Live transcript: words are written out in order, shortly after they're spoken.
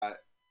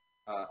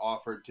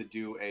offered to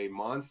do a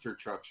monster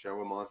truck show,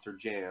 a monster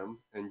jam,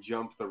 and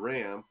jump the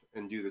ramp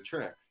and do the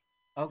tricks.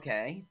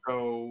 Okay.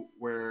 So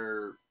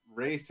where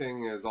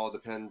racing is all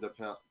dependent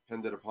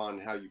upon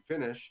how you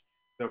finish,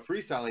 the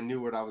freestyling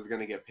knew what I was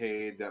going to get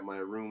paid, that my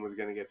room was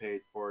going to get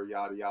paid for,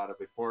 yada, yada,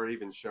 before it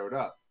even showed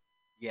up.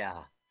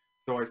 Yeah.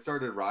 So I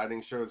started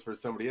riding shows for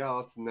somebody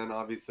else, and then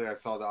obviously I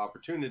saw the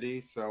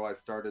opportunity, so I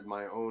started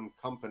my own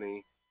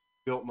company,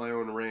 built my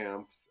own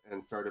ramps,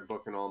 and started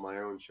booking all my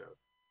own shows.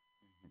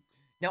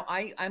 Now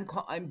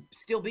I'm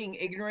still being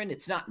ignorant.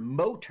 It's not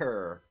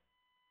motor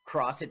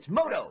cross. It's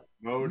moto.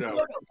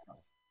 Moto.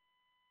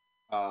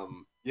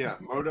 Yeah,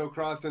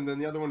 motocross, and then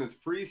the other one is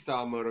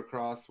freestyle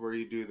motocross, where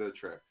you do the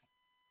tricks.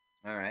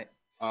 All right.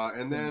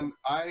 And then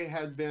I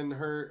had been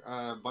hurt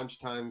a bunch of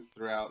times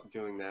throughout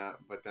doing that,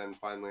 but then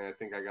finally I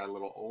think I got a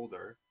little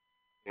older,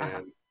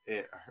 and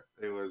it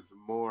was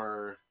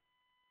more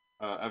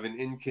of an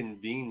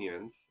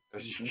inconvenience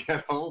as you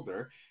get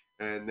older.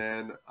 And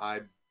then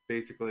I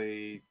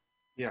basically,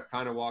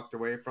 kind of walked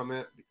away from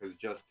it, because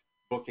just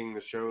booking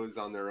the shows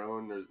on their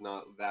own, there's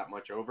not that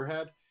much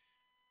overhead.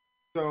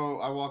 So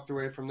I walked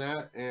away from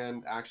that,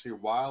 and actually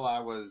while I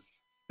was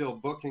still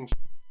booking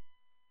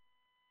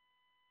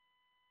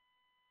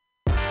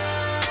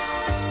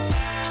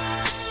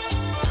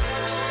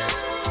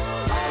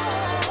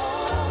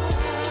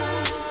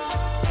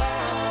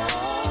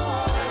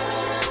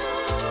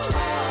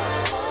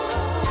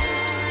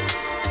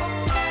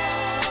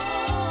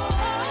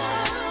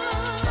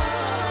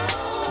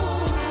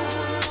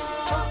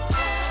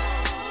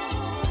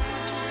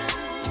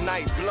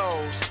night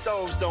blows,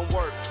 stoves don't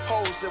work,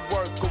 hoes at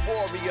work, a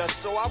warrior,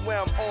 so I wear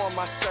 'em on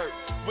my shirt.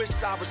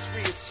 Wish I was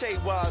free as Che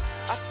was.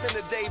 I spend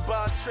a day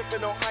buzz,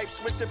 tripping on hype,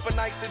 switching for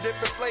nights and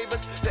different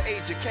flavors. The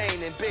age of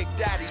Cain and Big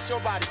Daddy, show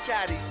body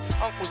caddies.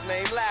 Uncle's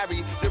name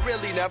Larry, they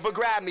really never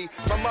grabbed me.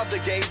 My mother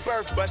gave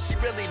birth, but she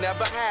really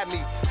never had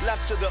me.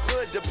 Left to the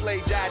hood to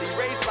play daddy,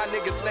 raised by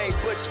niggas named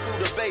Butch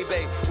Scooter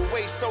Baby. Well,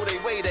 wait, so they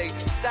wait,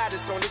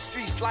 status on the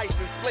streets,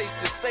 license plates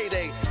to say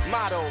they.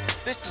 Motto,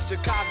 this is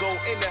Chicago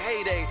in the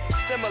heyday.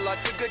 Similar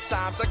to good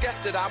times, I guess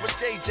that I was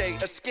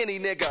JJ, a skinny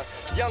nigga.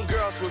 Young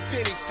girls with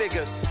penny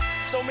figures.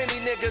 So many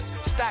niggas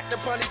stacked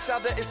upon each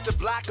other, it's the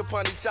black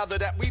upon each other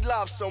that we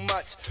love so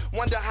much.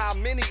 Wonder how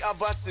many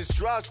of us as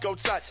drugs go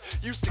touch.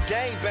 Used to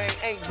gang bang,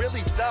 ain't really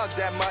thug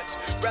that much.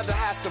 Rather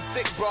have some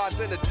thick bras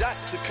and a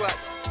Dutch to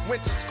clutch.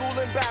 Went to school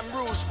in Baton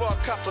Rouge for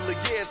a couple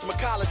of years. My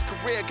college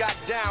career got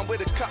down with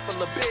a couple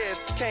of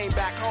beers. Came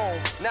back home,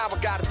 now I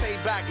gotta pay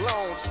back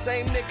loans.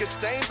 Same niggas,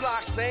 same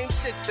block, same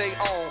shit they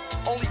own.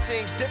 Only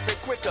thing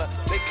different quicker,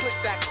 they click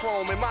that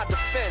chrome. In my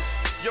defense,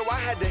 yo, I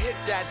had to hit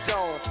that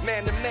zone.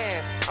 Man to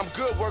man, I'm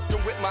good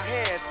working with my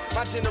hands.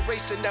 My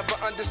generation never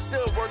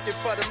understood working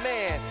for the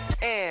man.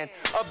 And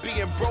of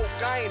being broke,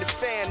 I ain't a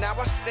fan. Now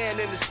I stand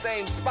in the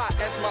same spot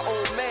as my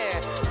old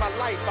man. My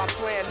life, I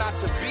plan not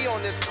to be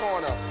on this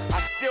corner. I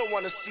still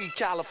wanna see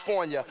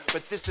California,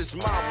 but this is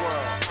my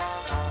world.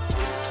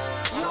 It's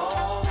your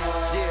world.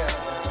 Yeah.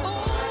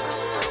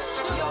 It's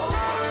your world.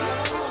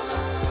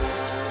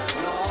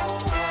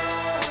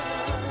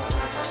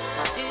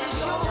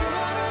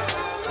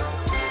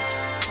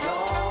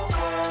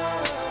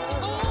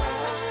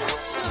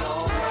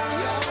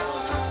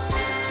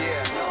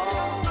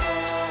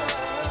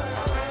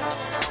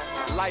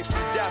 Life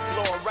and death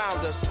blow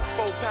around us.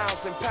 4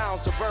 pounds and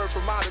pounds of herb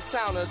from out of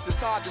towners.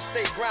 It's hard to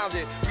stay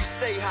grounded, we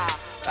stay high.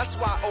 That's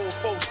why old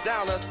folks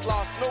down us.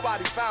 Lost,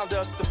 nobody found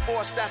us. The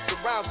force that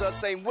surrounds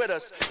us ain't with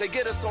us. They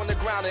get us on the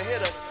ground and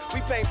hit us.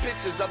 We paint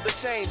pictures of the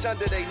change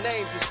under their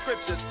names and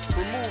scriptures.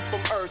 Removed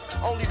from earth,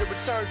 only to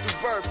return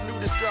through birth. Knew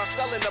this girl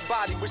selling her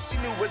body, but she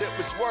knew what it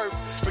was worth.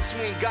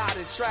 Between God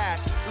and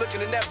trash,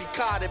 looking in every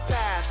car that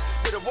passed.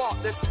 With a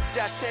walk that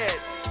suggests head.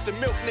 Some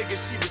milk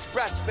niggas, she was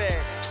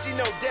breastfed. She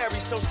no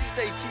dairy, so she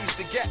say cheese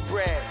to get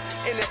bread.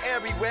 In the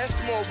area where it's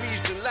more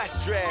weaves and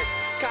less dreads.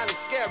 Kinda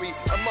scary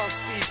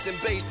amongst thieves and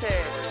bass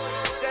heads.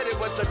 Said it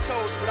was her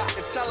toes, but I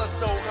could tell her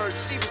so hurt.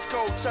 She was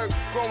cold turk.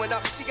 Growing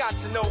up, she got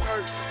to know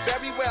her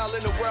very well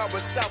in a world where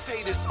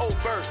self-hate is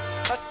overt.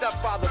 Her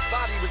stepfather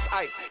thought he was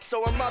Ike,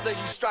 so her mother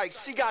he strikes.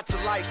 She got to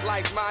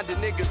like-minded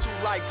niggas who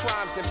like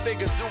crimes and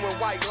figures, doing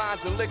white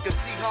lines and liquor.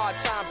 See hard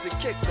times and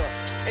kicked her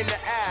in the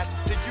ass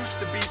that used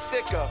to be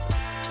thicker.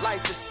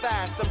 Life is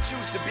fast, some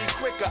choose to be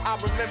quicker. I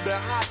remember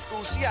in high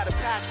school, she had a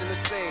passion to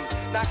sing.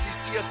 Now she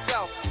see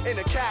herself in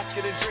a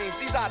casket of dreams.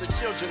 These are the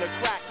children of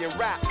crack and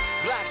rap,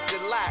 blacks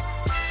that lack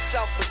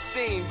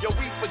self-esteem. Yo,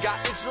 we forgot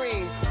the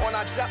dream on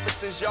our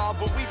Jeffersons, y'all,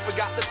 but we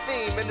forgot the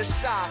theme in the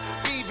shop.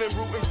 We even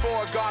rooting for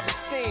a garbage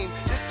team.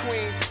 This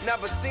queen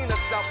never seen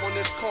herself on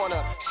this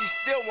corner. She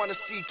still wanna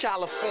see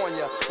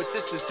California, but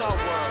this is her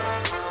world.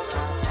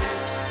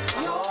 It's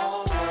your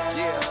world.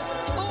 Yeah.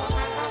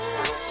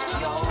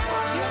 It's your world.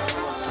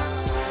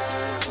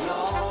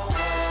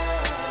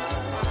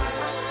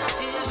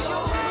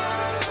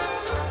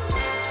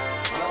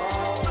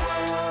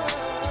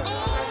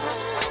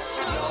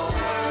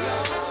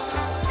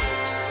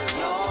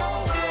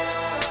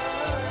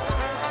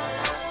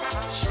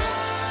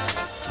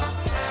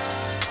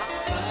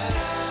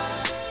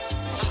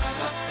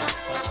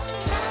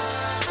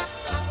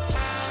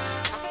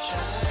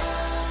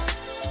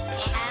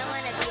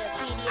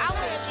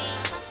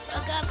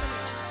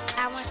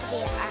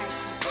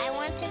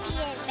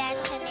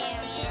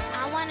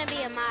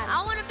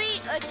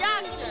 doctor.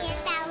 I want to be a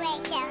ballet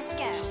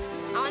dancer.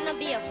 I want to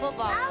be a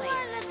football player. I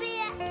want to be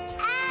an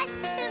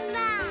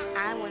astronaut.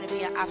 I want to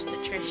be an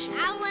obstetrician.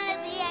 I want to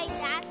be a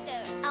doctor.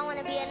 I want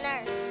to be a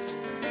nurse.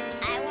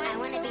 I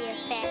want to be a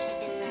fashion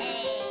designer.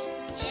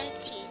 A gym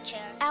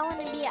teacher. I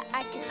want to be an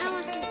architect. I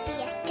want to be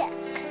a duck.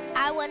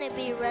 I want to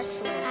be a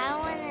wrestler. I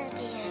want to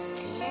be a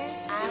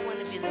dancer. I want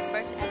to be the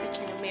first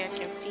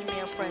African-American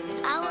female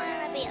president. I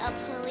want to be a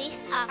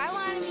police officer. I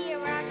want to be a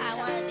rock star. I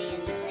want to be a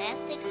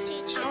gymnastics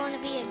teacher. I want to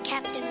be a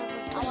captain of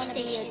a police station. I want to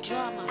be a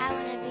drummer. I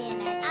want to be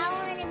an actress. I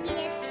want to be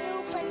a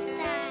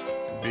superstar.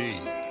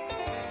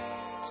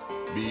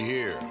 Be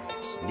here.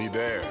 Be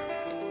there.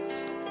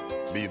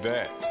 Be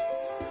that.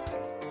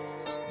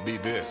 Be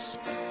this.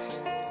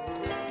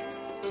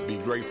 Be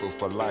grateful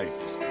for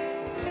life.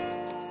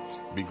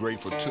 Be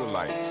grateful to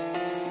life.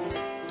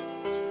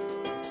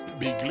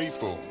 Be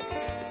gleeful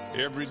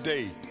every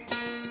day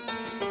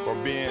for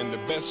being the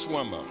best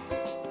swimmer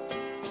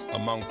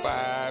among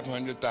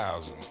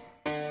 500,000.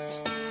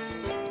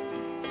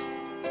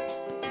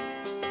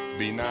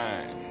 Be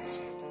nine.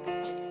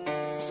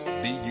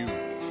 Be you.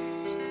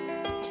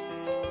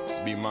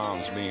 Be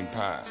mom's bean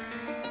pie.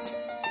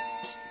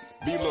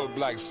 Be little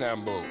black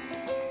Sambo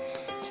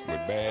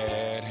with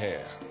bad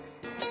hair.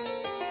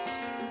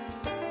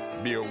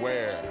 Be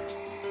aware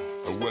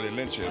of Willie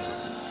Lynchism.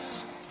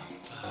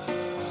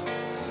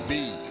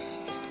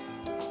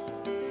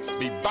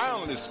 Be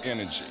boundless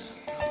energy.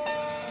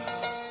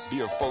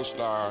 Be a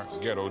 4-star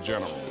ghetto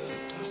general.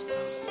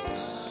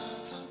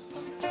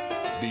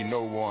 Be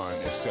no one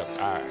except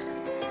I.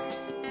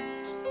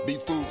 Be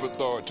food for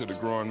thought to the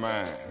growing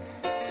mind.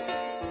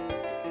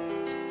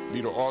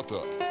 Be the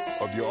author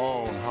of your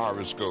own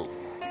horoscope.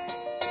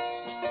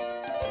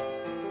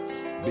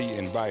 Be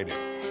invited.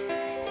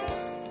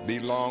 Be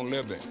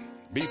long-living.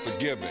 Be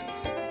forgiving.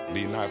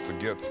 Be not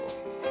forgetful.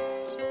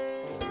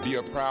 Be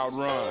a proud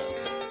run,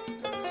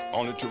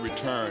 only to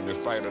return to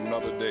fight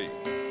another day.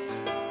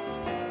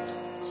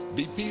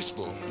 Be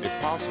peaceful,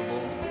 if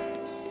possible,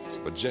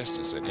 but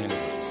justice at any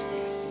rate.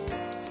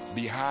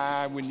 Be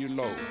high when you're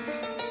low.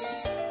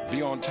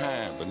 Be on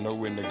time, but know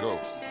when to go.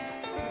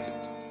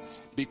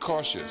 Be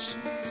cautious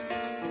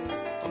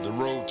of the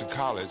road to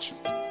college,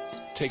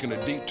 taking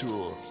a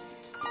detour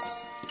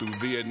through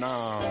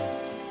Vietnam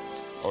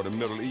or the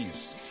Middle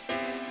East.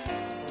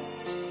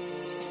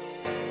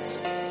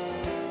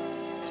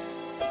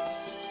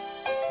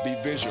 Be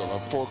visual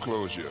of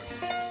foreclosure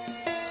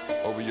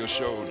over your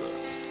shoulder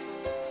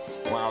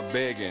while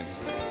begging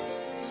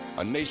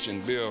a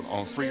nation built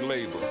on free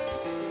labor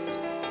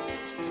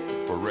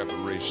for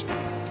reparation.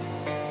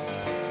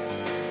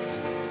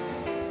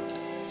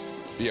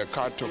 Be a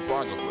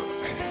cartographer,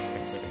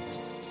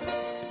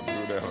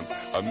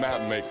 a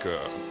map maker.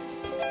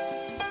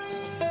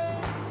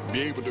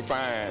 Be able to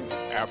find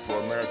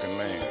Afro-American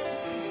land.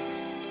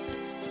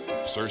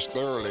 Search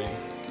thoroughly,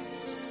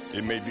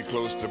 it may be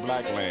close to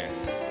black land.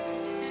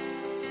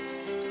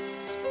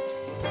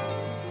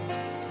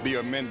 Be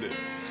amended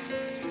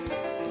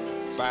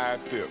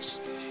 5/5.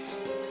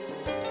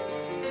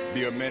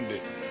 Be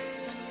amended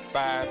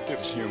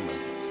 5/5 human.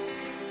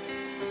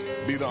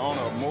 Be the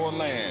owner of more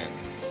land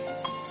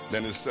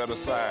than is set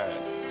aside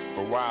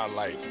for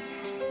wildlife.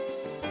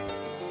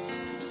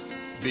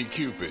 Be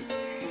Cupid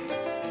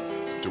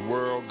to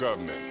world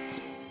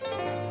government.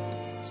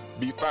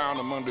 Be found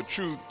among the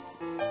truth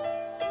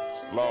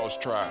lost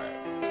tribe.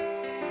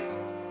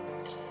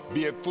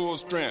 Be at full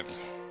strength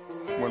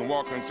when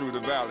walking through the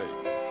valley.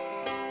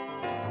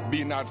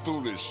 Be not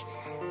foolish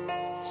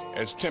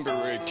as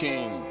temporary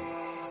king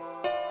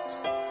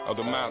of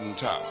the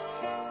mountaintop.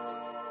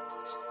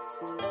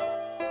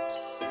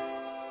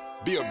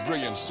 Be a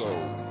brilliant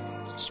soul,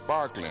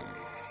 sparkling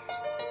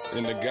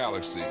in the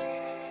galaxy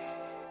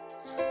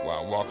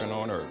while walking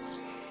on earth.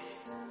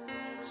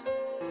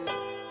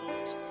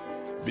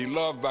 Be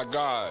loved by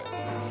God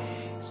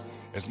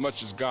as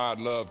much as God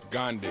loved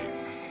Gandhi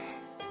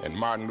and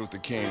Martin Luther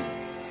King.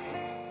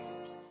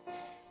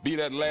 Be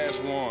that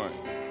last one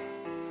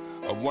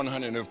of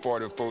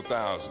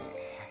 144,000.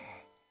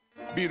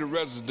 Be the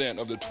resident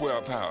of the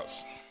 12th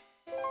house.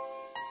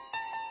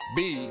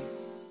 Be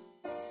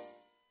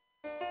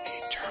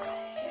eternal.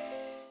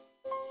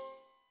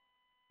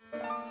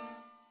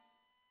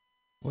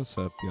 What's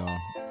up, y'all?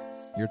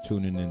 You're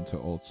tuning in to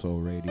Old Soul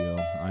Radio.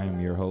 I am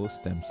your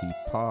host, MC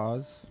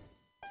Paz.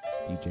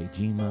 DJ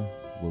Jima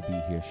will be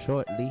here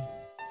shortly.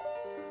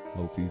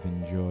 Hope you've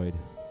enjoyed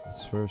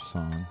this first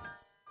song.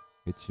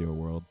 It's Your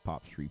World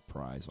Pops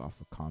reprise off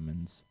of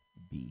Commons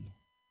B.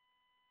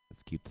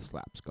 Let's keep the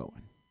slaps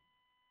going.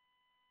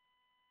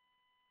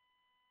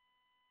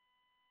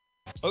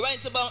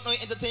 Right about now,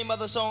 entertainment by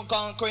the sound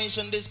called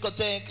Creation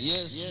Discotheque.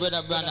 Yes,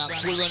 brother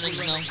Branagh, cool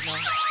runnings now.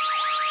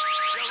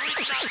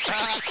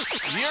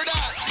 Hear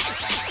that?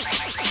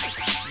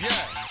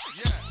 Yeah.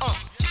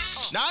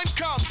 Now it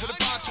comes to the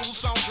part two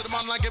songs to the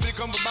man like everybody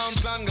come for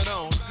bounce and go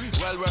down.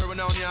 Well, where we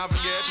know you have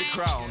to get the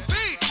crown.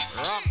 Beat,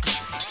 rock,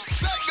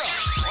 set go,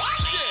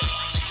 watch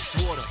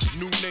it. Water,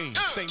 new name,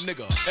 same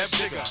nigga, F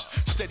digger.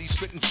 Steady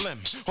spitting phlegm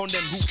on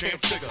them who can't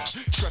figure.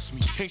 Trust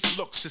me, ain't the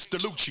looks, it's the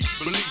Lucci.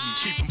 Believe me,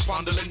 keep them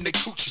fondling they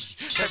coochie.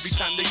 Every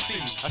time they see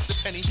me, I sip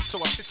Henny,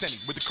 so I piss any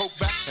with the coke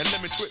back and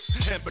lemon twist.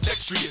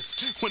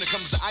 Ambidextrous. When it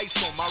comes to ice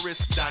on my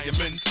wrist,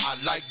 diamonds, I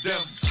like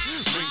them.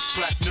 Rings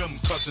platinum,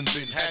 cousin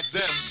Ben had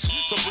them.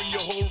 So bring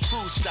your whole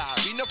crew style,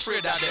 ain't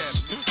afraid of them.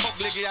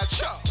 Ugly girl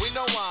chop, we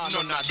no one,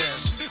 none of them.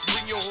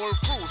 Bring your whole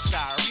crew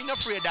style, ain't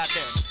afraid of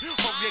them.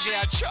 Ugly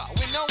girl chop,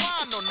 we no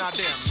one, none of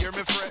them. Hear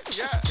me, Fred?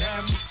 Yeah.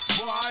 Them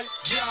boy,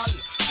 girl,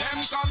 them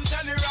come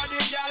tell you how the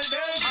girl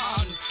them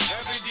man.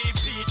 Every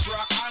DP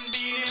truck and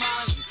beanie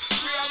man.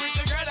 Three of we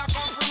together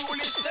come from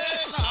Holy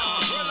Station.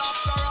 Well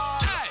after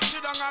all,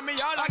 sit down on me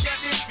all I get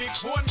this big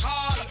phone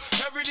call.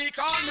 Every day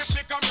call me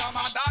flick and from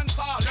a dance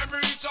hall. Let me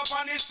reach up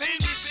on the scene,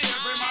 me see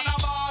every man a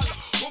ball.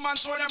 Woman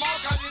throw them out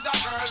cause it's a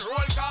girl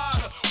roll call.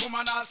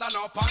 Woman also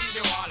up on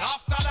the wall.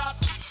 After that,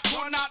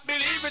 do not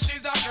believe it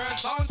is a girl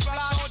sound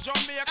splash. Show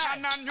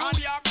Jamaican and New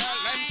York girl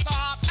them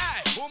start.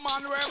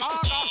 Woman we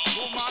harder,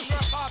 woman we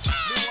fat.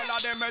 The whole of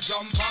them a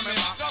jump on me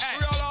back. Just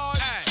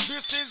realize,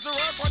 this is the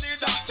work when the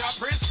doctor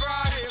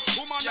prescribe.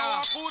 Woman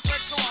now a cool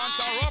sex, she want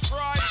a rough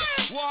ride.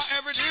 Want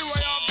every day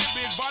way up the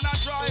big van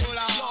and drive.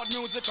 Loud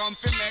music come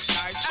fi make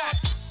nice.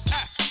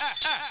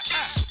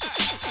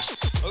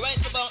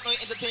 Right about now,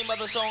 entertained by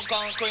the song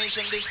called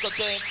Creation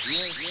Discotheque.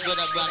 Yes,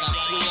 brother, we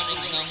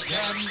running now.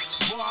 Them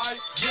boy,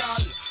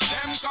 girl,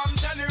 them come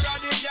tell you how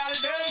the girl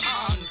them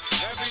man.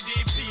 Every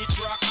DP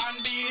truck and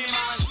beanie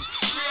man.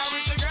 Three of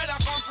we together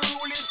come from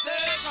Holy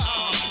Station.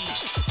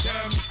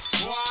 Them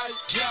boy,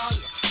 girl,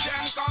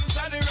 them come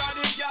tell you how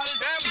the girl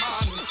them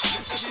man.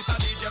 Listen, this a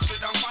DJ sit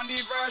down on the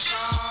version.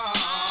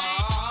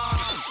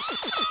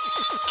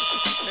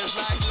 It's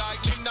like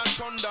lightning and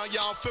thunder,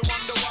 y'all feel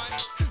wonder why.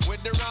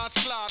 With the Ross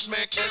clock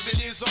make every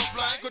day so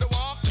fly. Coulda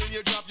walk till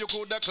you drop, you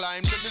coulda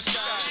climb to the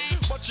sky.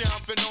 But you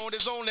have to know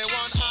there's only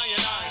one I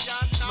and I.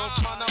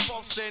 Enough man up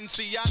off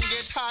sensei and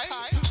get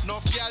high.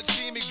 Enough y'all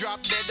see me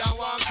drop dead and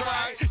want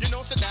cry. You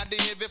know say that the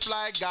heavy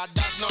fly, God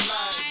that no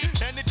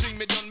lie. Anything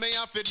me done, me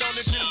have to done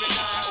it till me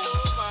die.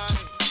 Oh my,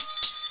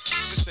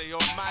 me say oh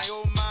my,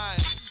 oh my.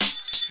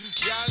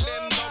 Y'all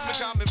them love me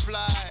 'cause me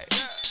fly.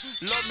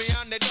 Love me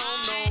and they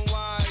don't know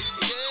why.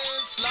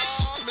 Yes,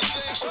 Lord, me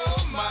say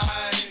oh my.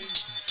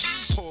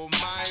 Oh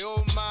my,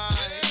 oh my.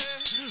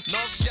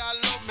 Enough y'all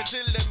love me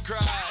till them cry.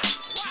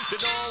 They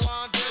don't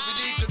want every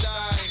day to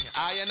die.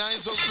 I and I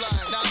so fly.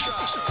 That's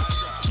right.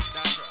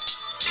 That's right.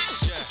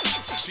 Yeah.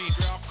 Pete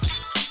Rock.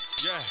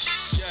 Yeah.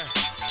 Yeah.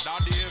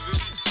 Daddy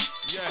David.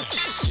 Yeah.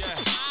 Yeah.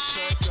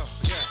 Circle.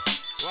 Yeah.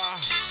 Wow.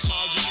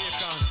 All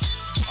Jamaican.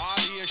 All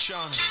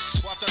Haitian.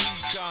 Puerto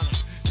Rican.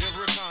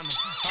 Every can.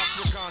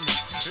 African.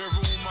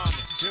 Every woman.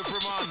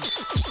 Every man.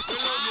 We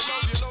love you,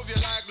 love you, love you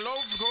like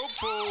love cook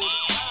food.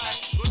 Bye.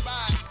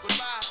 Goodbye.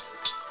 Goodbye.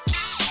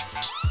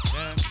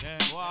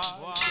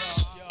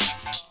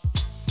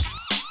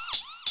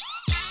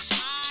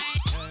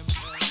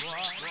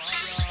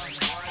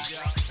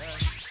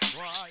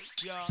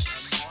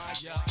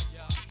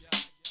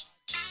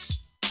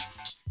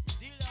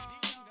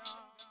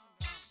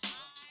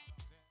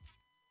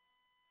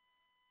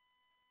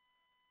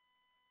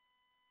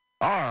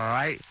 All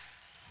right.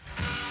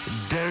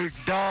 Dirt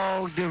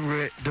dog, the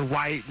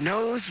white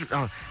nose,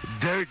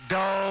 dirt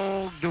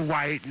dog, the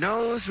white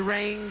nose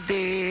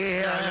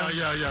reindeer.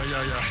 Yeah.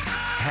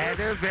 Had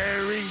a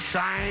very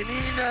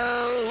shiny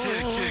nose.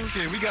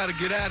 Kid, we gotta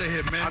get out of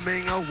here, man. I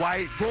mean, a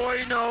white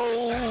boy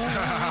nose.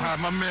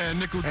 My man,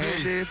 Nickel D.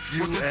 And if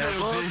you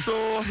ever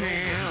saw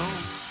him.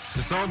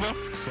 It's over?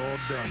 It's all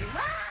done.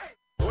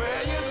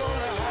 Where you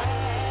gonna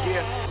hide?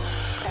 Yeah.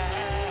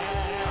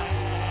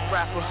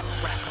 Rapper.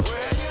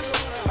 Where you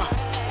gonna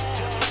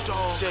hide?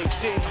 Dog.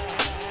 JD.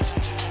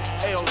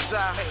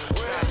 Elzai.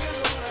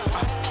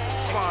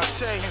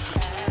 Fonte.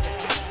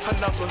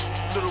 Another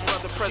little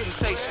brother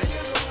presentation.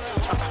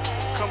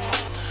 Come on,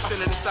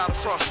 sending this out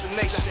across the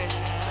nation.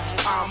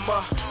 I'm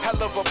a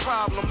hell of a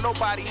problem,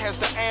 nobody has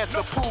the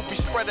answer. Pooh be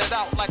spread it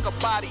out like a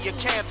body of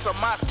cancer.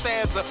 My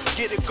stanza,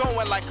 get it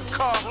going like a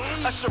car.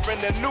 Usher in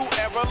a new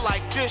era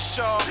like this,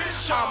 y'all.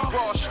 I'm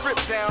raw,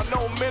 stripped down,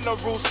 no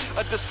minerals.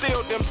 A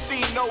distilled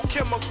MC, no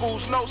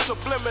chemicals, no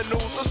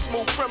subliminals. A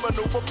smooth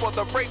criminal before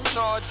the rape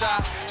charge.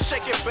 I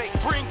shake and bake,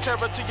 bring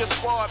terror to your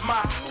squad.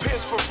 My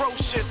pen's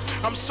ferocious,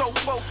 I'm so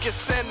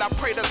focused. And I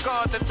pray to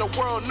God that the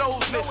world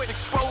knows this.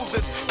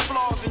 Exposes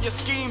flaws in your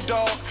scheme,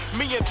 dog.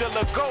 Me and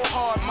Dilla go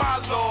hard, my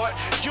lord.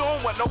 You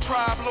don't want no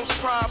problems.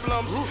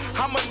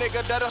 I'm a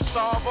nigga that'll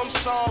solve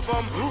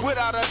them,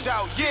 without a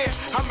doubt. Yeah,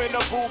 I'm in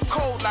the booth,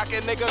 cold,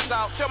 knocking niggas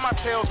out. Tell my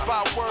tales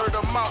by word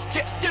of mouth.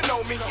 Yeah, you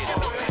know me.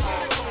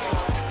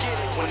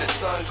 When the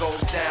sun goes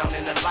down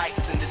and the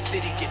lights in the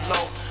city get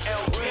low.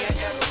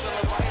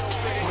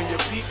 When your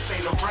peeps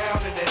ain't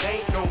around and it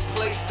ain't no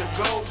place to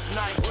go.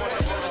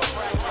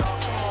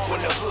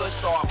 When the hood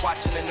start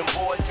watching and them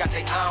boys got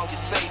their eye on you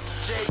safe.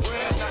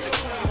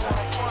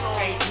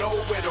 Ain't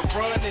nowhere to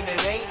run run and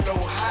it ain't no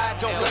hide.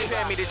 Don't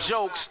compare me to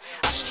jokes.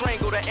 I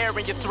strangle the air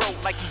in your throat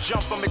like you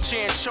jump from a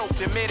chair and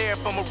choked in midair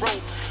from a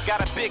rope.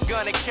 Got a big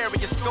gun and carry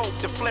a scope,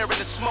 the flare in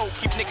the smoke.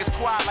 Keep niggas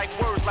quiet like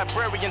words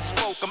librarians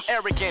spoke. I'm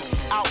arrogant,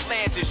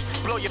 outlandish,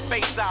 blow your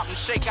face out and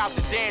shake out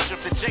the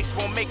dandruff. The jakes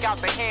won't make out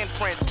the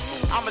handprints.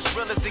 I'm as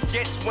real as it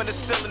gets when it's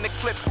still in the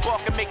clips.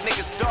 Bark and make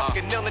niggas dark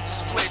and kneel into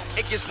splits.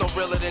 It gets no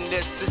realer than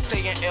this. It's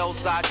Tay and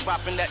Elzai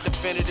dropping that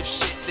definitive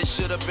shit. This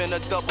should have been a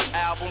double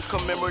album,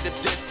 commemorative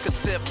disc.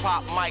 Cause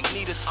hip-hop might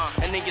need us.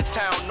 And in your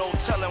town, no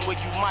telling where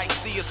you might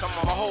see us.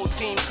 My whole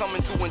team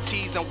coming through in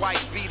tees and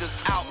white beaters.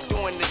 Out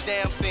doing the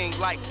damn thing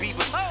like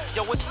beavers.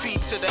 Yo, it's P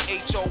to the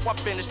H-O. I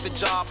finished the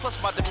job.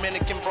 Plus my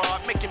Dominican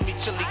broad making me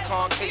chili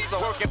con queso.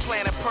 Working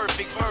plan a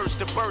perfect verse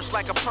to burst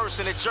like a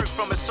person. A jerk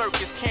from a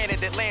circus cannon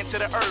that land to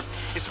the earth.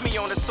 It's me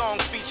on the song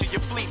feature.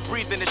 Your fleet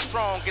breathing as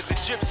strong as a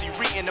gypsy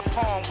reading the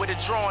palm with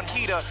a drawn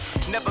heater.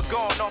 Never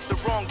gone off the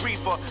wrong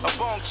reefer. A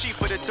bong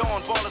cheaper. The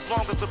dawn ball as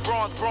long as the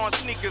bronze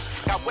sneakers.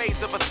 Got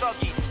ways of a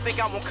thuggy. Think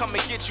I won't come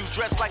and get you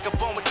dressed like a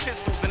bum with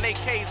pistols and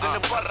AKs in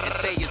the bucket.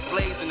 Tay is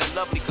blazing and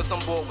lovely cause I'm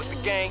bored with the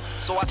gang.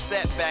 So I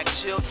sat back,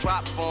 chill,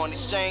 drop foreign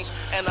exchange.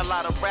 And a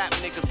lot of rap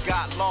niggas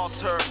got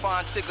lost. Heard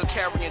Fine Tigger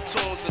carrying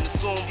tunes and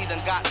assumed he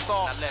done got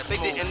soft. They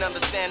didn't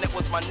understand that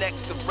was my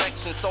next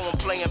direction. So I'm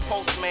playing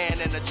postman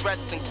and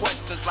addressing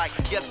questions like,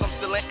 yes, I'm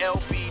still in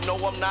LB. No,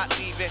 I'm not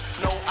leaving.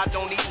 No, I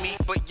don't eat meat,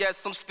 but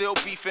yes, I'm still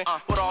beefing.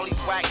 With all these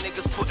whack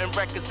niggas putting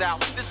records out.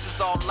 This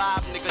is all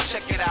live, nigga,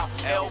 check it out.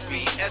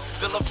 LBS,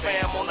 Villa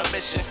fam on a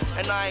mission.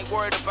 And I ain't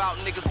worried about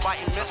niggas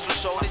biting minstrel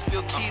show. They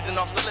still teething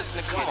off the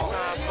listening. Come on.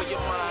 Time for your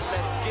mind,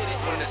 let's get it.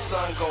 When the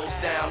sun goes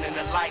down and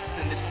the lights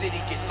in the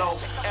city get low.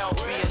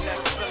 LB and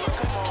that's Villa,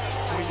 come on.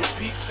 When your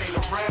peeps ain't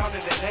around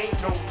and it ain't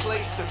no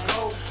place to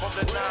go. From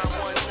the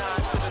 919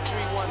 to the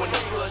 311. When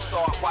the hood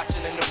start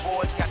watching and the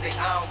boys got their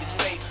eye on you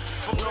safe.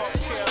 From North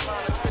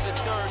Carolina to the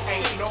third.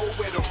 Ain't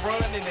nowhere to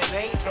run and it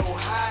ain't no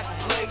hiding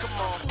place.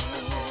 Come on.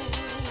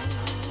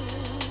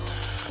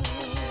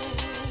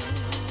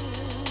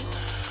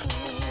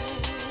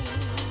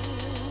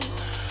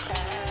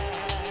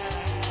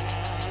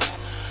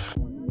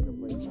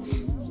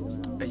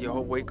 Hey, yo, I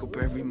wake up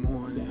every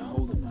morning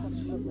holding my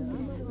G.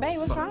 Babe,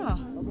 what's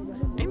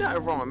wrong? Ain't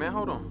nothing wrong, man.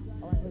 Hold on.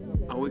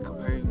 I wake up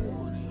every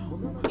morning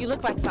holding my G. You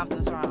look like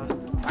something's wrong.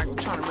 I'm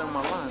trying to remember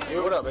my line.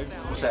 Yo, what up, baby?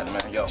 What's happening,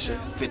 man? Yo,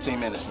 15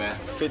 minutes, man.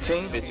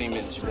 15? 15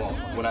 minutes you want.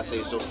 When I say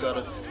it's your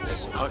scudder,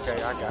 that's it.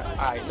 Okay, I got it.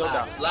 All right, no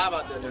doubt. It's live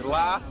out there. It's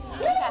live?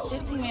 We got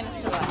 15 minutes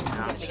to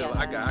Nah, I'm chilling.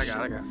 I got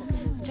it.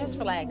 Just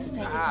relax. Take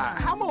your time.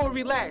 How am I gonna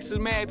relax?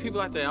 There's mad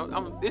people out there.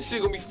 This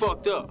shit gonna be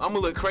fucked up. I'm gonna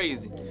look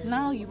crazy.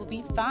 No, you will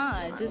be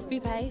fine. Just be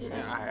patient.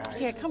 Yeah, all right.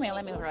 Here, come here.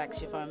 Let me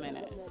relax you for a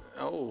minute.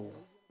 Oh,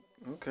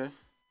 okay.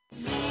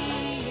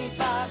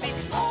 Bobby,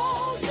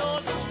 oh,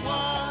 you're the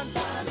one,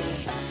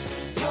 Bobby.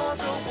 You're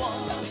the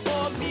one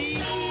for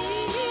me.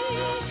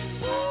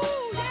 Ooh,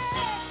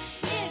 yeah.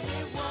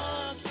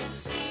 Anyone can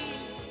see,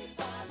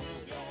 Bobby,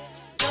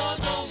 yeah. You're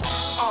the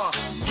one.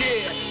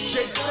 Yeah,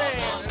 Jay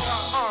Sands.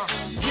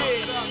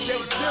 Yeah,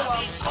 Jay Dilla.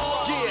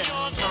 Yeah,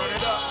 turn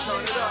it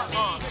up.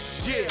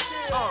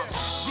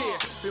 Yeah.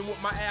 Been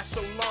with my ass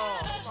so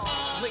long.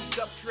 Linked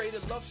up,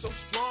 created love so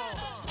strong.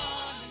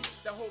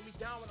 That hold me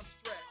down when I'm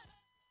stressed.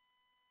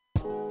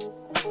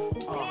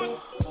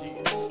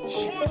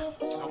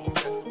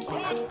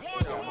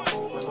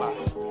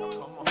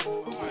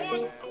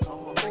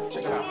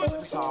 Check it out.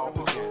 This all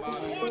begins.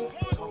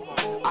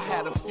 I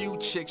had a few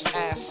chicks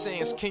ask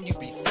saying, can you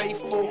be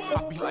faithful?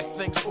 I be like,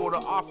 thanks for the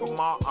offer,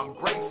 ma, I'm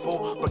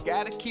grateful. But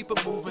gotta keep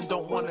it moving,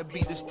 don't wanna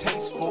be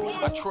distasteful.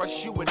 I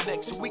trust you and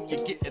next week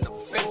you're getting a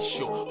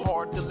facial.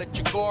 Hard to let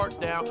your guard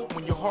down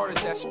when your heart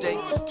is at stake.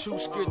 Too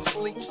scared to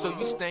sleep, so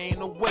you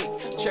staying awake.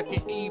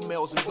 Checking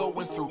emails and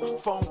going through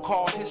phone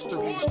call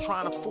histories.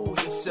 Trying to fool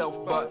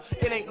yourself, but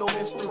it ain't no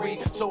mystery.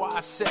 So I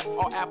accept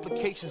all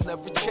applications,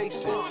 never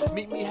chasing.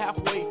 Meet me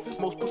halfway,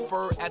 most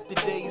prefer at the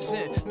day's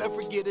end.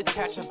 Never get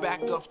attached and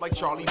backups like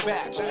Charlie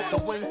Batch. So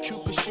when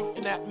Cupid's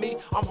shooting at me,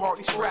 I'm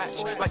hardly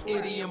scratched. Like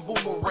Eddie and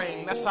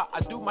Boomerang, that's how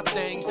I do my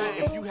thing.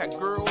 If you had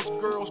girls,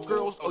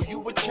 oh you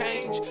would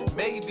change?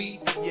 Maybe,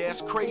 yeah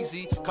it's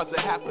crazy, cause it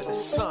happened to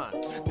son.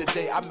 The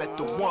day I met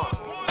the one.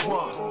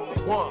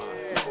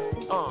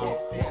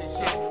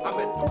 I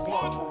met the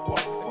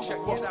one. Check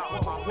it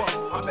out,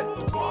 I met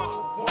the one.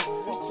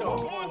 Tell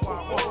me why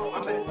I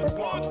met the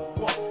one.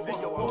 And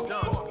yo, I'm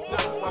done.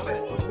 I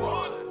met the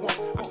one.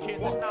 I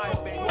can't deny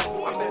it, baby.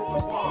 I met the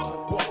one.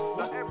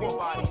 Not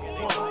everybody in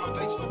it. I met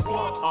the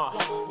one.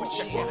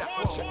 Check it out.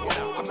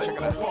 I met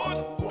the one.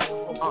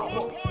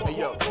 Hey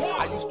yo,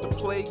 I used to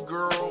play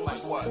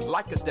girls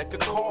like a deck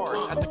of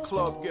cards. At the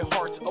club, get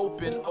hearts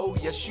open. Oh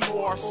yes, you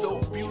are so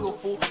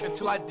beautiful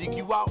until I dig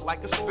you out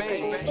like a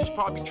spade. She's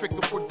probably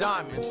tricking for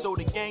diamonds, so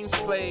the game's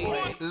played.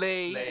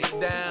 Lay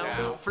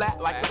down,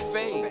 flat like a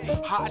fade.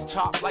 High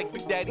top like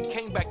Big Daddy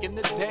came back in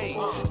the day.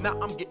 Now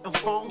I'm getting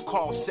phone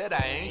calls, said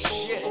I ain't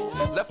shit.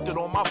 Left it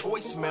on my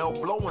voicemail,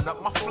 blowing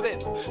up my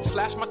flip.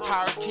 Slash my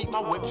tires, keep my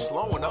whip,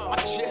 slowing up my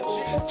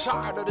chips.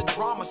 Tired of the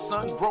drama,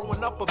 son,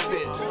 growing up a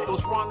bit.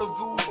 Those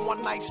rendezvous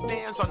one night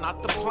stands are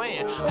not the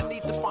plan. I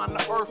need to find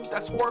the earth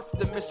that's worth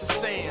the Mrs.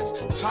 Sands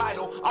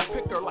title. I'll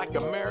pick her like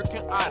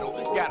American Idol.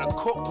 Gotta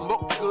cook,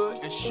 look good,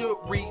 and should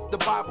read the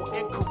Bible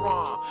and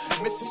Quran.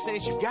 Mrs.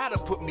 Sands, you gotta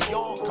put me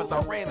on, cause I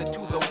ran into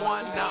the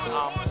one, now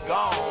I'm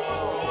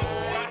gone.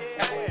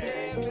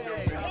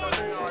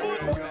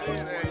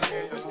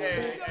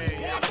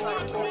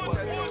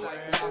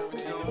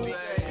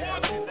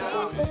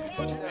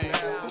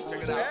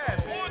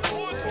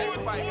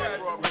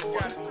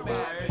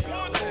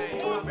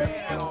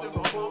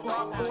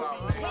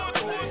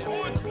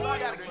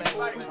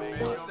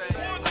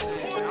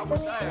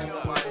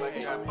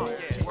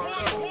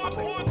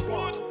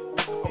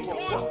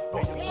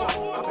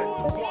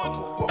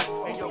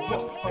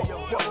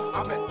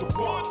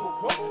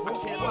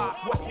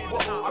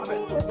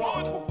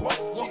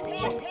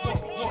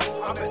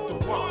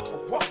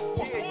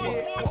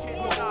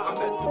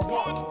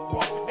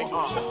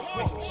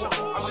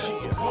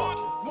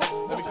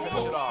 Let me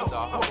finish it off,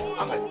 dog.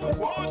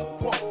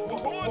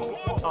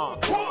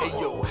 Hey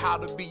yo, how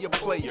to be a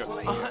player,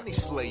 a honey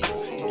slayer,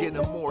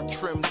 getting more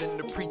trim than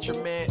the preacher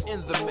man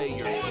in the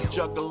mayor,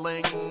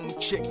 juggling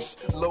chicks,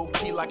 low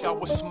key like I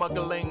was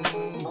smuggling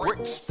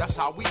bricks. That's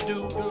how we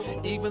do,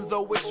 even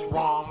though it's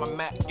wrong. My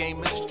Mac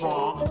game is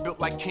strong, built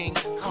like King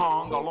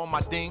Kong, all on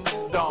my ding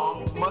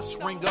dong.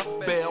 Must ring a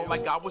bell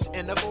like I was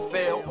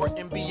NFL or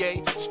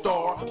NBA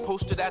star,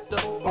 posted at the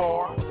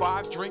bar.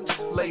 5 drinks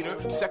later,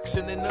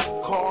 sexing in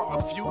the car.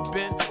 If you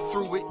been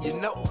through it, you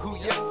know who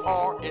you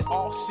are. It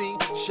all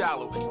seemed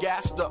shallow,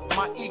 gassed up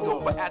my ego,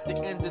 but at the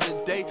end of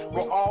the day,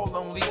 we're all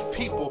lonely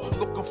people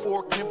looking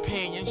for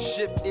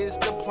companionship is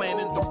the plan,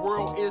 and the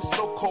world is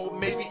so cold.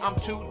 Maybe I'm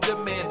too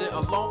demanding.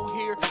 Alone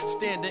here,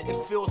 standing, it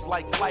feels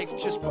like life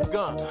just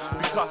begun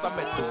because I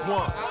met the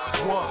one.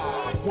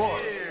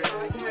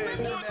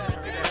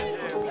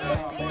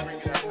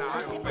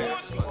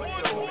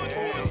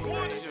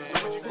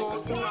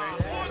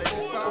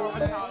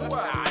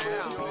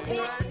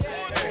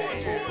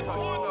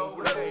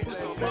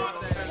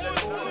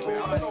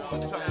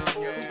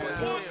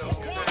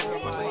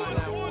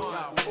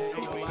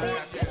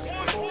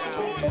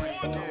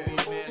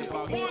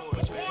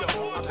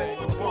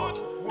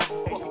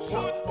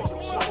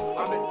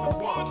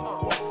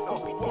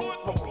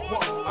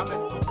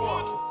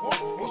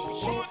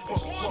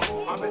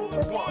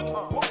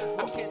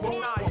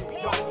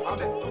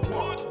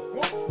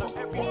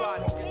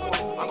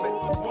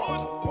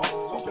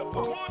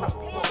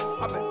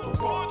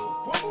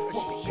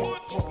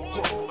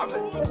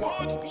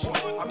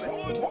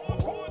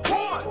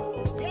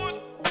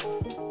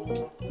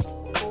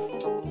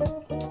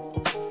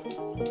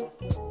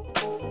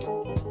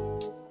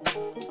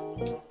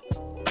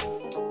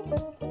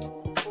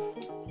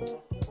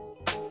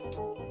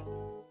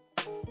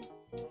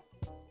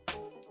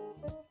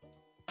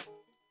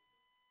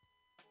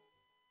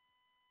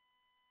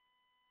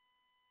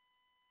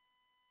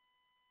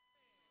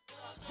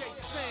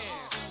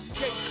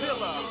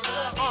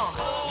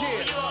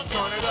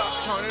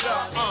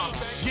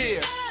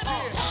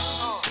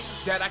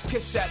 That I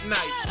kiss at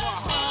night,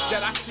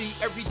 that I see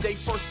every day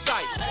first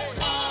sight,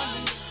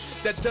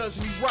 that does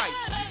me right,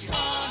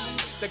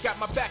 that got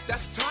my back,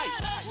 that's tight,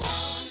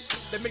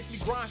 that makes me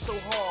grind so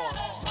hard,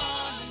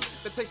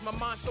 that takes my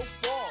mind so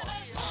far,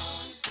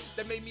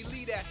 that made me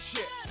leave that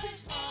chick,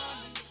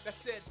 that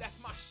said that's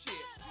my shit,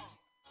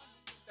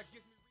 that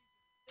gives me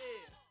reason to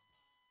live.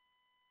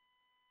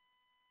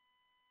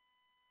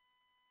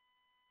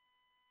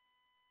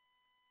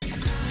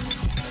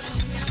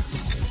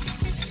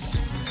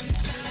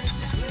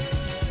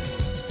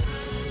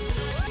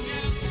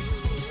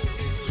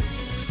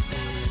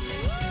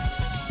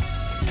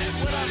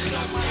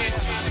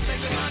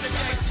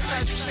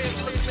 You say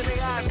it, look in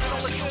their eyes, they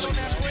don't look good on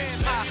that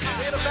brand.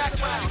 They're the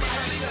background.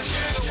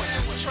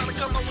 Trying to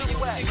come up with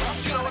you at. You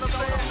know what I'm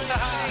saying?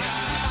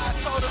 I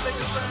told the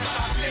niggas, man,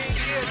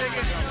 yeah,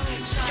 nigga.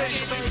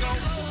 Special, baby.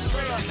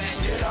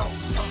 Get out,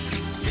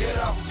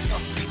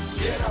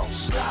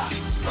 stop.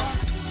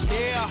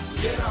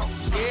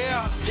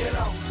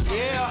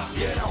 Yeah,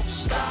 get out,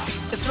 stop.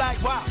 It's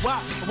like,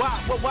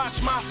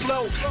 watch my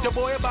flow. The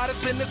boy about his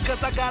business,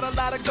 cause I got a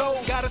lot of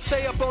goals. Gotta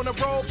stay up on the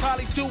road,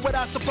 probably do what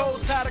I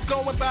suppose. Tired of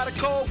going by the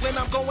code when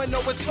I'm going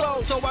nowhere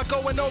slow. So I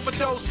go and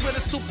overdose with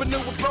a super new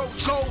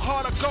approach. Go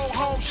hard or go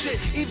home, shit.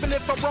 Even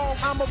if I'm wrong,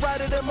 I'ma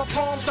write it in my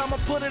poems. I'ma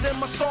put it in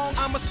my songs.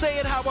 I'ma say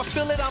it how I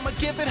feel it. I'ma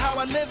give it how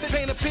I live it.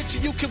 Paint a picture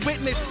you can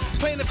witness.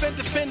 Plaintiff and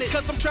defend it.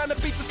 Cause I'm trying to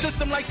beat the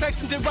system like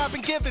Tyson did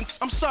Robin Givens.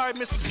 I'm sorry,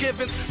 Mrs.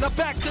 Givens. Now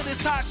back to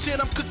this hot shit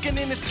I'm cooking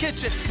in this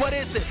kitchen. What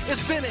is it?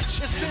 It's vintage.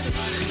 It's vintage.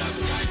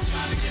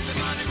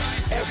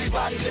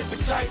 Everybody living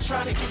tight,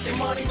 trying to get their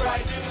money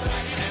right.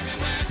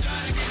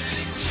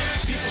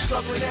 People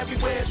struggling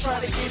everywhere,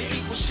 trying to get an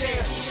equal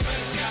share.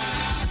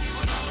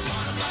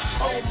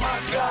 Oh my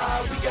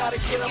God, we gotta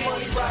get our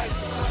money right.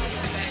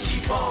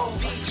 Keep on,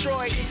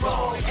 Detroit, keep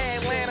on,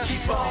 Atlanta,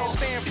 keep on,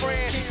 San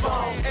Fran, keep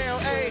on,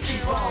 LA,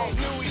 keep on,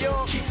 New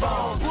York, keep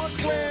on,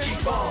 Brooklyn,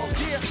 keep on,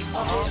 yeah.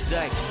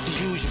 Today, the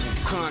usual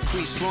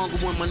concrete stronger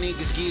when my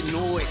niggas getting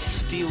oil.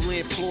 Still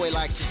employed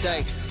like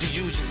today. the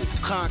usual.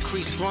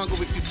 Concrete stronger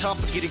if you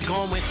tougher, get it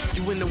going.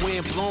 You in the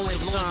wind blowing.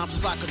 Sometimes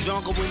it's like a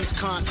jungle when it's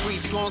concrete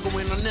stronger.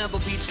 When I'll never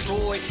be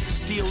destroyed,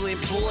 still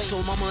employed.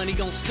 So my money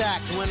gon'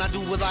 stack when I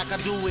do it like I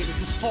do it.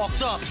 You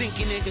fucked up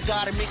thinking nigga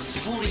gotta make it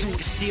screw it.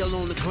 Nigga still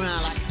on the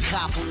ground like a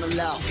cop on the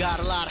left. Got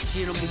a lot of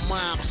shit on my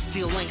mind, but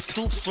still ain't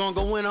stoop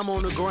stronger when I'm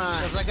on the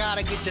grind. Cause I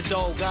gotta get the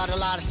dough, got a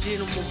lot of shit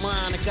on my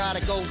mind. I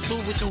gotta go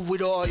through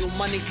it all. Yo,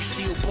 my niggas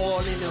still ball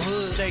in the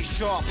hood. Stay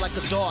sharp like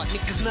a dart,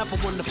 niggas never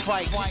win the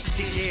fight.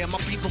 Yeah, my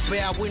people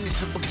bear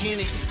witness the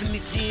beginning. Sipping the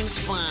gin is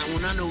fine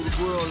when I know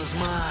the world is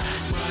mine.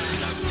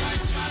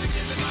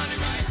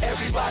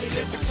 Everybody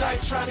living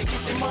tight, trying to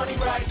get their money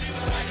right.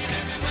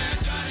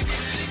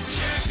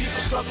 People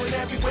struggling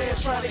everywhere,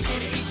 trying to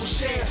get an equal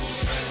share.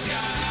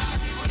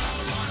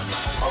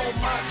 Oh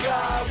my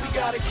God, we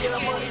gotta get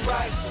our money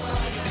right.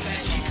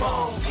 Keep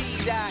on,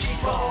 T-Dot,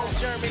 keep on,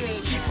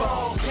 Germany, keep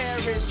on,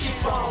 Paris,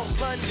 keep on,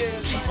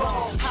 London, keep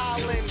on,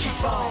 Holland,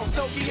 keep on,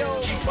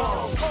 Tokyo, keep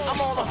on. I'm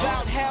all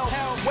about health,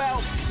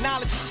 wealth,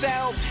 knowledge of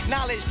self,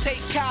 knowledge take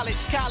college,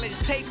 college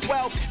take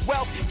wealth,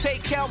 wealth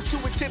take health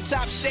to a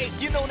tip-top shape.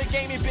 You know the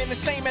game ain't been the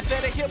same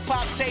after the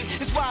hip-hop tape.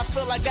 It's why I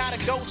feel I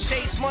gotta go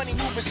chase money,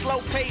 moving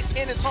slow pace,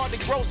 and it's hard to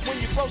gross when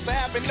you're close to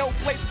having no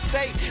place to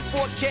stay.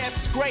 Forecast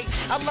is great,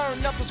 I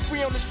learned nothing's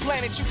free on this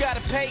planet, you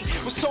gotta pay.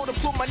 Was told to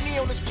put my knee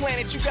on this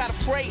planet, you gotta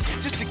pray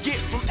just to get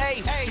from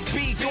A to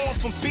B, going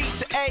from B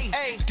to A,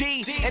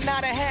 D. And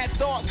I done had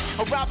thoughts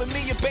of robbing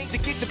me a bank to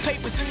get the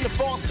papers in the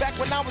vaults. Back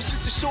when I was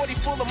just a shorty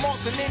full of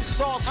marks and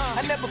insults.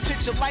 I never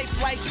pictured life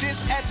like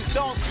this as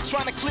adults,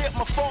 trying to clear up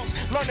my faults,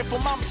 learning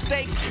from my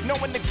mistakes,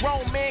 knowing the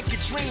grown man can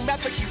dream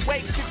after he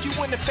wakes. If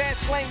you in the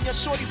fast lane, your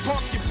shorty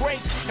pump your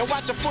brakes and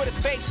watch her for the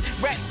face.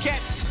 Rats,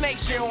 cats, and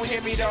snakes, you don't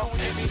hear me though.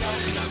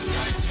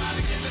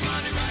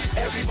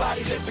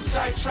 Everybody living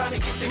tight, trying to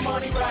get their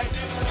money right.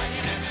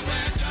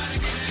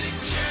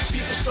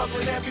 People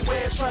struggling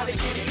everywhere, trying to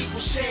get an equal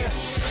share.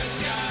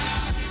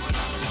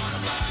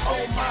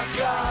 Oh my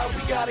God,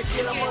 we gotta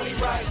get our money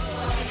right.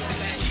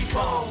 Keep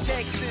on,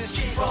 Texas,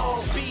 keep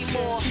on, be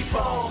more, keep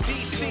on,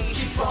 DC,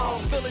 keep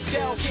on,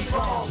 Philadelphia, keep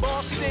on,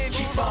 Boston,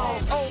 keep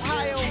on,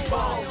 Ohio, keep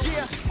on,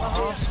 yeah,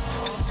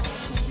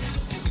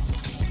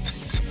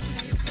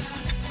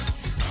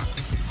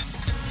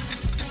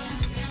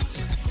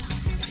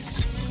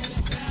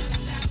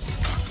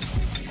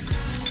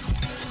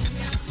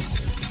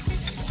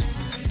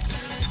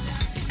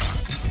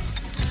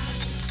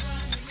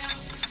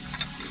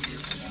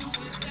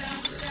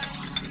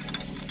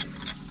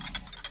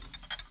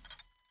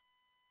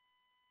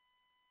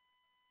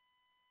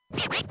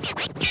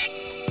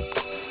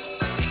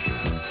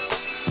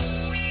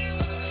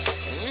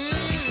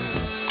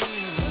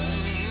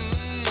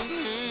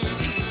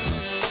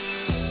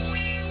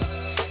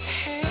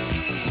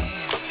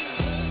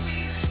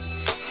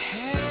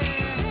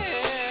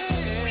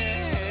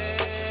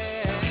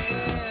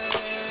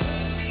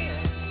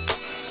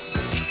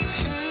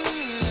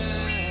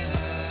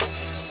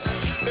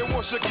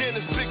 Again,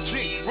 it's Big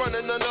G,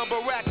 running a number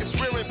rackets,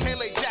 wearing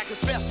Pele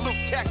jackets, fast loop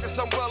tactics.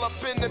 I'm well up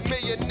in the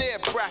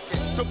millionaire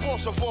bracket. The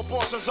boss of all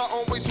bosses are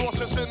always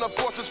horses in the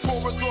fortress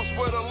corridors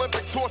with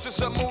Olympic torches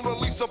and Mona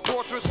Lisa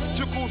portraits.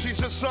 Jacuzzis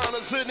and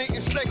saunas and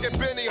eating steak at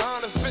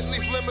Benihana's.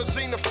 Bentley's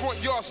limousine, the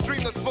front yard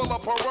stream that's full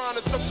of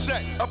piranhas. I'm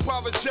set, a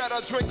private jet,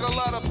 I drink a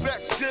lot of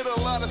Becks, get a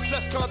lot of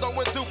sex, condo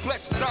and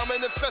duplex,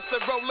 diamond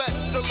infested Rolex,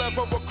 the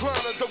leather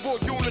recliner, the wool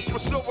units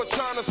with silver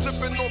china,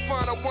 sipping on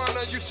finer wine.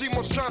 You see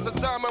more shines of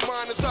diamond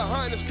miners. The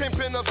highness,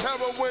 kingpin of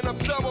heroin, I'm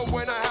thorough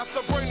when I have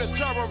to bring the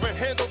terror and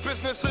handle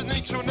business in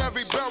each and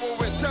every barrel.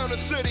 In town and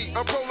city,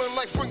 I'm rolling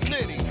like Frank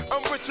Nitty.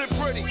 I'm rich and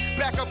pretty,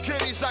 back up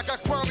kitties, I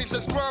got crummies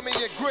that's grimy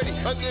and gritty.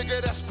 A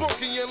nigga that's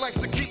spunky and likes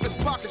to keep his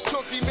pockets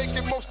chunky,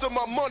 making most of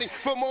my money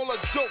from all the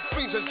dope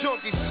fiends and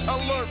junkies. I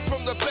learned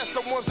from the best,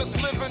 the ones that's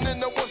living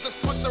and the ones that's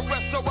put the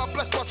rest. So I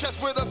bless my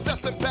chest with a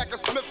vest and pack of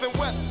Smith &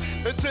 West.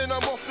 And then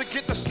I'm off to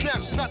get the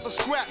snaps, not the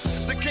scraps.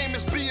 The game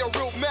is be a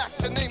real Mac,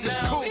 the name is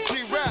Cool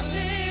G Rap.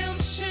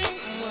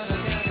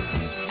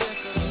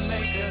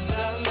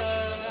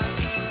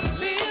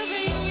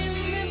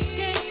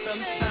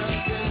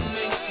 Sometimes it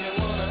makes you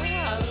wanna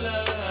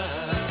holler.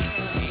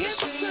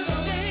 It's a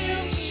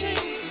damn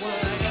shame what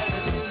I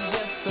gotta do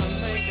just to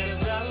make a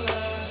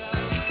dollar.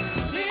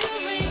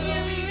 Living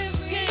in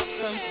this game,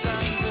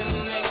 sometimes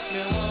it makes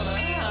you wanna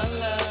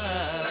holler.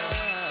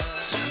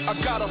 I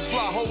got a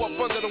fly hoe up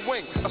under the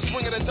wing, a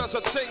swinger that does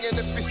a thing, and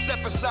if you step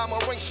inside my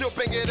ring, she'll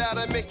bang it out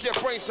and make your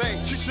brains hang.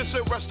 She sits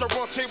at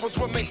restaurant tables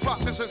with mink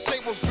foxes and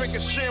sables,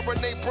 drinking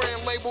Chardonnay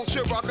brand labels.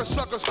 She rock a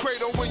sucker's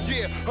cradle, and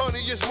yeah,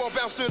 honey is more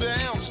bounce to the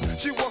ounce.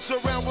 She walks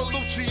around with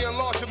Lucci in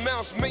large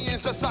amounts,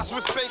 millions of size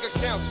with bank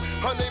accounts.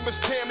 Her name is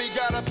Tammy,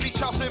 got a beach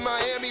house in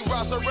Miami,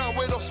 rides around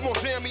with a small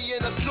jammy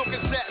in a silk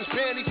and satin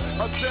panties.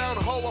 A down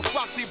hoe, a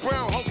foxy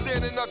brown hoe,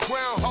 standing the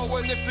ground hoe,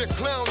 and if you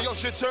clown, yo,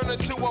 she turn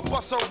into a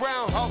bust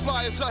around. Her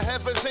fly is a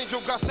heaven's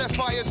angel got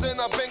sapphires in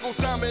her bangles,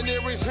 diamond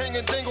earrings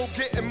hanging dangle,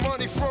 getting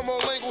money from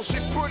all angles.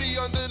 She's pretty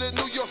under the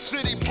New York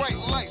City bright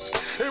lights.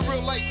 In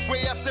real life,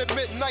 way after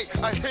midnight,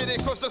 I hit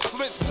it cause the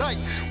slit's tight.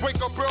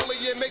 Wake up early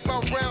and make my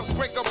rounds,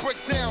 break a brick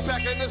down.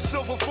 Back in the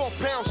silver 4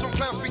 pounds, some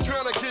clowns be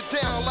trying to get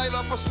down. Light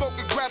up a smoke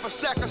and grab a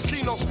stack of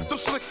Cinos. Them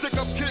slick stick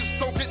up kids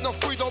don't get no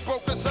free, don't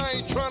broke, cause I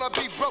ain't trying to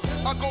be broke.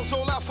 I go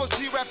all out for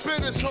G-rap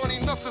business, honey,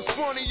 nothing's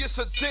funny. It's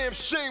a damn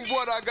shame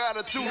what I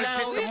gotta do to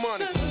get the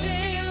money. It's a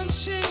damn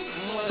shame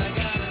what I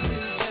gotta do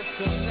just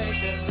to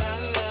make a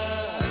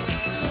dollar.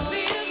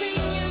 Living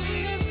in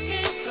this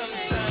game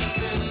sometimes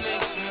it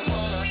makes me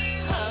wanna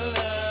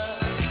holler.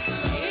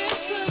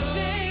 It's a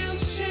damn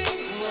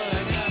shame what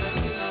I gotta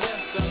do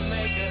just to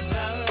make a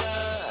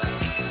dollar.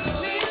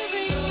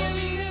 Living in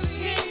this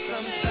game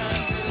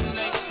sometimes it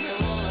makes me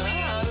wanna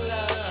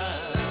holler.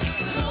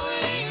 No,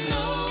 it ain't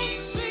no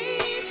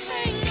sweet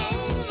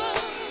hangover.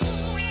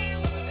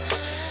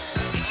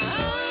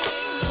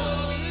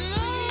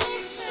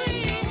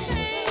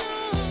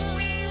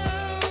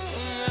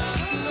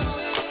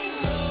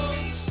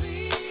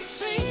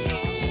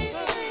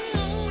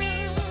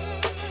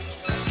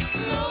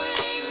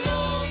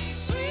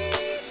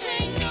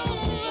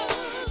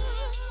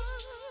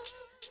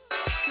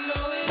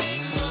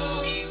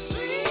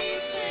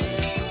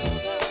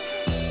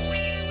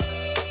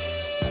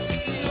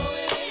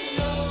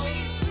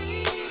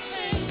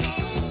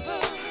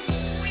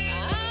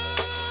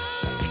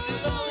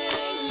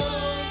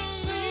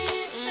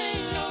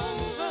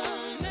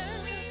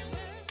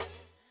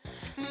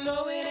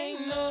 No, it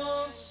ain't no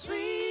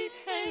sweet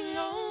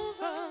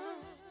hangover.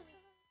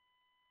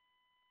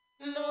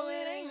 No,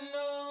 it ain't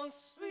no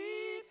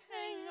sweet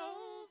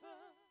hangover.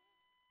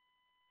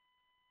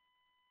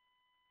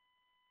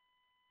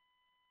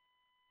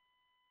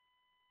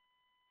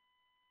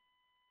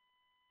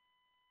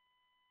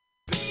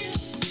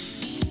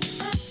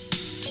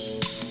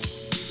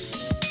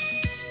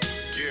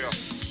 Yeah.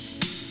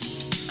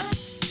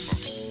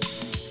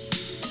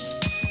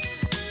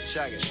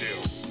 Check it.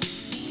 Chill.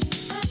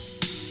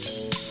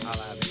 I'll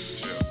have it.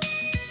 Chill.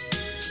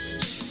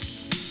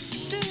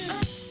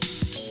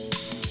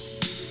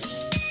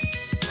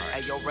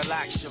 Hey, yo,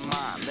 relax your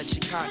mind. Let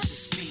your conscience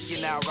speak.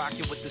 You're now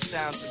rocking with the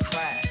sounds of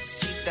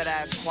class. Keep that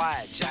ass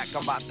quiet, Jack.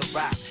 I'm about to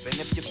rap. And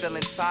if you're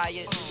feeling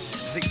tired,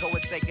 then go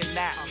and take a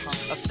nap.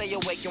 Or stay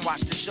awake and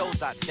watch the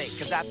shows I take.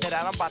 Cause after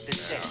that, I'm about to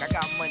shake. I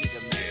got money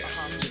to make.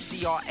 The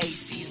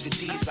CRACs, the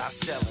D's I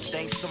sell. And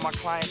thanks to my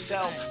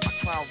clientele, my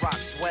crown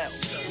rocks well.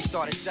 We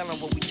started selling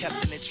what we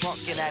kept in the trunk.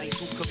 And addies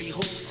who could be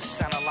who's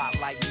sound a lot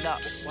like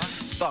nuts.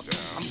 Fuck it,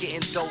 I'm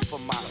getting dope for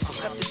mine. So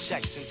cut the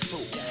checks in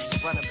two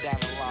and run them down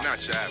the line.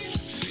 Not your average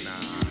MC. Nah.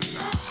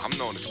 I'm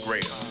known as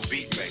greater,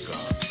 beat maker,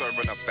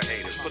 serving up the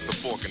haters, put the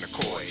fork in the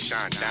koi,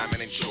 shine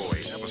diamond and joy,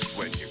 never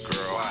sweat your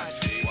girl.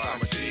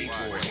 I'm a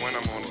D-boy, when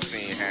I'm on the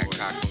scene,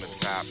 Hancock on the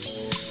top,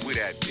 we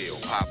that deal,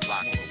 pop,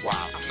 lock, and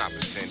wild. I'm not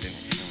pretending,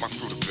 my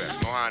crew the best,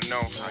 know how I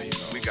know?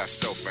 We got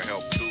self and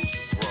help dudes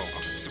to grow.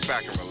 Sit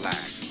back and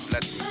relax,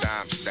 let them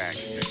dimes stack,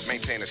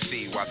 maintain a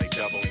steed while they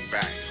doubling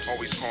back,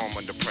 always calm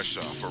under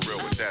pressure, for real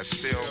with that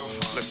still,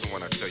 listen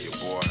when I tell you,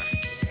 boy,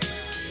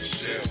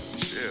 chill,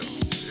 chill,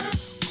 chill.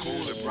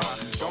 Cool it,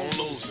 bruh. Don't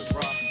lose it,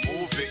 bruh.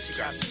 Move it, you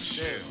got some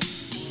chill.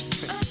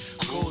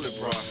 Cool it,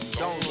 bruh.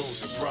 Don't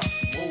lose it, bruh.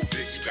 Move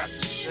it, you got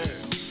some chill.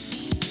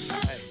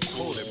 Hey,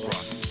 cool it,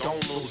 bruh.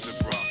 Don't lose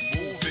it, bruh.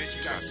 Move it,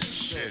 you got some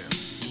chill.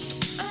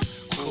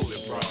 Cool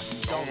it, bruh.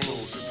 Don't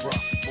lose it, bruh.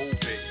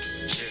 Move it,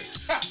 chill.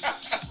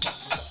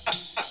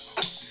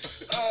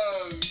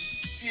 Oh,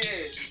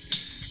 shit.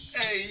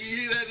 Hey,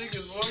 you hear that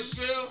nigga's voice,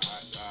 Bill?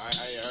 I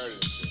ain't heard of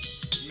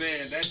it.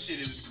 Man, that shit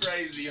is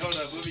crazy. Hold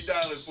up, let me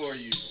dial it for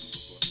you.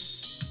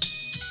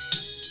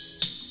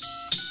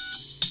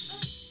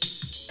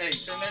 Hey,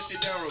 turn that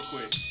shit down real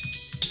quick.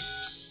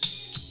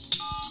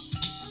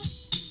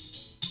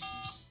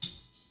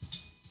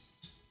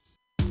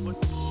 What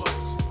the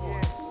fuck's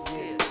want?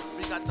 Yeah,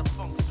 we got the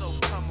funk, so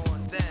come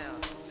on down.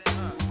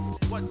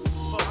 What the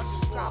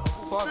fuck's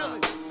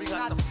want? We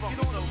got the funk,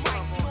 so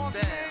come on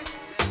down.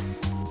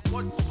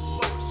 What the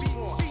fuck's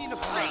want?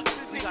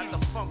 We got the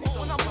funk, so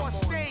come on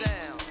down.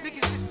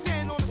 Niggas just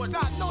stand on the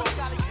side, know they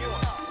gotta get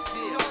up.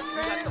 Yeah,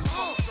 we got the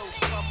funk, so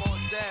come on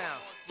down.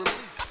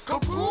 Release.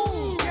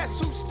 Kaboom! Guess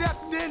who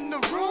stepped in the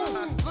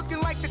room?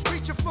 Looking like the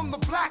creature from the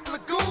Black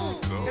Lagoon.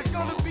 It's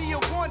gonna be a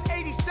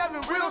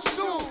 187 real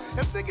soon.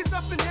 If niggas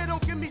up in here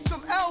don't give me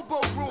some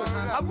elbow room,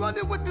 I'm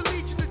running with the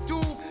Legion of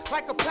Doom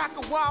like a pack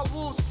of wild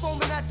wolves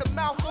foaming at the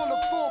mouth on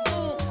a full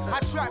moon. I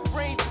trap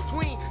brains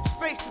between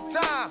space and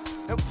time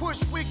and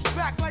push wigs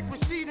back like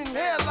receding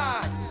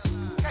hairlines.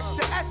 That's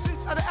the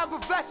essence of the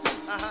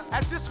effervescence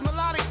as this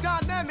melodic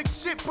dynamic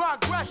shit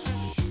progresses.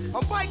 A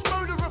mic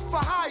murderer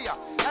for hire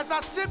as I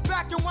sit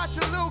back and watch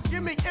a little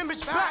gimmick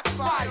image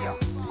backfire.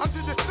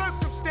 Under the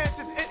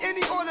circumstances in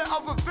any order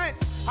of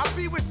events, I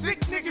be with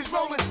sick niggas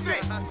rolling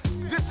thick.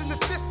 This in the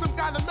system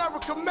got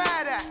America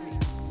mad at me,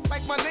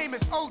 like my name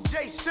is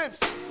O.J.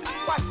 Simpson.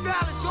 My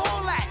style is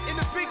all that in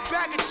a big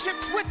bag of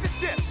chips with the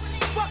dip.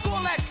 Fuck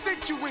all that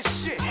sensuous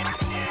shit.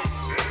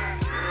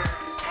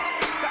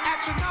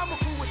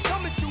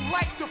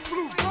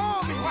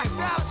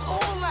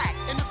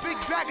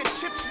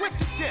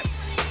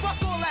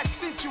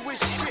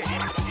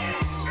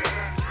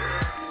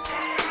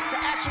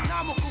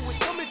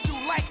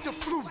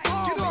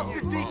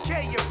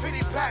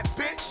 pack,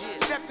 bitch.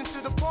 Stepped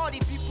into the party,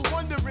 people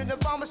wondering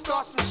if I'ma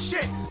start some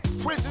shit.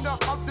 Prisoner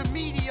of the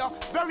media,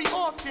 very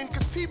often,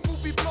 cause people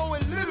be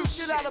blowing little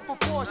shit out of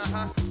proportion.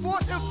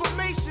 False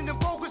information and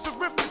bogus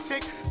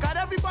arithmetic got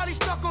everybody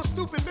stuck on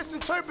stupid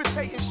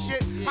misinterpreting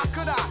shit. How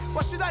could I?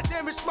 Why should I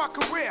damage my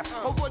career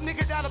over a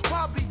nigga that'll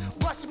probably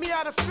bust me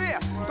out of fear?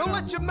 Don't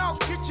let your mouth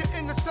get you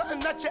into something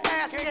that your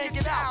ass can't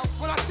get out.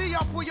 When I see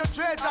y'all pull your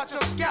dreads out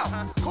your scalp,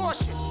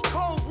 caution,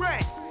 cold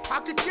red. I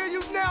could kill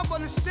you now,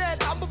 but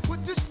instead I'ma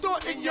put this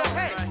thought in your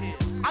head.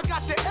 I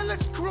got the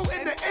illest crew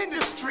in the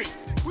industry.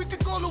 We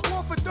could go to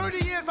war for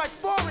 30 years like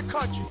foreign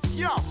countries.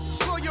 Yo,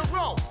 slow your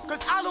roll, cause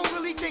I don't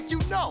really think you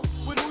know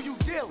with who you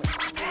dealing.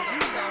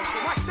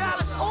 My style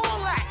is all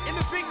that in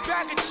a big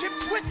bag of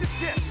chips with the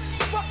dip.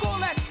 Fuck all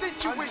that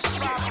sensuous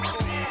shit.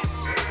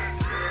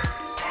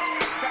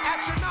 The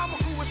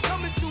astronomical is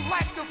coming through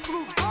like the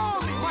flute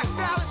bombing. My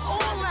style is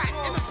all that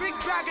in a big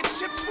bag of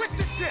chips with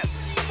the dip.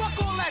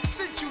 Fuck all that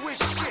sensuous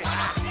shit.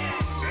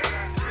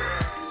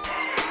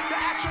 The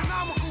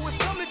astronomical is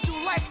coming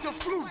through like the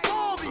flute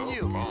bombing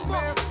you.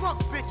 Man, fuck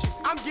bitches,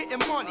 I'm getting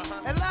money.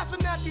 And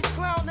laughing at these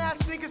clown ass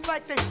niggas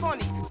like they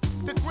funny.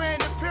 The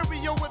Grand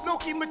Imperial with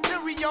milky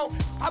material.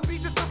 I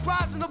beat the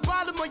surprise in the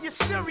bottom of your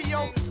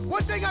cereal.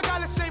 One thing I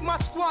gotta say, my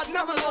squad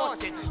never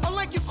lost it.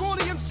 Unlike you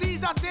corny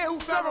MCs out there who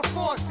Farrah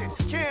Fawcett.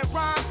 Can't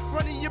rhyme,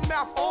 running your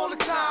mouth all the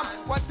time.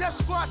 While Death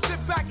Squad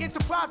sit back,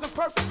 enterprising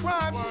perfect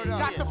crimes.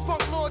 Got the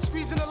funk lord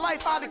squeezing the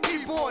life out of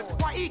keyboards.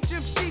 While each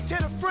MC tear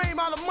the frame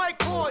out of mic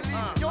cords.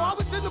 Yo, I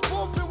was in the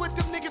bullpen with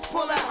them niggas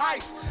pull at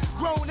heights.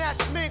 Grown ass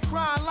men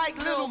crying like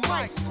little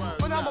mice.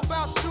 But I'm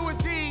about to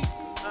indeed.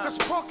 Cause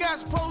punk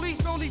ass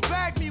police only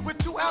bagged me with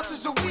 2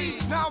 ounces of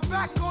weed. Now I'm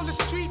back on the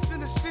streets in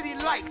the city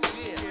lights.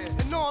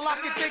 And all I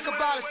can think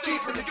about is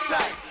keeping it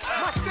tight.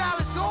 My style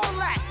is all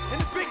that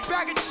in a big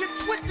bag of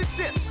chips with the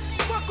dip.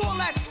 Fuck all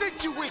that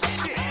sensuous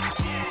shit.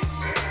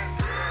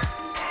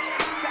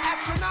 The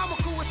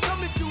astronomical is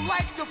coming through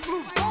like the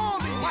flute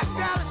bombing. My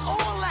style is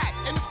all that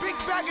in a big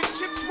bag of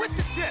chips with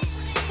the dip.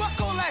 Fuck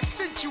all that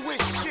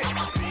sensuous shit.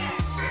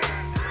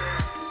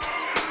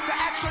 The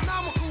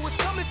astronomical is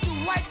coming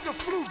through like the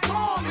flute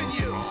bombing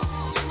you.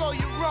 Slow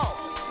your roll.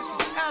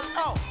 This is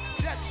L.O.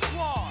 That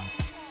squad.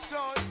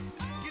 Son,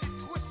 get it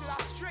twisted,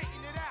 I'll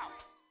straighten it out.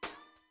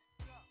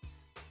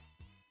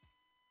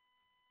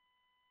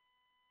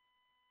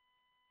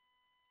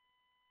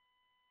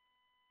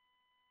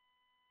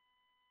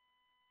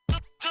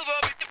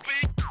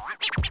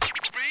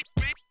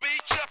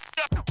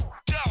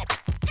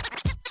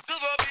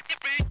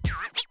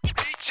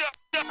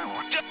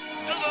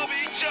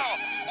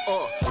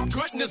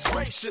 Goodness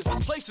gracious, this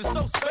place is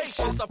so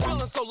spacious. I'm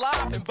feeling so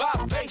live and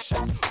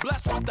vivacious.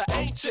 Blessed with the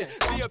ancient,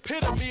 the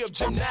epitome of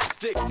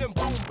gymnastics. And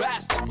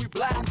bombastic, we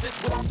blast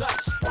it with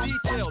such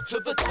detail to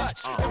the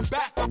touch. And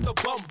back up the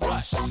bum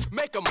rush.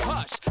 Make them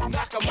hush,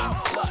 knock them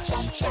out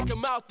flush. Shake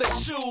them out their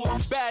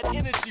shoes, bad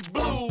energy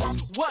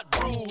blues. What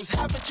brews,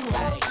 haven't you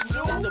heard the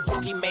news? It's the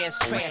boogeyman's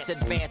trance,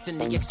 advancing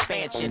the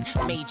expansion.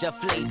 Major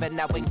flavor,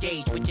 now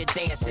engage with your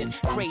dancing.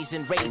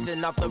 Crazing,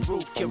 raising off the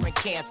roof, curing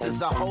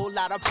cancers. A whole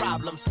lot of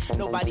problems,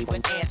 nobody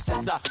with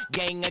answers. A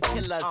gang of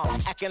killers,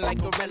 acting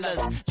like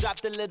gorillas.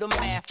 Dropped a little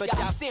math, but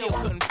y'all still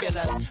couldn't feel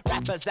us.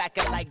 Rappers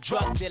acting like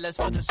drug dealers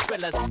for the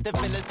thrillers. The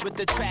villains with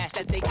the trash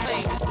that they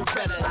claim is the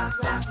realest.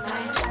 Rock,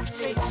 man,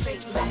 freak,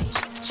 freak, man.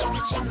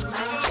 Chicka, chicka,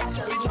 man,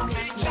 so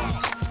unique, man.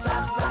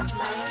 Rock,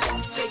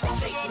 man, freak,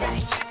 freak,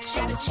 man.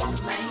 Chicka,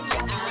 chicka, man,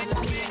 I'm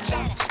a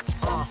man.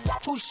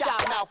 Who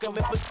shot Malcolm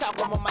and put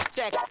talcum on my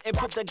text and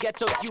put the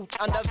ghetto youth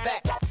under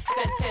vex?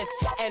 Sentence,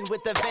 end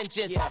with a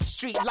vengeance.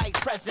 Street light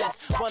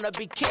presence. Wanna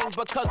be king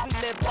because we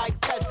live like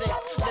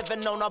peasants.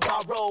 Living on a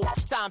borrow,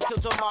 time till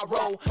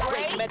tomorrow.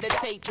 Break,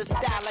 meditate, the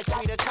style like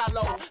Frida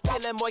Kahlo.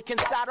 Feeling muy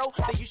cansado,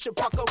 then you should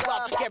pucker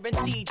up.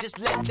 Guaranteed, just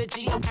let the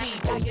G.O.D.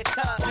 fill your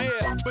cup.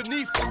 Yeah,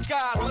 beneath the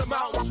skies where the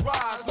mountains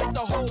rise. Make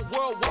the whole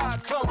world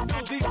wise come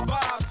through these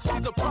vibes. See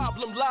the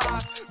problem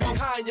lies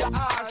behind your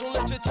eyes. Don't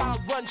let your time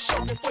run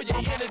short before your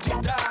energy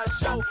dies.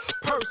 Yo,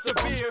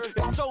 persevere,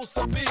 it's so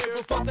severe.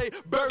 Before they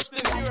burst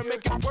in here and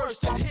make it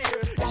worse in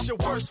here. It's your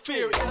worst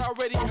fear, it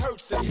already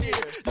hurts in here.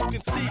 You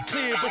can see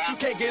clear, but you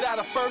can't get out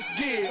of first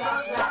gear.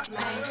 Rock, rock,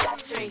 man,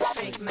 freak,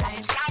 freak,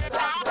 man.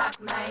 Rock, rock,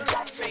 man,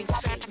 freak,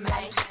 freak,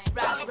 man.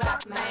 Rock,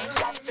 rock, man,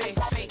 freak,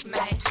 freak,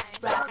 man.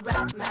 Rock,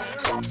 rock,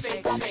 man,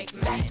 freak,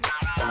 freak, man.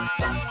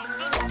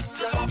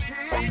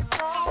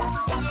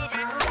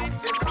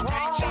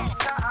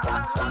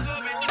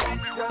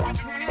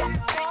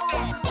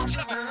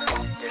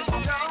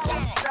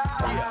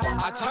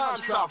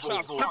 Time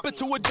travel, flip it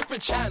to a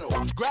different channel.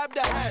 Grab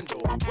the handle,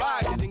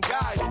 ride it and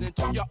guide it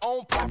into your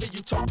own private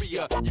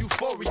utopia.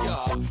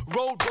 Euphoria,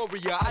 road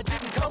warrior. I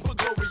didn't come for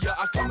gloria,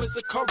 I come as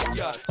a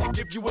courier to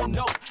give you a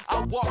note.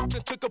 I walked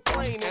and took a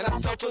plane and I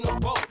sailed on a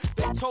boat.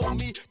 They told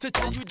me to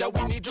tell you that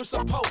we need your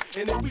support.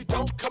 And if we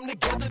don't come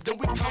together, then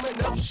we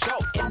coming up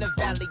short. In the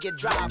valley of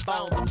dry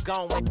bones, I'm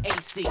gone with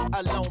AC.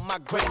 Alone, my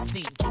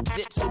Gracie.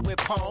 Jujitsu with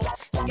poems.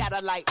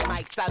 Scatter like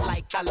mics, I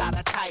like a lot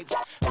of types.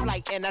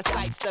 Flight in the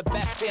sights, the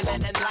best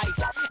feeling in life.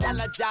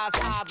 Elegize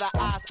high the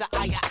eyes to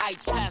higher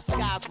heights. Past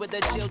skies where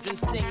the children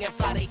sing and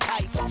fly they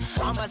kites.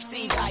 I'ma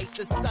see light,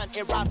 the sun,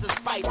 it rises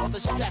despite all the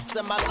stress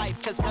of my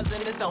life. Cause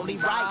cousin is only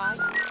right.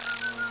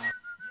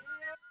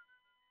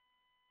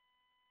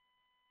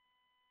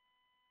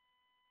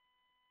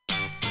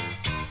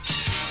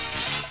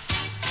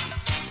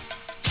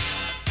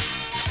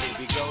 Here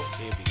we go,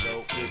 here we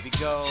go, here we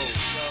go.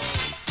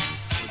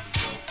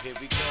 Here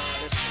we go.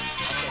 Listen,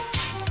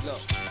 okay,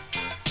 look.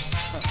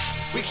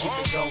 We keep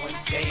it going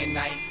day and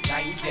night,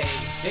 night and day.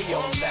 They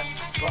all left,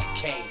 this buck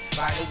came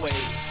right away.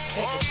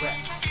 Take a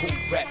breath,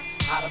 who rep,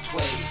 how to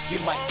play. You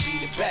might be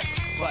the best,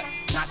 but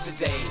not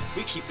today.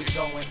 We keep it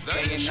going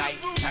day and night,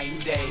 night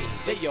and day.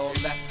 They all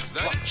left, this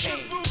buck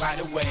came right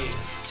away.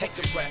 Take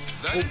a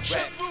breath, who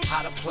rep,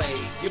 how to play.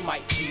 You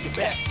might be the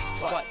best,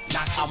 but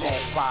not today. I'm on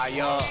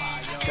fire,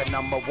 the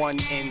 #1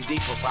 indie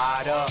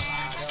provider.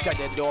 Set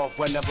it off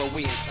whenever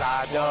we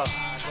inside her.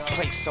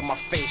 Place on my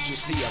face, you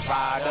see a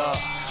rider.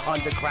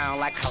 Underground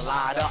like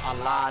Colada, a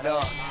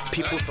lotta.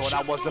 People thought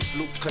I was a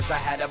fluke cause I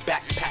had a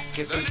backpack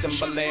and some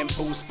Timberland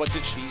boots, but the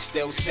trees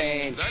still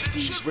stand.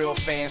 These real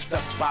fans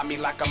stuck by me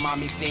like a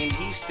mommy saying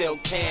he still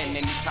can.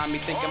 Anytime you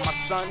think of my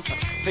son,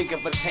 think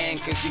of a tan,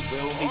 cause he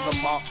will leave a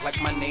mark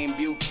like my name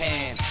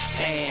Buchanan.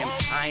 Damn,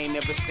 I ain't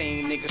never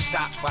seen niggas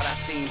stop, but I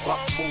seen Buck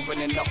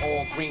moving in the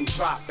all green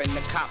drop, and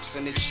the cops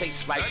in the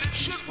chase like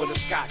juice for the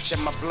scotch.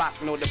 And my block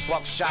know the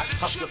buckshot,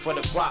 hustle for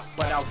the guap,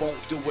 but I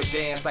won't do a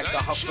dance like the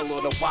hustle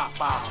or the wop.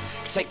 I'll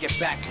take it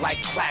back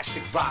like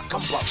classic rock,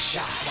 I'm buckshot.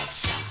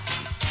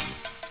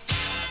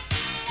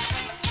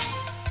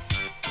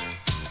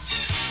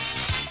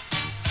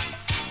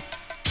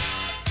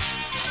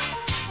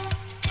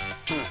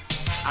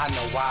 I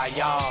know why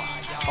y'all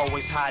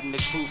always hiding the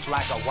truth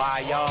like a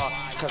wire.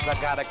 Cause I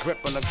got a grip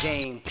on the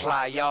game,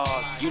 pliers.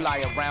 You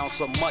lie around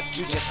so much,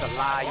 you just a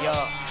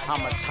liar.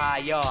 I'm a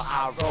tire,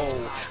 I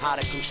roll,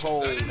 out of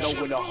control,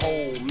 nowhere to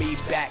hold. Me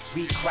back,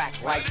 we crack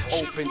like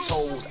open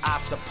toes. I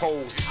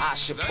suppose I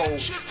should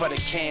pose for the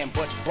can,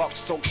 but Buck's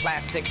so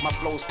classic, my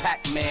flow's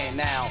Pac-Man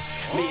now.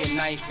 Me and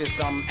Knife is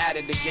at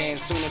it again.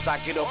 Soon as I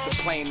get off the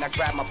plane, I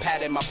grab my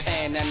pad and my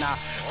pen and I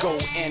go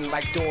in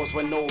like doors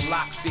with no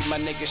locks. See my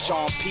nigga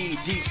Sean P,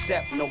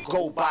 D-Sep, no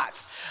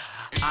go-bots.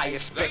 I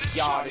expect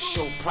y'all to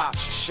show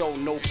props, you show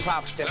no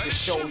props, that the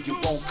show you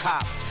won't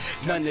cop.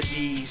 None of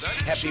these,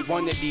 every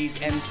one of these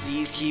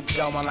MCs keep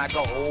going like a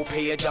whole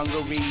pair of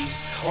dungarees.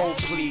 Oh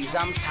please,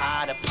 I'm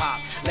tired of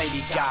pop,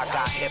 Lady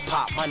Gaga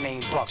hip-hop, my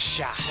name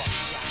Buckshot.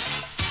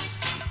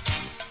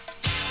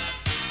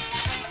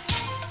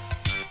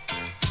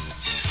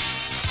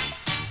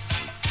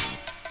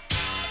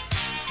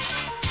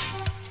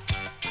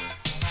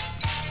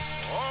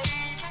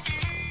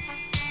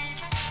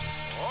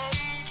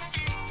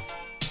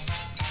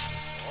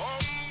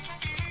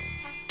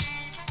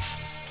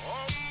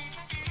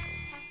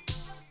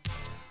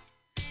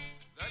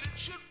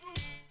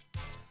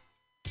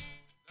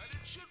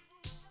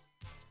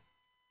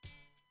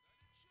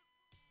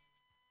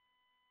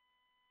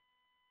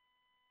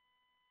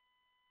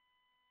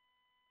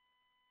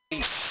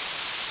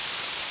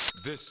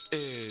 This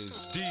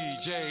is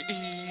DJ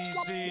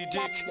Easy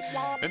Dick,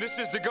 and this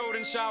is the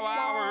Golden Shower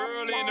Hour.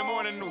 Early in the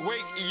morning,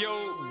 wake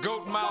your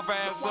goat mouth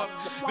ass up.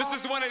 This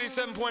is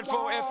 187.4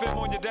 FM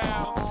on your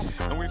dial,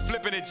 and we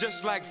flipping it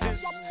just like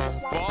this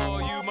for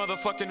all you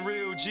motherfucking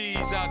real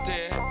G's out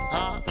there,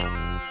 huh?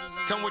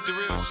 Come with the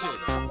real shit.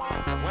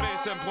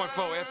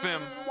 187.4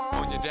 FM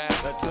on your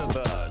dial. Until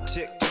the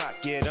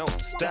tick-tock, you don't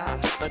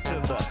stop.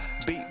 Until the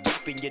beat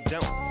beeping, you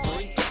don't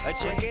freeze.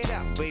 Check it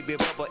out, baby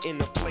Bubba in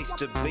the place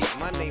to be.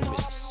 My name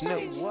is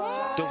Snoop,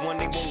 the one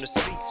they wanna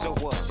see. So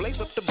blaze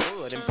up the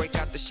bud and break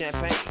out the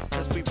champagne.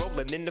 Cause we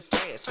rollin' in the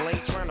fast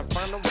lane, trying to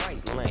find the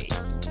right lane.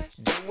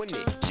 Doing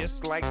it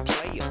just like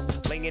players,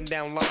 laying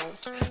down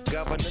laws.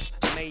 Governors,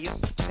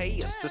 mayors, pay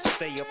us to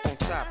stay up on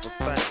top of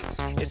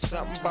things. It's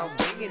something about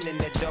being in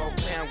that dog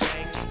pound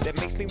gang that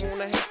makes me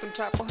wanna have some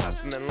type of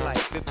hustling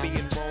life. If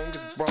being wrong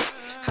is broke,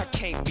 I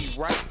can't be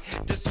right.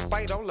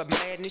 Despite all the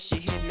madness you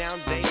hear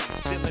nowadays,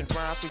 stealing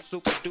rhymes from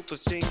super duper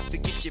scenes to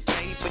get you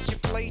paid. But you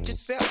played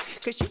yourself,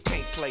 cause you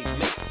can't play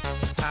me.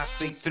 I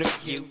see through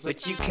you,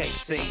 but you can't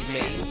see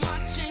me.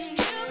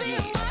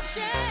 Yeah.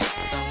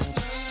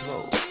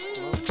 Slow.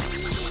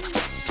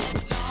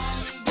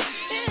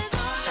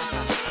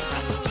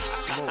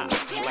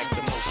 Like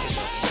the motion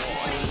of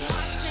water.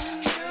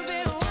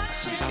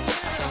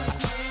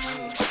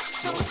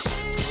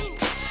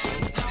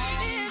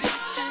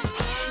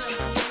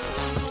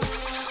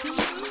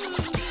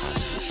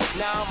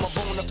 Now I'm a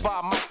bona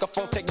fide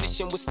microphone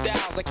technician with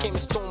styles. I came to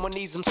storm on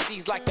these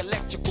MCs like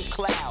electrical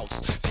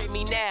clouds. Pay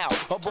me now,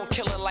 I'm born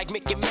killing like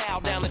Mickey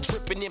Mouse. Down the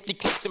tripping empty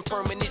clips and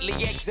permanently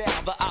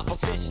exile the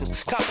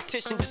oppositions.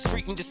 Competition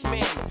discreet and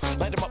dismantle.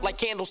 Light them up like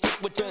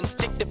candlestick with the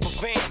instinctive of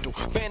vandal.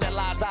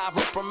 Vandalize, I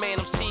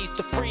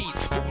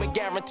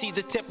calamities,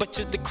 the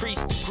temperatures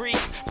decrease degrees,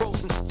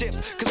 frozen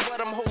stiff. Cause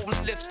what I'm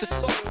holding lifts the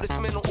soul. This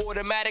mental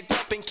automatic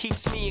weapon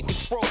keeps me in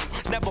control.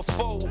 Never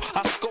fold.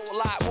 I score a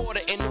lot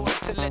water in order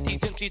to let these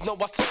MCs know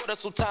I slaughter.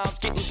 So time's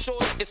getting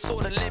shorter, it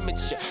sorta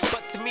limits ya.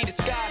 But to me, the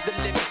sky's the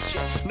limit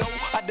ya. No,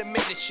 I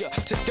diminish ya.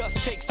 To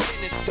dust takes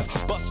sinister.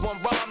 Bust one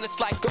rhyme that's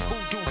like a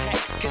voodoo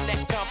hex.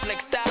 Connect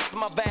complex styles to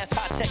my vast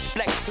high-tech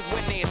flex. Cause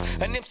when there's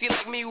an MC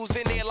like me who's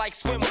in there like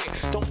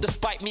swimwear, don't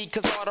despite me,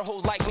 cause all the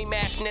hoes like me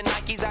mashing the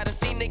Nikes. I done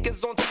seen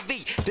niggas on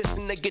TV, this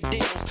nigga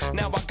deals.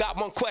 Now I got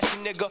one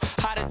question, nigga,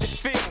 how does it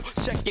feel?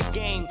 Check your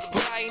game,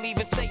 but I ain't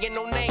even saying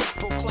no name.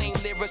 Proclaim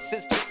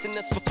lyricists, dissing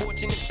us for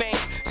fortune and fame.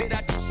 Did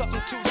I do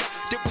something to you?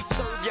 Did we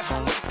serve your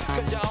homies?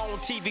 Cause you're on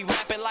TV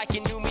rapping like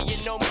you knew me, you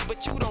know me,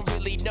 but you don't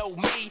really know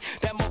me.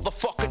 That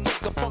motherfucker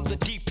nigga from the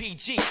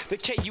DPG, the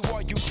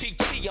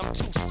KURUPT, I'm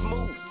too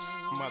smooth.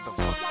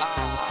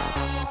 Motherfucker.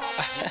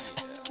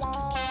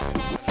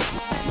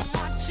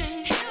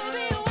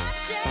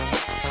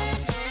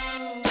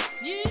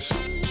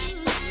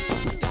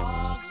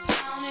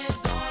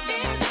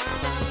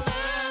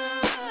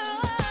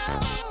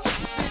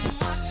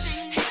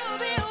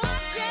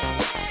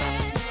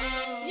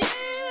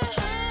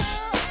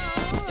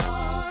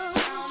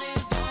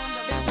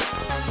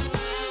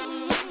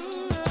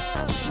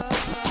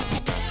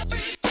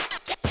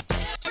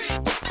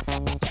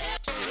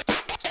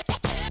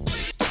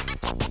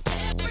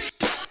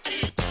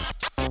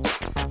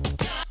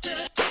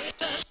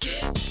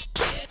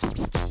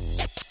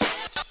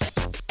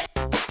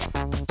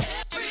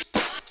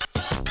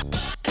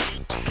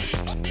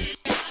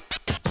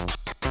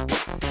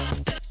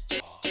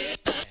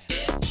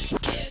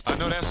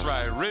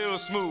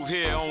 Smooth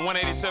here on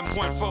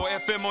 187.4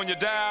 FM on your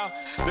dial.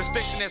 The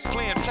station that's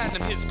playing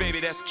platinum hits, baby,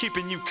 that's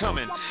keeping you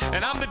coming.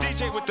 And I'm the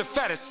DJ with the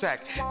fattest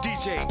sack,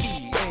 DJ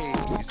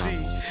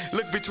EAZ.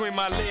 Look between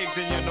my legs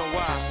and you know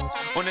why.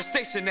 On the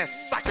station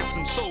that's socking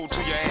some soul to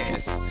your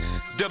ass.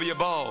 W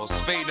balls,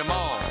 fade them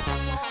all.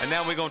 And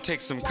now we're gonna take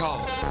some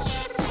calls.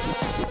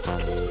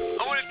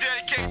 I wanna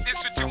dedicate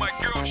this one to my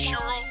girl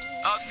Cheryl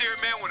out there,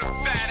 man, with a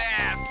fat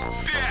ass.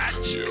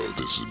 Bitch. Yo,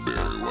 this is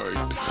Barry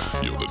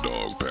White. Yo, the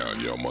dog pound.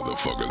 Yo,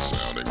 motherfucker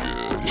sounding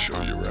good.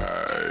 Show you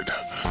ride.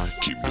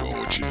 Keep doing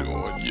what you're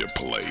doing, you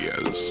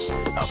players.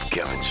 I'm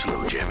Kevin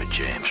Slow Jammin'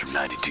 James from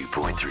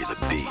 92.3 The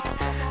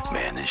Beat.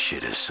 Man, this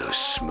shit is so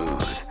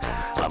smooth.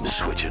 I'm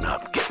switching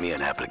up. Get me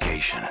an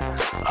application.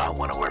 I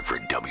want to work for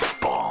W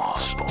Balls.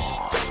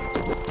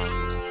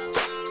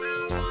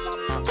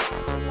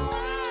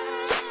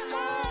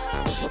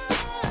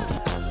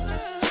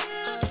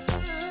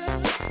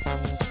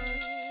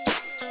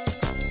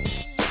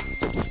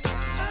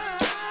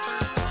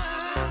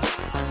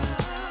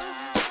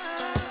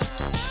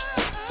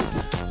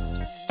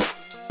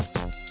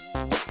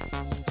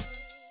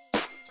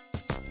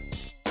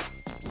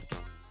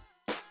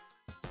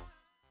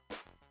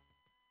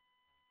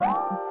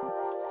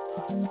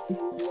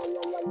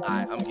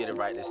 Alright, I'm gonna get it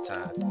right this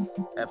time.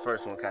 That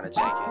first one kinda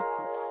janky.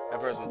 That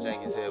first one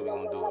janky said we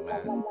gonna do it,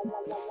 man.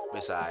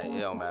 It's alright, it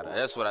don't matter.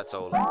 That's what I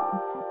told her. I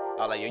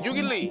was like, yo, you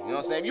can leave, you know what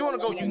I'm saying? If you wanna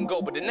go, you can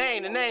go, but the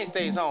name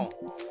stays home.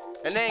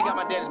 The name got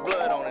my daddy's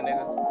blood on it,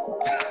 nigga.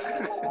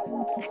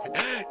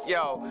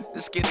 Yo,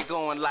 let's get it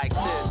going like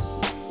this.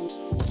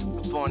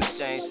 Foreign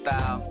exchange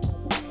style.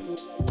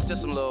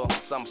 Just some little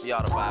something for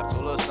y'all to vibe to,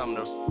 a little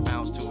something to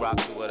bounce to, rock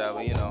to,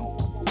 whatever, you know.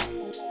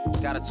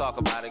 Gotta talk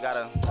about it,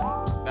 gotta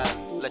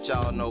let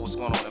y'all know what's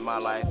going on in my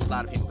life. A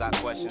lot of people got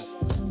questions.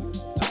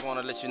 Just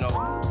wanna let you know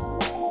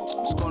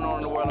what's going on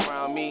in the world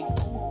around me.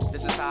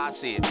 This is how I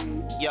see it.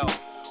 Yo,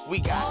 we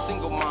got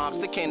single moms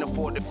that can't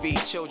afford to feed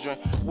children.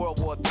 World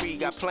War III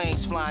got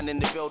planes flying in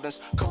the buildings.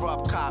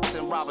 Corrupt cops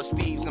and robbers,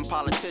 thieves and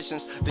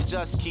politicians that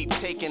just keep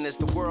taking as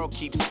the world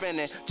keeps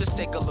spinning. Just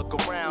take a look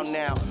around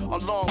now. A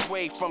long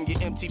way from your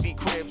MTV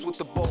cribs with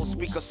the Bose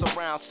speaker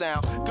surround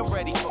sound. Get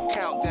ready for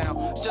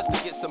countdown just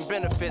to get some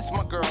benefits.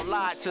 My girl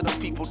lied to the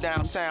people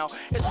downtown.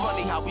 It's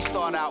funny how we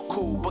start out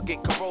cool but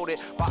get corroded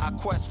by our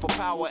quest for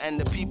power and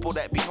the people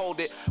that behold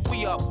it.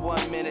 We up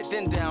 1 minute,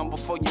 then down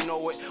before you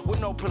know it. With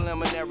no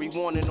preliminary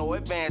warning or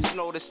advance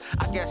notice.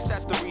 I guess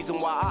that's the reason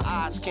why our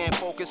eyes can't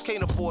focus.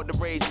 Can't afford to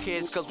raise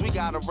kids, cause we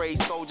gotta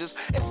raise soldiers.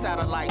 It's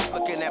satellites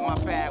looking at my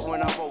pad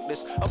when I wrote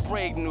this. A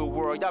brave new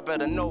world, y'all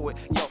better know it.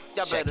 Yo,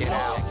 y'all Check better it know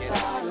out. it.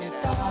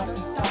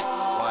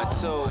 1,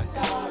 2.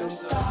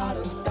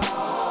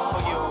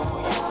 For you.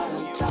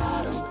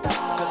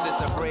 Cause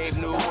it's a brave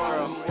new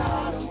world.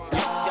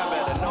 Y'all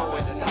better know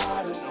it.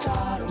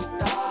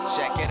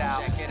 Check it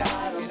out.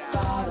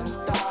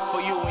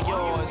 For you and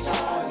yours.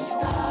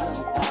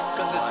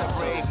 Cause it's a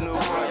brave new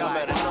world. Y'all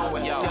better know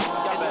it. Yo,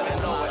 y'all better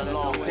know it.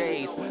 Long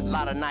days. A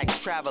lot of nights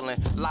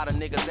traveling, a lot of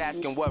niggas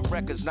asking what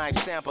records Knife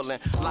sampling.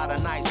 A lot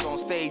of nights on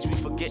stage, we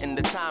forgetting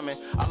the timing.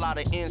 A lot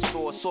of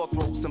in-store sore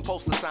throats and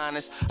poster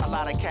signings. A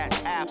lot of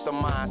cats after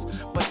mines,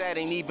 but that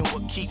ain't even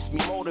what keeps me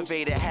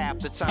motivated half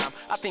the time.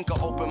 I think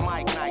of open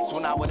mic nights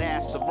when I would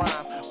ask to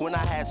rhyme, when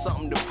I had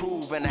something to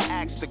prove and an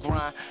axe to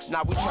grind.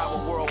 Now we travel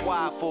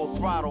worldwide full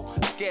throttle,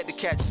 scared to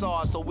catch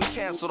SARS, so we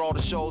canceled all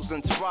the shows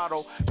in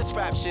Toronto. This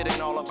rap shit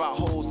ain't all about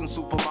hoes and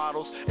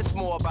supermodels. It's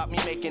more about me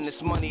making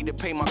this money to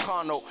pay my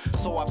car note,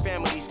 so our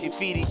families can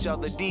feed each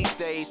other these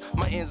days.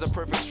 My ends are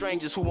perfect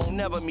strangers who won't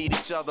never meet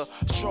each other.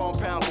 Strong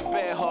pounds and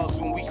bear hugs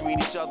when we greet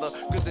each other,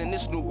 cause in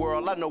this new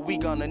world I know we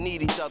gonna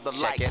need each other.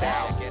 Check like it that.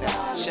 Out,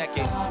 check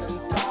it.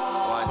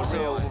 1, 2,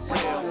 for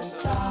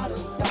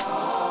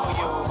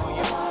you,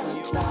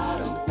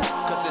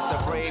 cause it's a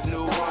brave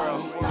new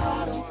world.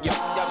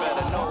 Y'all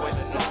better know it.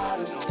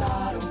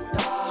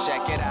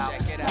 Check it out,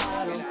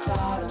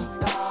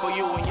 for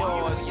you and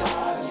yours,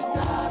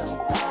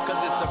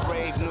 cause it's a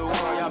brave new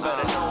world. Y'all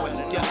better know it.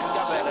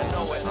 Y'all better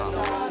know it.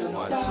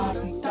 1, 2.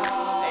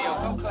 Hey yo,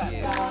 come clap.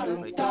 Yeah,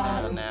 break it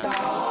down now.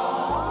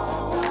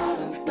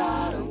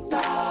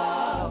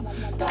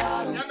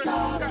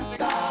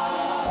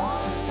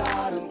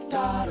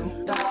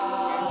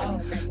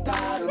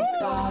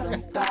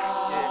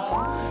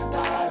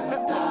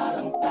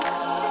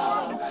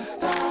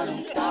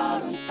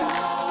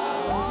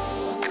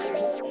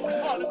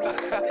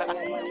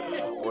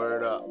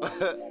 Word up.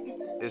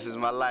 This is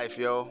my life,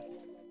 yo.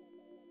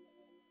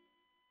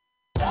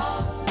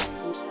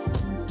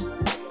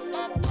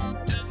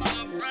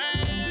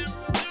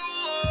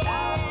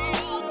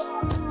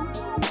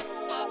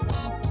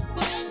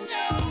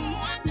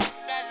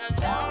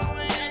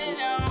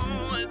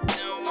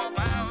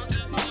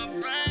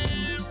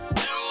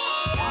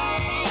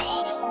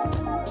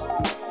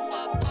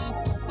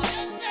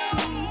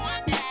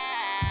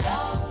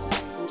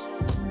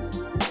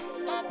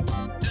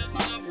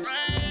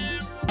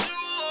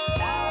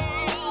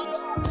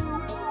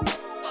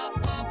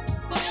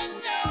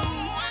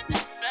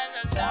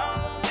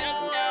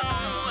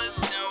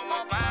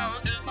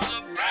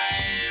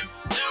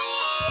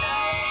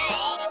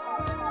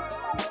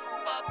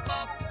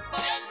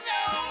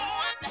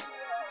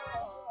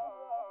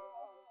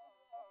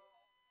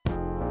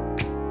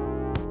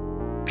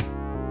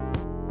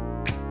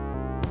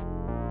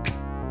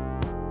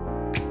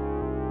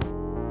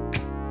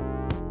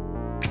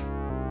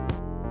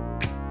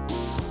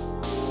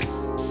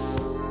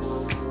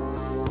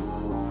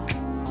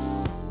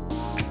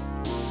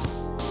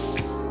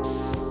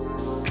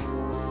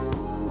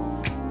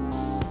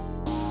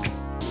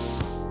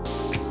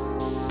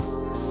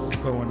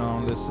 Going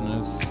on,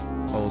 listeners?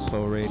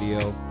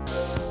 OldSoulRadio.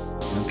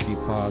 MC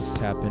Pause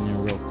tapping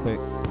in real quick.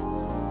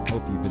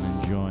 Hope you've been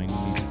enjoying the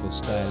musical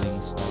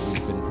stylings that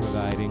we've been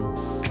providing.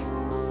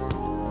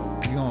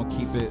 We're gonna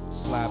keep it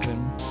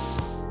slapping.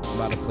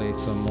 About to play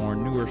some more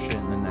newer shit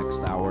in the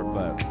next hour,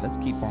 but let's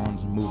keep on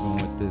moving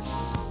with this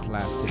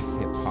classic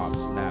hip-hop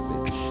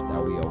slappage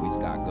that we always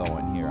got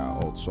going here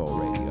at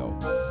OldSoulRadio.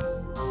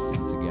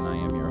 Once again, I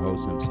am your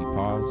host, MC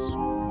Pause.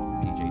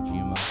 DJ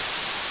Jima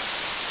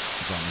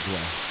is on his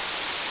way.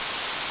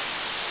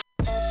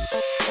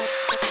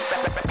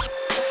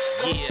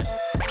 Yeah.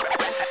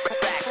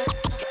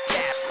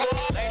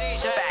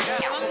 Ladies and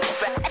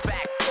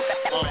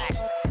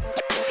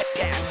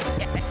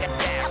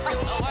gentlemen,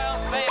 the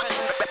world famous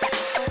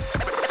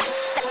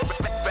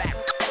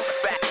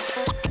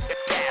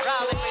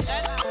Raleigh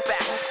presents.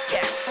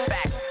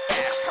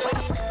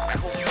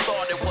 Who you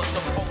thought it was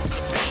supposed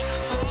to be?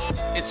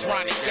 It's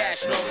Ronnie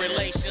Cash, no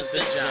relations to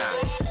John.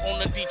 On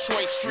the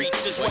Detroit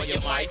streets is where you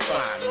might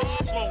find me.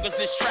 As long as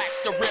this track's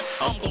the rip,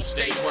 I'm gon'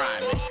 stay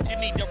rhyming. You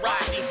need to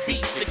ride these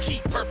beats to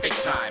keep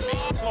perfect timing.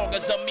 As long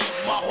as I'm eating,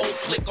 my whole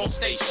clique gon'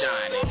 stay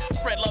shining.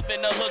 Spread love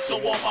in the hood so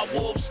all my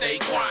wolves stay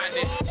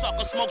grinding.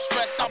 Sucker smoke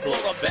stress, I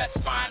blow the best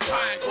fine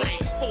pine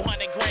green.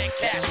 400 grand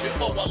cash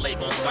before a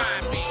label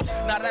sign me.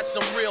 Now that's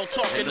some real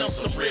talking of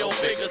some real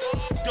figures.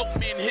 Dope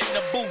men hitting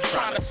the booth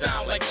trying to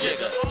sound like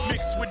Jigga.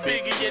 Mixed with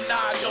Biggie and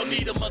Nas, y'all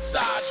need a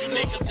massage. You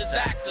niggas is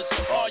actors,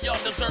 all y'all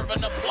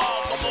deserving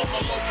applause. I'm on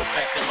the low,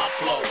 perfecting my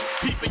flow.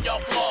 Peeping y'all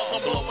flaws,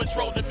 I'm blowing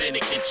dro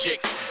Dominican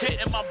chicks.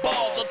 Hitting my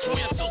balls, a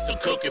twin sister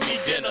cooking me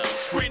dinner.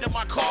 Screening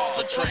my calls,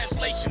 a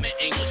translation in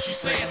English. She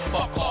saying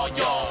fuck all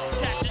y'all.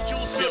 Cash and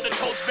juice, build the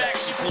coach back,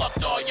 she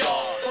plucked all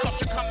y'all.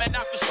 Culture coming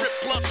out the strip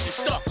club, she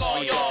stuck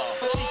all y'all.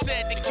 She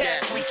said the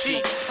cash we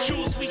keep,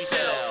 jewels we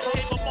sell.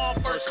 Gave them all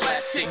first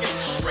class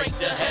tickets, straight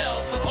to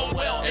hell. Oh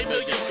well, a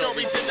million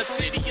stories in the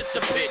city, it's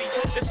a pity.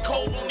 It's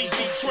cold on these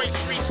Detroit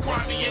streets,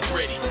 grimy and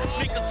gritty.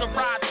 Niggas will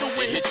ride through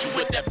and hit you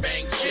with that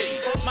bang chitty.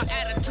 My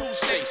attitude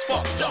stays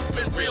fucked up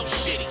and real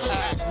shitty.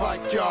 Act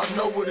like y'all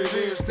know what it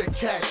is, that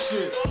cat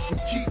shit. We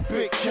keep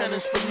big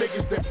cannons for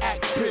niggas that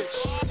act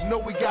bitch. Know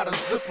we got a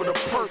zip of the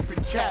perp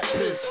and cat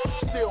piss.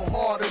 Still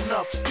hard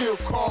enough, still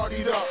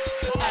cardied up.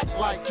 Act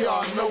like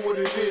y'all know what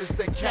it is,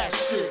 that cat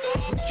shit.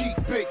 We keep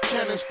big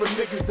cannons for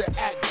niggas that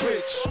act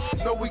bitch.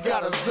 know we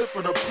got a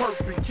zipper, the perp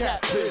and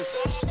cat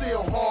piss.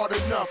 Still hard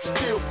enough,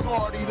 still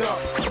cardied up.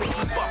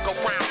 Fuck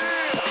around.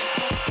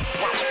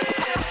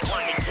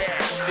 Money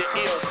cash, the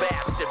ill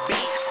bastard beat.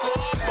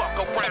 Fuck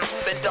around,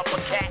 bend up a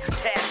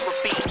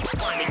catastrophe.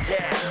 Money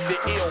cash, the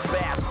ill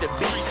bastard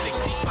beat.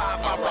 365,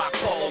 I rock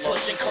polo,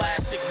 pushing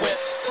classic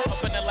whips.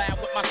 Up in the lab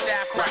with my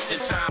staff,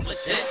 crafting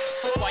timeless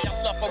hits. While y'all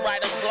suffer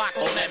writer's block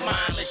on that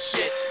mindless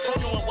shit.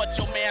 Doing what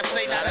your man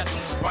say, now that's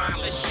some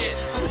spineless shit.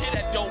 You hear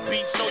that dope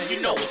beat, so you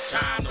know it's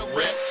time to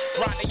rip.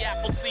 Ronnie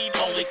Appleseed,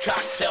 only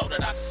cocktail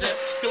that I sip.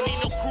 Don't need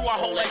no crew, I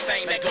hold that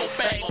thing that go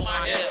bang on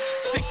my hip.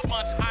 6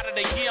 months out of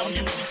the year, I'm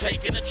usually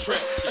taking a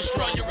trip.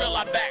 Destroy your real,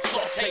 I back,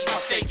 saute my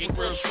steak and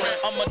grill shrimp.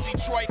 I'm a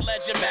Detroit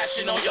legend,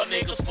 mashing on your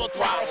niggas full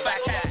throttle.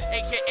 Fat Cat,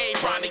 aka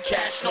Ronnie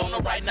Cash, known to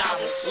write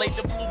novels. Laid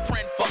the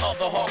blueprint for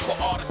other hardcore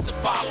artists to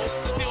follow.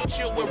 Still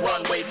chill with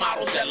runway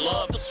models that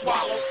love to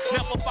swallow.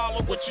 Never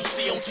follow what you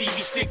see on TV,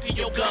 stick to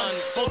your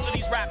guns. Most of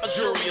these rappers'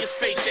 jury is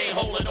fake, they ain't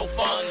holding no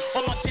funds.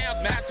 On my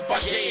jams, mastered by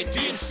J and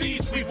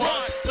DMCs, we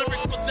run.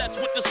 Lyrics possessed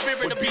with the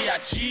spirit of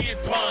B.I.G.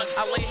 and pun.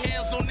 I lay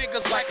hands on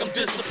niggas like I'm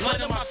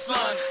disciplining my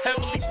son.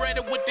 Heavily bred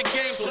with the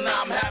game, so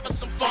now I'm having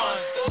some fun.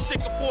 So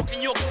stick a fork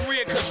in your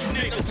career, cause you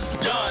niggas is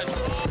done.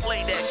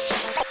 Play that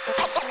shit.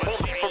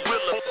 Only for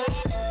real.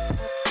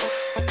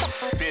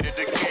 Did it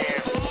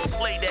again.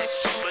 Play that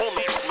shit.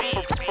 Only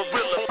for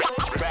real.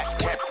 Back.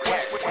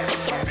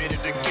 Did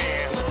it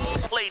again.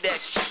 Play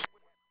that shit.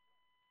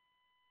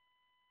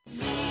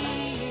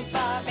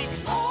 Bobby,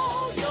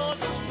 oh, you're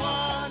the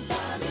one,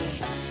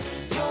 Bobby.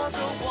 You're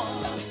the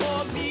one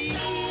for me.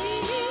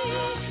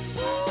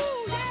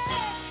 Ooh,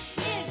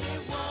 yeah.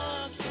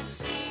 Anyone can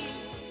see,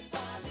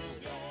 Bobby,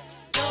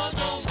 yeah. You're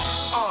the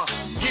one.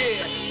 Yeah,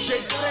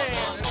 Jay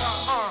Sands,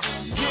 yeah,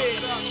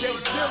 Jay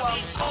Dilla,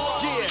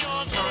 yeah,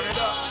 turn it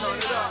up,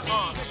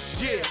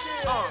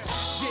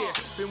 yeah,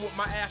 been with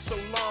my ass so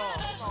long,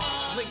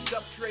 linked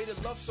up,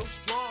 created love so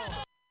strong.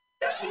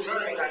 That's what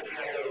Turner got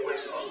behind the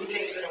West Coast. We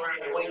can't sit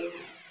around and wait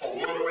for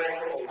one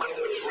rapper, or wait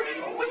for Dre,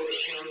 or wait for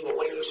Shoe, or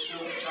wait for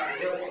Snoop to try to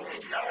help them.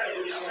 Y'all gotta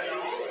do this on your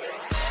own.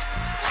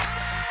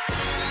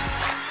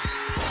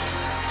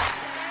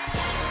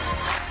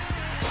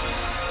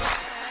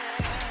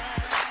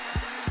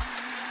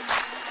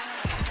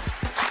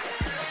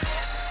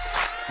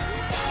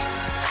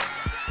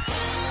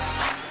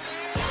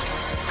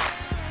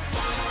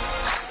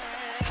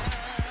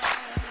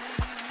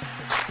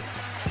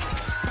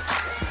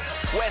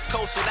 West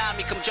Coast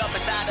tsunami, come jump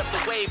inside of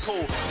the wave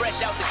pool.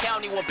 Fresh out the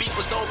county where beef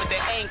was over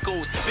their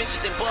ankles.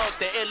 Bitches and bugs,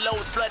 their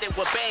earlobes flooded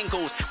with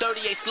bangles.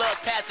 38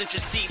 slugs, passenger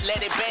seat,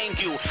 let it bang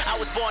you. I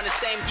was born the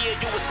same year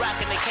you was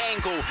rocking the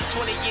Kangol.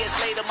 20 years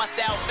later, my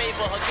style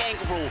favor her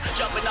kangaroo.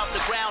 Jumping off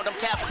the ground, I'm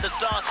tapping the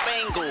Star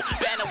Spangled.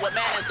 Banner with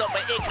manners of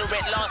an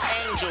ignorant lost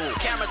angel.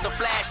 Cameras are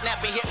flash,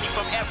 snapping, hit me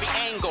from every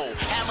angle.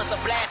 Hammers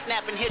are blast,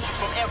 snapping, hit you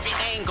from every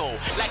angle.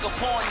 Like a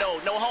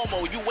porno, no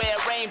homo, you wear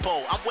a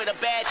rainbow. I'm with a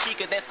bad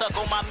chica that suck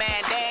on my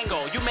man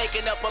Dango. You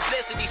making up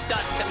publicity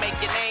stunts to make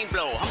your name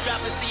blow. I'm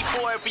dropping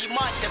C4 every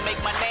month to make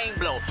my name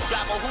blow.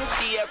 Drop a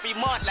hoopty every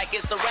month like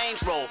it's a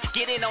Range Roll.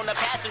 Get in on the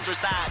passenger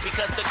side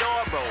because the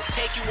door broke.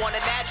 Take you on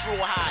a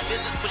natural high,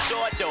 this is for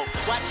sure dope.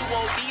 Watch you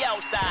OD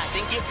outside,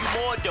 then give you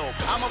more dope.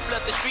 I'ma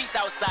flood the streets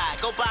outside,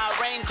 go buy a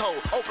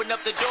raincoat. Open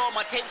up the door,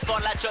 my tapes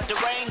fall out your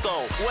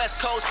Durango. West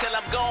Coast till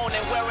I'm gone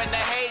and wearing the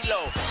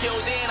halo. Till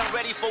then I'm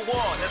ready for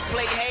war, let's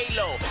play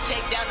Halo.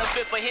 Take down the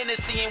fifth of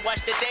Hennessy and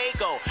watch the day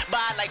go.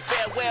 Bye like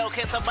farewell,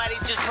 can somebody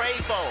just pray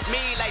for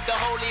me like the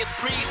holiest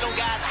priest on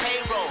God's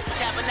payroll.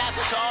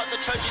 Tabernacle to all the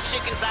church of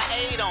chickens I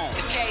ate on.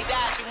 It's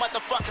K-Dot, you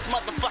motherfuckers,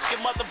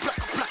 motherfucking mother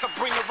plucker.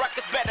 Bring the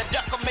ruckus, better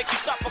duck or make you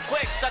suffer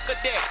quick, suck a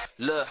dick.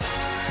 Look,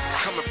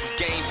 coming from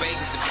gang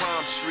bangers and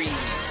palm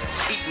trees,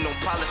 eating on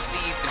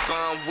policies and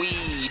bomb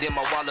weed. And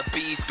my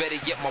wallabies, better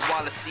yet my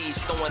wallet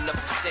seeds, throwing up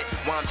the set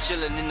while I'm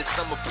chilling in the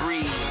summer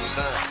breeze.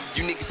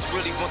 You niggas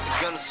really want the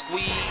gun to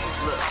squeeze?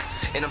 Look,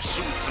 and I'm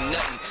shooting for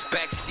nothing.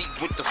 Backseat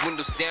with the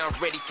windows down,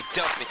 ready for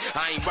dumping.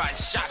 I ain't riding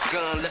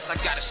shotgun unless I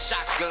got a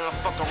shotgun.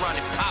 Fuck around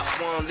and pop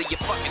one, leave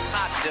your fucking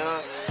top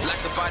done. Like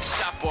a body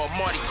shop or a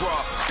Mardi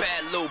Gras.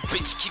 Bad little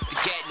bitch, keep the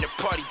gat in the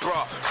party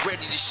bra.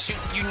 Ready to shoot,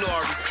 you know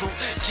I recruit.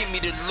 Give me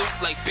the loot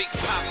like Big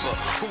Papa.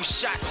 Who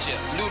shot ya?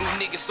 Noodle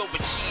niggas over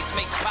cheese,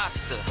 make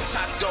pasta.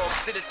 Top dogs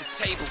sit at the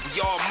table,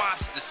 we all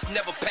mobsters.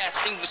 Never pass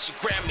English or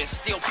grammar and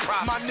still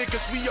proper. My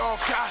niggas, we all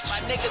got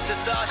you. My niggas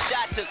is all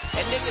shotters,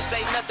 and niggas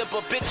ain't nothing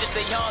but bitches,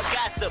 they all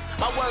gossip.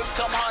 My words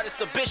come hard as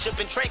a bishop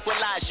and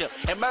tranquilizer,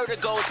 and murder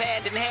goes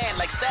hand in hand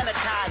like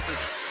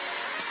sanitizers.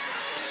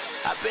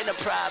 I've been a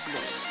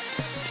problem.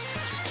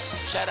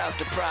 Shout out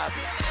to Problem.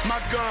 My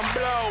gun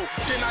blow,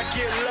 then I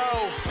get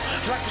low.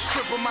 Like a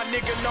stripper, my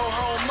nigga, no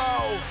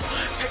homo.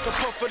 Take a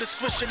puff of the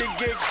swisher to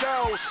get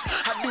ghost.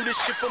 I do this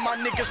shit for my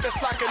niggas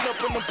that's locking up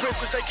in them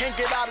prisons. They can't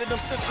get out of them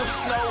systems,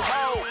 no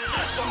ho.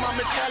 So my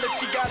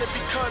mentality gotta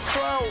be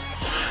cutthroat.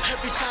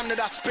 Every time that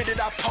I spit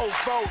it, I pull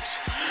votes.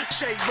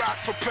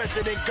 J-Rock for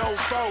president, go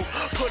vote.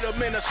 Put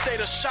them in a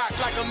state of shock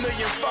like 1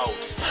 million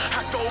votes.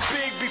 I go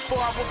big before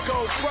I would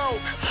go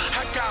broke.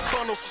 I got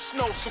bundles of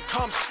snow, so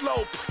come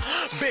slope.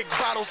 Big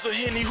bottles of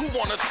Henny, who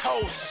wanna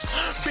toast?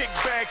 Big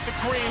bags of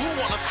green, who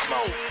wanna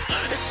smoke?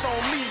 It's on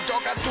me,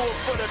 dog, I do it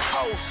for the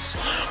coast.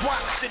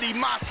 Watch city,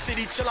 my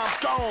city, till I'm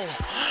gone.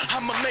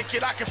 I'ma make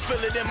it, I can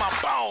feel it in my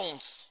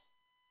bones.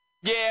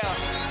 Yeah,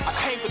 I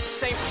paint with the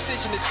same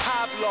precision as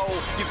Pablo.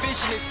 Your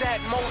vision is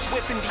at most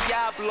whipping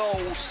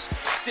Diablos.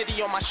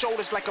 City on my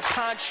shoulders like a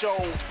poncho,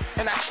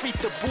 and I treat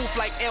the booth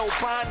like El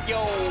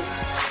Baño.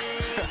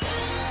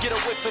 Get a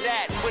whip for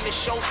that, and when it's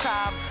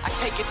showtime, I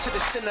take it to the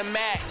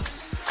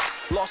Cinemax.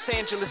 Los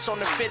Angeles on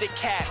the fitted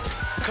cap.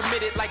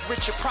 Committed like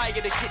Richard Pryor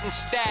to getting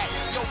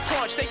stacks. Yo,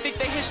 Crunch, they think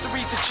their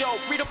history's a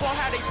joke. Read up on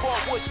how they brought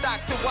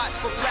Woodstock to watch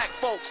for black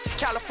folks.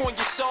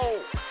 California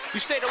soul. You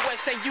say the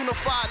West ain't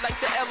unified like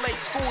the LA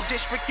school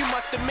district, you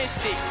must have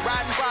missed it.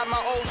 Riding by my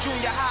old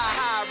junior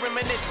high,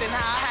 reminiscing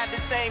how I had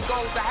the same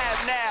goals I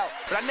have now.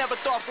 But I never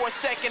thought for a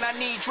second I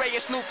need Dre and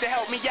Snoop to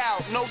help me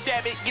out. No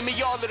debit, give me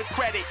all of the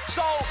credit.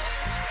 So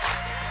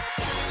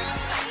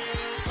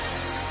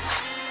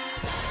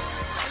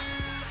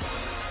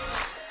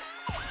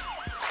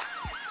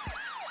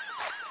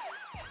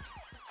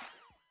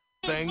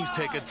things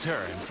take a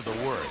turn for the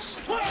worse.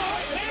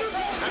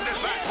 Send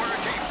it back where it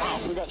came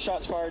from. We got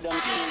shots fired down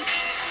the street.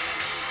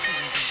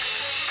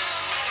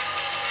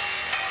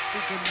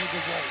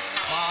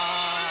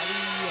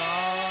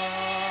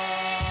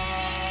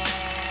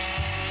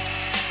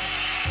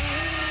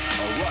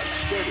 All right,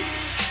 steady.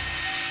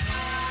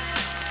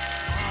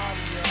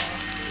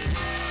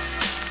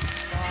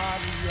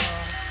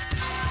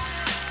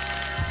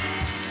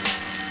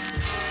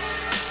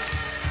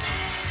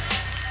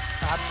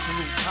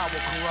 Absolute power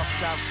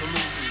corrupts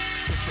absolutely.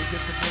 If they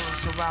get the villain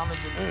surrounding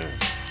them.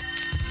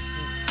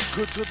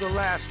 Good to the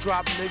last,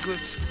 drop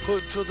nigglets.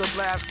 Hood to the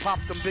blast,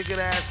 pop them bigot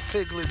ass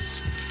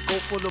piglets. Go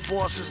for the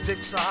bosses,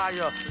 dicks are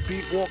higher.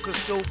 Beat walkers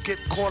still get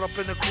caught up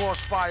in the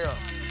crossfire.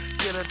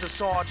 Get at the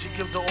Sarge, he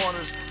give the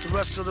orders. The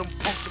rest of them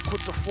punks will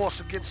quit the force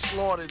and get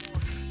slaughtered.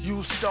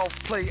 Use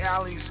stealth, play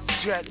alleys,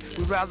 jet.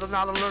 We'd rather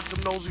not alert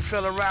them nosy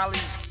fella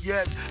rallies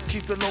yet.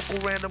 Keep the local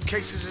random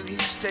cases in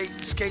each state.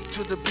 Skate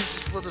to the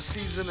beaches for the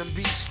season and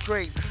be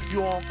straight.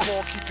 You on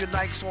call, keep your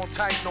Nikes on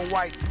tight, no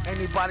white.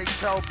 Anybody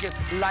tell, get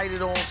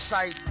lighted on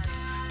sight.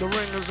 The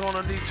ringers on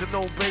a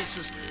need-to-know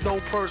basis. No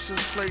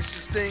persons,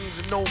 places, things,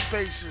 and no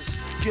faces.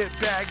 Get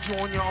back,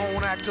 join your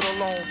own, acted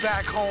alone.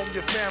 Back home,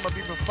 your family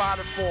be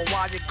provided for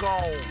while you're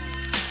gone.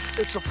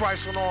 It's a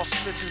price on all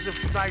snitches.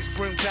 If you're nice,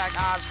 bring back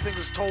eyes,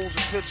 fingers, toes,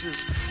 and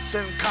pictures.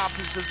 Send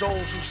copies to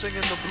those who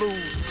singing the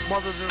blues.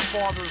 Mothers and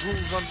fathers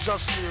who's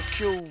unjustly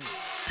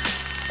accused.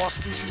 Our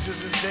species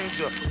is in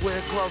danger.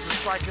 Wear gloves and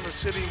strike in a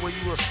city where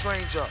you a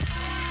stranger.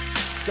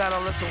 Gotta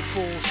let them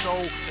fools know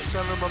and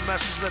send them a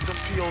message, let them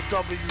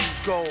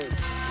POWs go.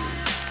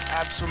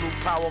 Absolute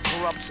power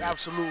corrupts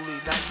absolutely.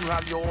 Now you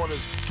have your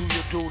orders, do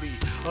your duty.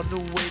 A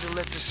new way to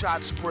let the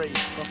shot spray.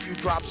 A few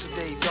drops a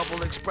day, double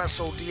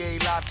espresso, DA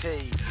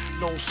latte.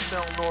 No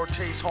smell nor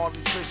taste,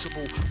 hardly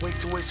traceable. Wait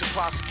to waste a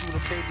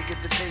prosecutor paid to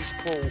get the case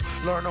pulled.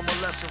 Learn them a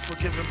lesson for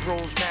giving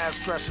bros mass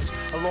stresses.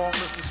 A long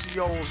list of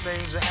COs,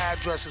 names and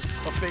addresses.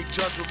 A fake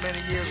judge with many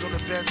years on the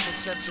bench and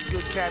sent some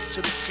good cats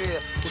to the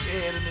chair. Was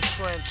aired in the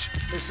trench.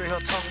 They say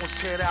her tongue was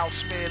teared out,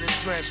 smeared and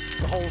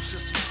drenched. The whole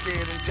system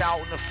scared and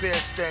doubt and a fair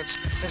stench.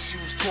 And she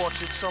was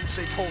tortured, some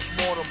say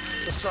post-mortem.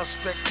 The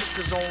suspect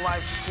took his own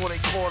life before they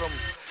caught him.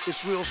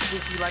 It's real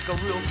spooky like a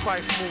real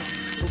trife movie.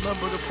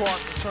 Remember the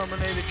part the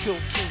Terminator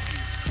killed Tukey.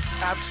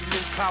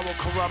 Absolute power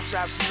corrupts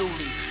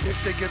absolutely.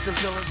 If they get the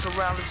villain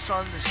surrounded,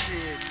 son, the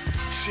shit.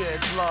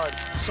 Shed blood.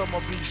 Some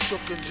will be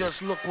shook and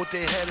just look with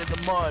their head in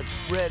the mud.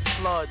 Red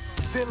flood.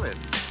 Villain.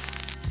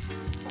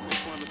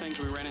 It's one of the things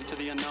we ran into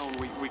the unknown.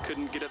 We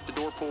couldn't get up the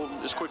door pull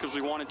as quick as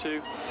we wanted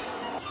to.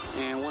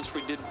 And once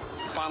we did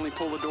finally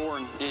pull the door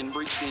and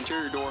breach the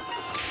interior door,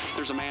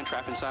 there's a man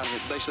trap inside of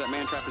it. Basically, that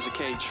man trap is a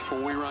cage.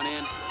 Before we run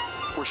in,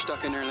 we're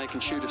stuck in there and they can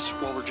shoot us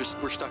while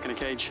we're stuck in a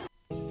cage.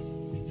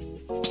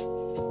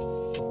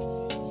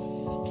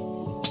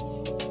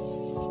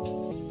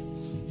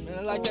 Man,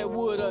 I like that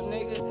wood up,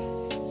 nigga.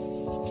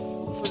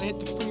 Finna hit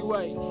the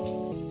freeway.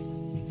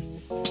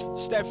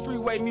 It's that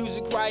freeway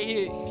music right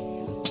here.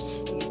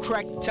 Finna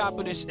crack the top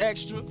of this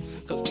extra,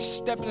 cause we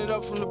stepping it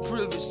up from the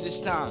privilege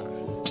this time.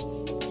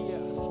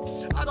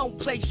 I don't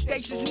play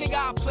stations, nigga,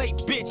 I play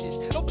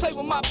bitches. Don't play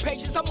with my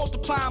patience, I'm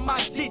multiplying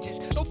my digits.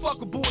 No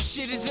fucking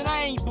bullshitters, and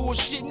I ain't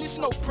bullshitting. There's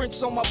no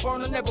prints on my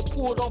burner, never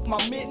pulled off my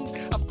mittens.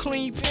 I'm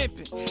clean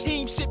pimping, he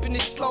ain't sipping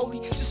it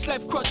slowly. Just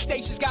left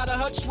crustaceans, got a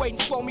hutch waiting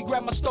for me.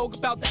 Grab my stove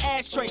about the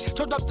ashtray,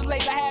 turned up the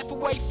later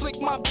halfway, flick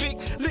my big,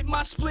 lit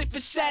my split for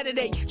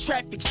Saturday.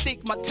 Traffic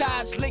stick, my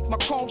tires lick, my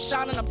chrome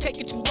shining. I'm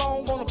taking too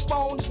long on the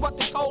phone, is what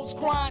this hoe's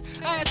crying.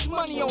 I had some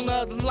money on the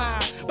other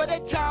line, but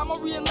that time I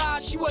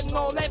realized she wasn't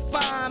all that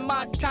fine.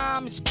 My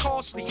time is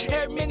costly,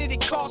 every minute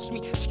it cost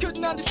me. She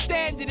couldn't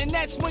understand it, and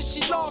that's when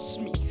she lost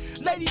me.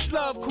 Ladies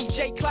love Cool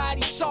J, Clyde,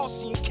 he's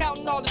saucy, and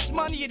counting all this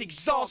money, it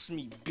exhausts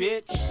me,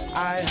 bitch.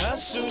 I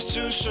hustle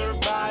to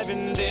survive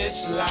in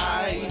this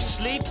life.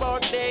 Sleep all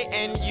day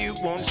and you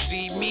won't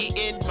see me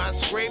in my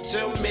scrape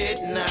till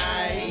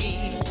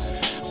midnight.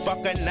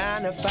 Fuck a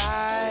 9 to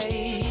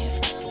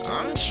 5.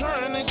 I'm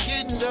trying to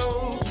get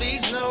dough.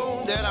 Please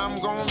know that I'm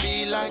gonna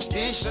be like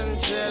this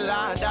until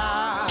I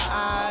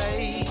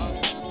die.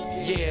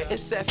 Yeah,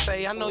 it's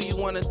F.A. I know you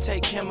wanna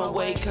take him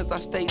away, cause I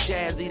stay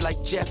jazzy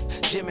like Jeff,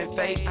 Jim, and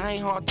Faye. I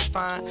ain't hard to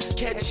find,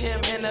 catch him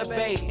in a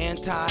bay.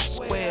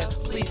 Anti-square,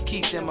 please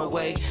keep them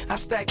away. I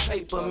stack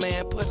paper,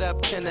 man, put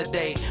up 10 a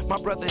day. My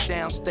brother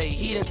downstate,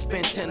 he done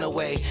spent 10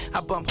 away.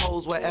 I bump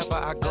hoes wherever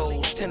I go,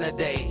 10 a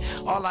day.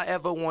 All I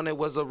ever wanted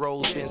was a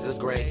rose Benz of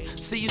gray.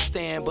 See you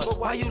stand, but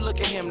why you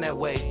look at him that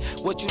way?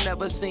 What, you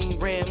never seen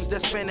rims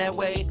that spin that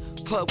way?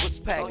 Club was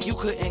packed, you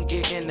couldn't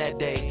get in that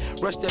day.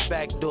 Rush the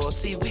back door,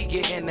 see we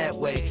get in that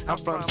way. I'm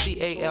from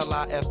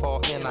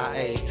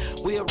CALIFRNIA.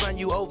 We'll run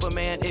you over,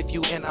 man, if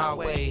you in our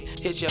way.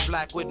 Hit your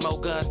black with more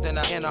guns than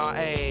a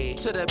NRA.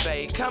 To the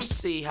bay, come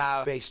see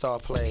how Bay Star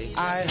play.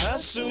 I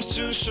hustle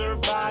to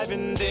survive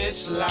in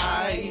this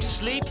life.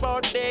 Sleep all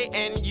day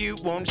and you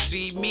won't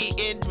see me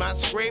in my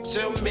scrape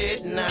till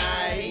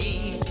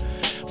midnight.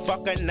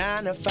 Fuck a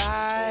 9 to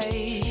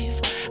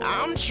 5.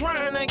 I'm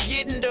trying to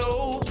get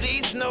dough.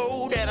 Please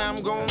know that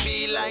I'm gonna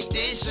be like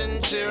this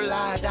until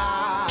I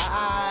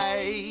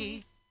die.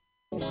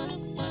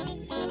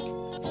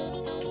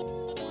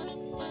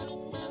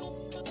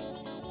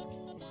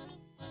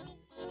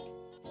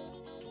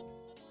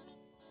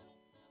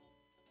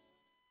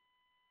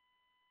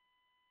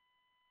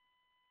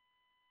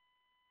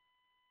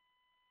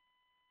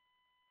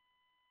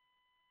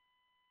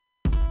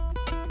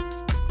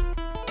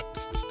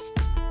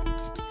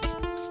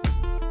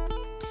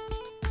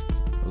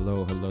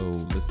 Hello, hello,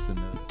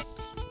 listeners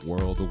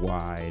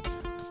worldwide,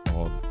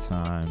 all the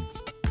time.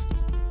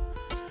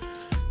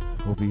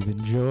 Hope you've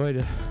enjoyed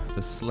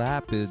the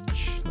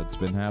slappage that's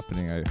been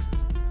happening. If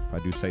I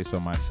do say so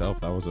myself,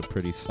 that was a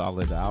pretty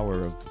solid hour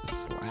of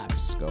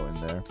slaps going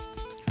there.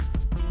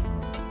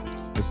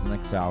 This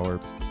next hour,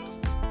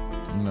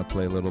 I'm going to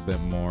play a little bit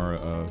more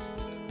of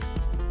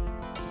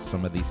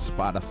some of these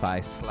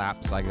Spotify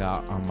slaps I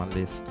got on my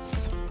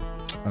lists.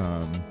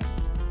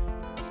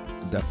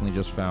 Definitely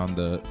just found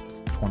the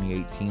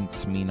 2018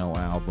 Smino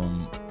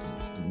album,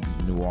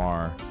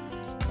 Noir.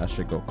 That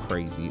should go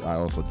crazy. I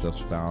also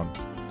just found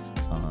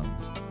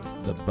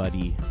the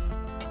Buddy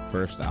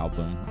first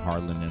album,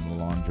 Harlan and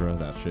Alondra.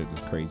 That shit is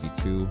crazy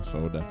too, so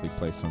we'll definitely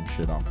play some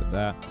shit off of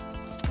that,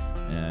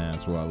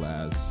 as well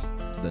as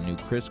the new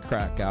Chris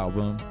Crack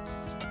album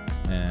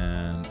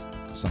and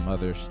some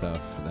other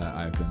stuff that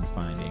I've been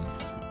finding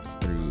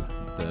through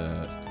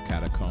the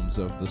catacombs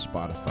of the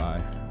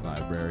Spotify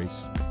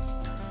libraries.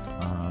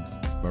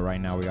 But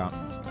right now we got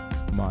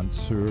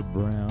Monsieur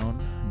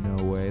Brown,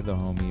 No Way, the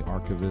homie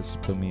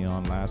archivist put me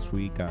on last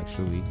week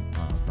actually,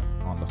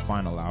 on the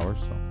final hour,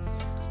 so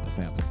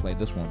definitely have to play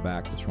this one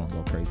back. This one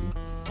go crazy.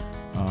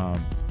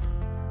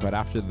 But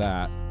after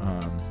that,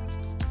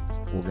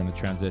 we're gonna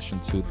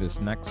transition to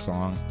this next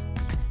song.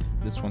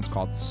 This one's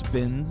called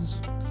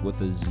Spins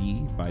with a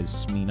Z by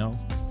Smino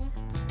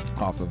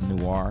off of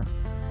Noir.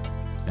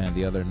 And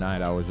the other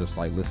night I was just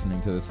like listening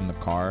to this in the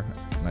car,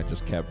 and I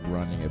just kept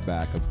running it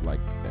back of like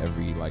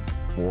every like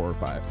 4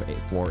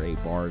 or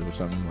 8 bars or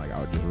something. Like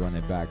I would just run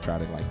it back, try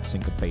to like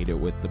syncopate it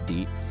with the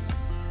beat.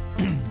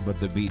 But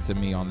the beat to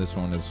me on this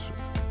one is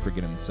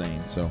freaking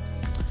insane. So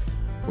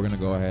we're gonna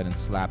go ahead and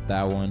slap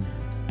that one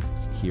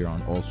here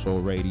on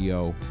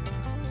OldSoulRadio.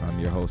 I'm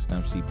your host,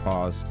 MC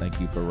Pause.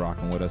 Thank you for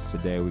rocking with us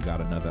today. We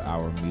got another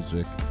hour of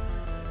music,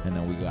 and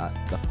then we got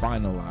the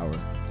final hour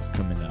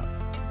coming up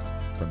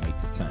from 8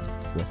 to 10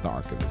 with the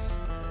archivist.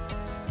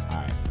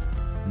 Alright,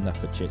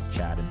 enough of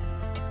chit-chatting.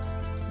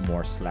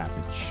 More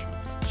slappage.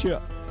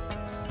 Chill.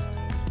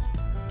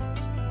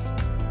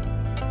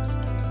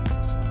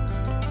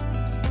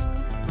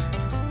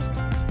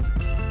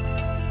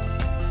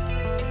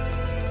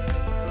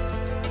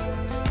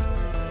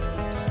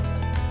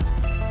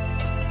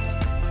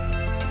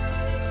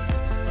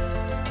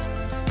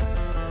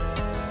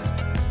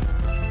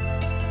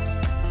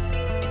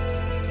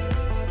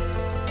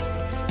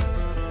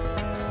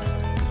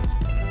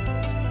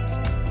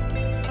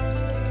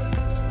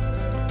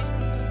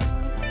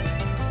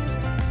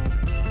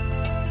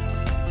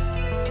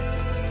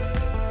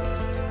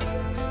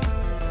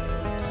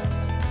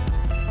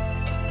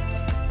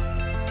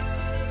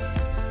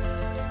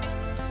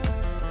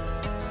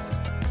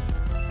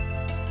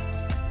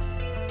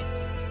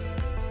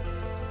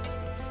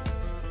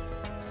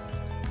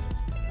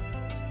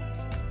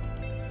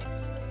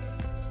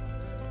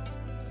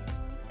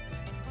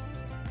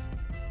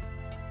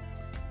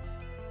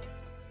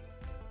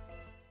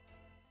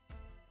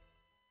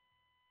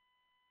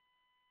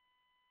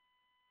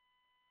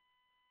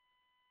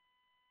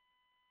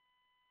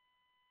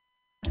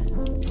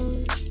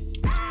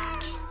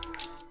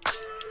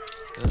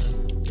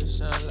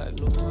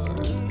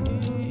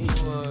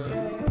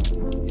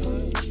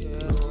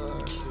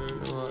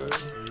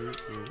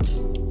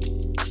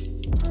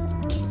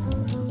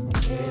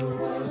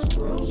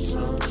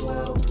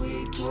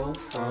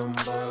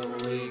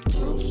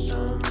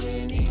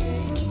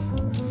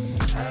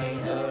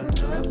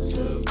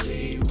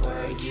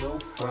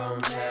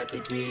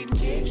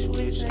 mixed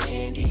with some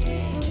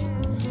Indian.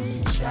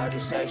 Shawty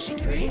say she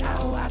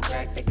Creole, I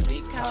cracked the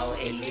click code,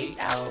 it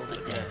leaked over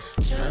there.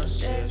 Just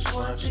says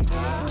once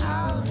again,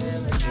 I'll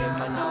never get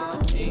my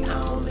novelty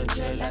on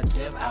until I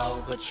tip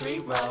over tree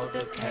road.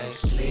 The can't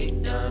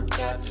sleep, done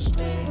got the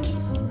spins.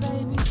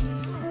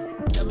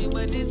 Tell me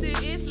what is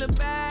it, Isla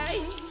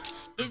Bay?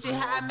 Is it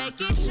how I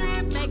make it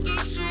drip, drip?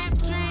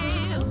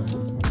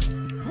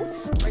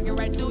 Break it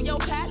right through your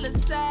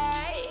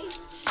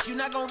palisades. You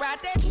not gon' ride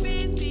that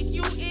fence, is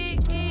you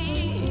it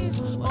is,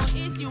 or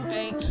is you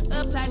ain't.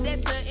 Apply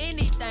that to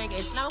anything,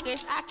 as long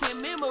as I can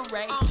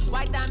commemorate.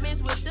 White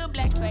diamonds with the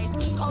black face,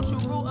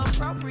 cultural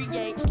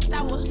appropriate.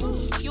 Sour,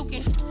 you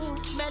can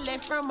smell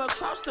it from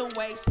across the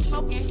way.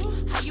 Smoking,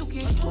 how you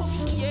can,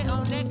 yeah,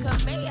 on that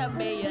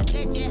Kamehameha.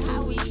 That's just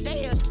how we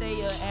stay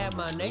at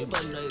my neighbor.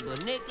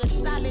 Nigga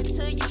solid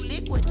till you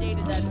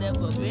liquidated. I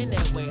never been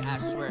that way, I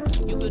swear.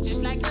 You feel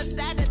just like a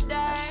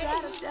Saturday.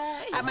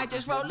 I might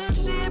just roll a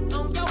zip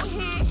on your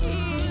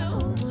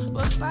heel.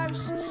 But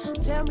first,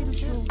 tell me the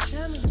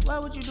truth.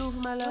 What would you do for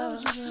my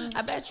love?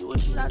 I bet you would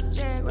shoot out the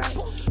jag, right?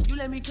 You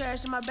let me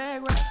crash in my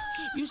bag, right?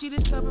 You see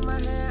this cup in my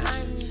hand, I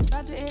ain't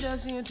about to end up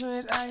seeing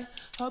twins. I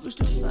hope you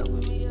still fuck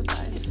with me if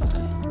I.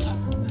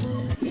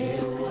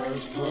 It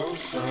was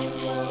gruesome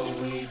what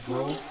we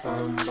grew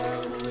from,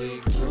 but we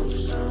grew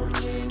some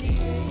in the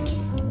end.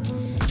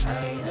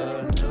 Ain't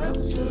enough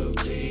to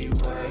be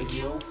where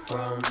you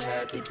from,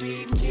 had to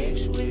be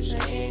mixed with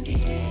some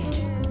Indian.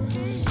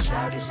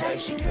 Shawty say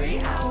she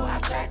Creole, I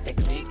cracked the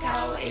click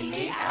code, it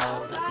leaked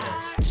over there.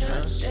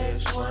 Just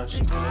says once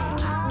again,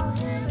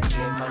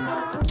 get my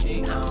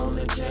novelty on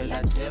until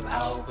I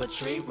tip over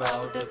tree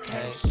road. The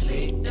can't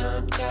sleep,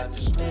 done got the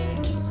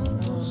spins.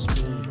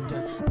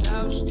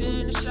 Lost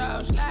in the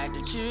sauce like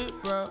the chip,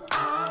 bro.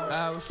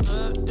 I was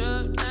fucked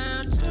up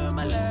down to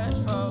my last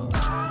four.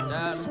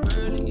 I was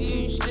barely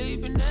eating,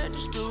 sleeping at the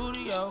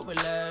studio. But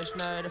last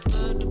night I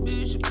fucked the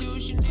bitch,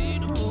 execution,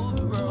 need a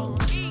movie role.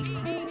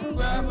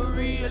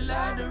 Robbery, a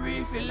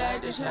lottery, feel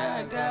like that's how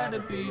I gotta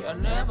be. I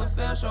never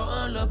felt so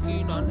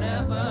unlucky, no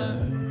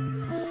never.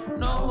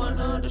 No one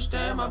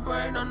understand my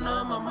brain, I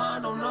know my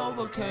mind don't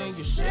overcame.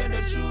 You said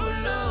that you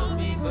would love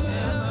me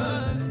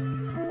forever.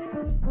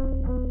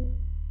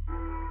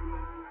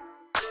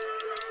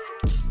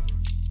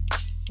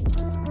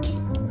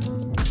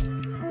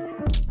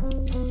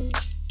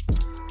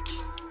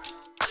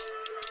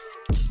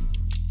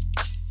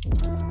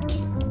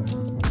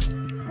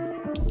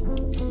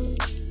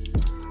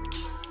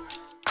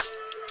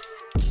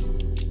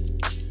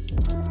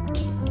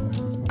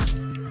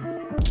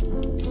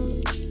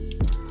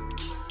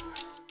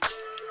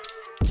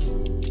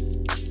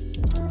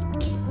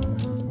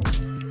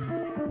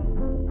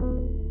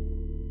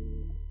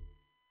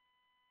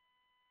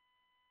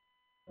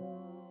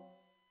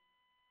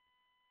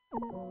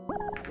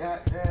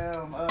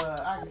 Goddamn,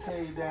 I can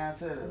take you down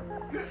to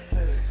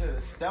the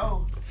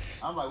stove.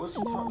 I'm like, what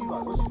you talking? You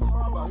like, what you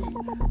talking about? You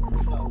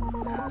know,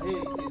 down here,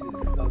 you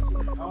just go to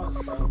the corner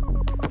store.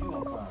 You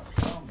gonna find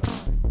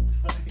somebody.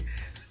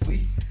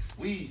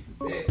 we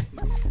bet.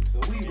 So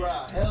we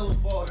ride hella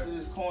far to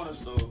this corner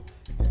store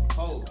and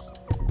post.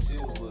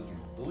 Shit was looking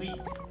bleak.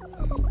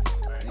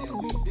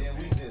 Then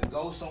we just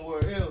go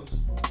somewhere else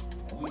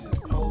and we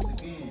just post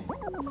again.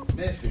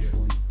 Memphis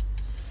bleak.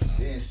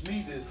 Then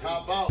Smee just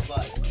hop out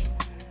like,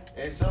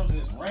 and some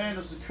just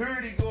random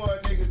security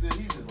guard niggas, and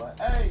he's just like,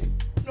 hey,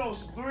 you know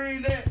some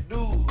green that dude,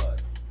 like,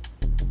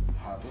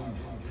 hop in.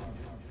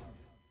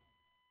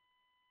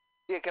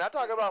 Yeah, can I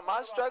talk about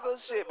my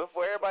struggles, shit,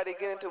 before everybody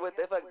get into what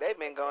the fuck they've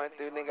been going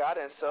through, nigga? I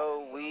done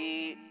sold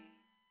weed,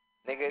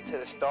 nigga, to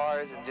the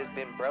stars and just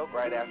been broke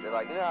right after.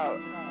 Like, you know how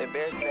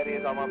embarrassing that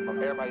is?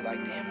 Everybody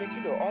like, damn, nigga,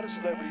 you know all the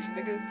celebrities,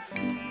 nigga.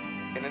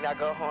 And then I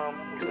go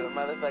home to a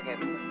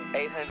motherfucking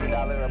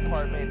 $800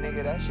 apartment,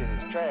 nigga, that shit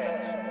is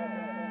trash.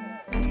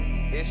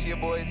 It's your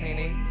boy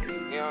Zini,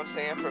 you know what I'm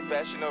saying?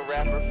 Professional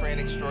rapper,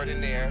 friend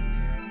extraordinaire.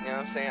 You know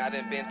what I'm saying? I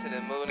done been to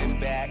the moon and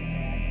back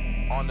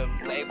on the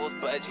label's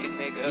budget,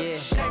 nigga. Yeah.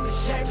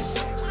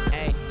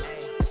 Hey,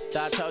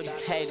 thought I told you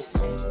haters.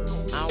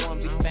 I don't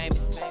wanna be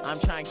famous. I'm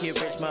trying to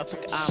get rich,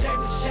 motherfucker.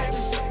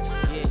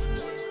 Yeah.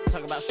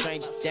 Talk about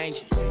stranger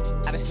danger.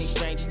 I done seen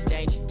stranger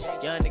danger.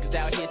 Young niggas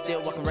out here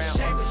still walking around.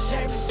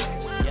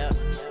 Yup.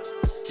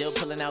 Still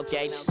pulling out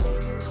gauges.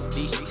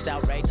 These streets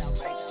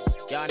outrageous.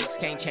 Y'all niggas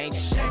can't change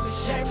it.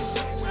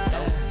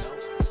 No.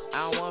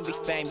 I don't wanna be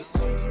famous. I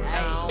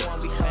don't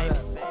wanna be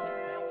famous.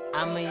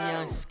 I'm a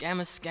young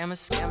scammer.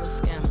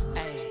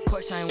 Ay, of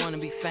course I ain't wanna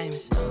be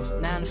famous.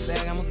 Now in the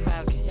bag, I'm a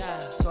falcon.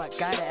 So I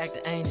gotta act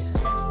the anus.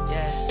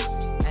 Yeah,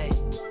 ay.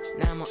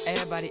 Now I'm on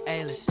everybody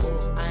A-list.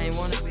 I ain't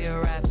wanna be a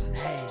rapper.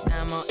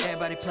 Now I'm on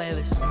everybody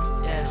playlist.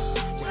 Yeah,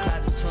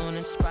 cloud the tune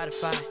and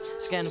Spotify.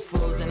 Scan the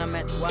fools and I'm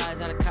at the Y's.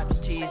 And I cop the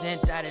T's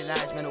and dotted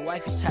I's. Man, a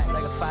wifey tight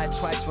like a 5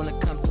 twice. Wanna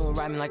come through and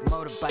ride me like a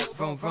motorbike.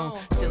 Vroom, vroom.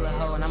 Still a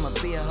hoe and I'ma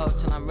be a hoe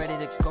till I'm ready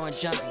to go and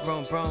jump.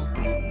 Vroom, vroom.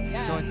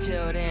 So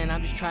until then,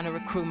 I'm just trying to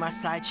recruit my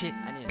side chick.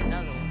 I need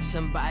another one.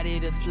 Somebody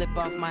to flip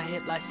off my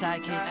hip like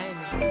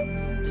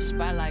sidekicks. The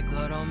spotlight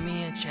glowed on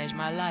me and changed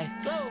my life.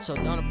 So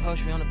don't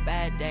approach me on a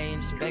bad day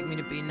and expect me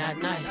to be not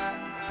nice.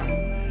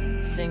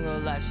 Single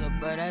life, so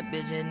bro, that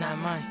bitch is not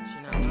mine. She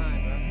not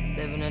mine,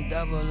 bro. Living a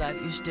double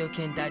life, you still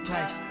can die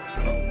twice.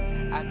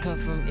 I come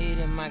from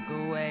eating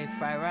microwave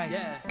fried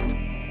rice.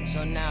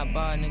 So now I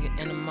ball nigga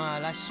in the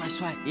mall, I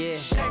swipe. Yeah.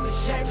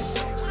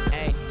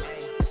 Hey,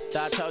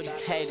 thought I told you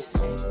haters.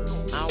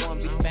 I don't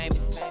wanna be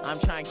famous. I'm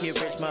trying to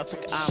get rich,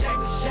 motherfucker.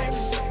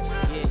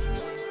 Yeah.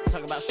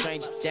 Talk about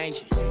stranger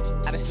danger.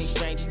 I done seen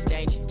stranger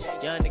danger.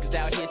 Young niggas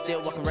out here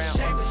still walking around.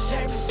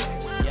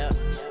 Yup.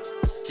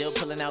 Still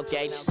pulling out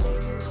gauges.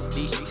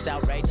 These streets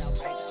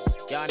outrageous.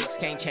 Y'all niggas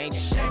can't change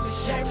it.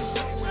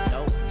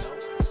 Nope.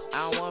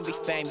 I don't wanna be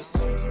famous.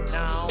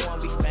 Nah, I don't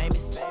wanna be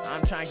famous.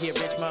 I'm trying to get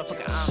rich,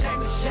 motherfucker.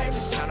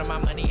 Counting my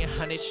money in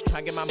hundreds,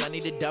 trying to get my money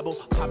to double.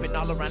 Popping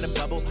all around the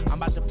bubble. I'm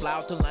about to fly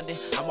out to London.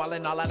 I'm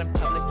walling all out in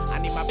public. I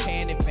need my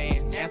pay in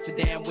advance.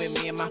 Amsterdam with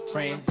me and my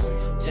friends.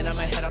 Then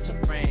I'ma head out to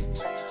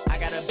France. I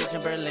got a bitch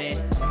in Berlin.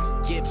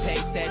 Get paid,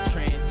 sad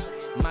trends.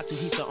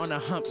 Matuhisa on a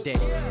hump day.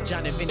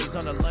 John and Vinny's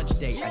on a lunch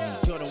date. I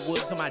need Jordan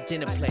Woods on my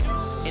dinner plate.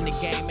 In the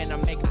game and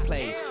I'm making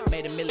plays.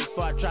 Made $1 million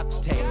before I dropped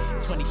the tape.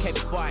 20K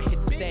before I hit the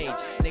stage.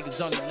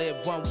 Niggas only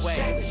live one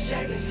way.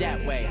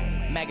 That way.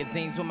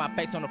 Magazines with my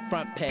face on the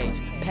front page.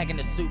 Packing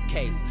the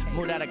suitcase.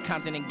 Moved out of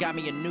Compton and got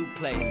me a new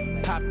place.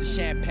 Pop the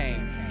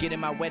champagne.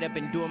 Getting my weight up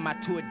and doing my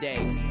tour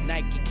days.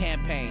 Nike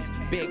campaigns.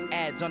 Big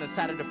ads on the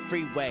side of the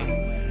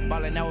freeway.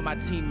 Balling out with my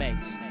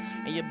teammates.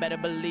 And you better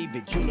believe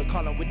it, Jula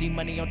calling with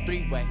D-Money on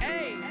three-way.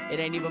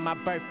 It ain't even my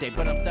birthday,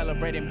 but I'm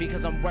celebrating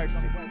because I'm worth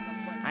it.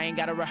 I ain't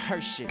gotta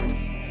rehearse shit.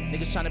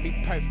 Niggas tryna be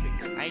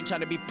perfect. I ain't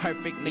tryna be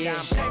perfect, nigga.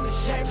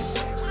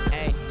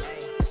 Hey,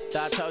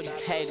 thought I told you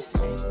haters.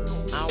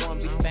 I don't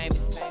wanna be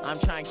famous. I'm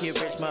trying to get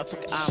rich,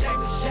 motherfucker.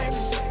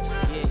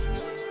 Yeah,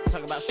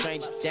 talk about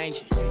stranger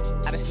danger.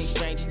 I done seen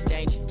stranger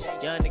danger.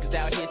 Young niggas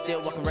out here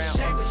still walking around.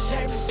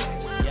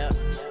 Yup,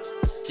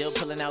 still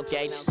pulling out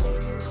gauges.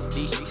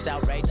 These streets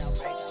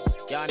outrageous.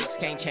 Y'all niggas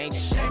can't change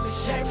it.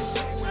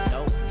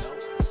 Nope.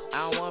 I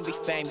don't wanna be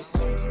famous.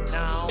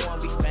 Nah, I don't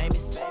wanna be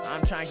famous.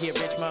 I'm trying to get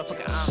rich,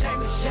 motherfucker.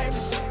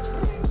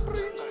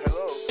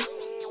 Hello.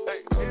 Hey,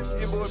 it's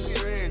your boy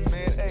Peter Edge,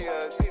 man. Hey,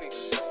 Tini.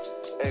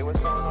 Hey,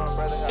 what's going on,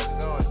 brother? How's it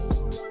going?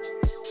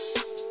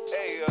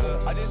 Hey,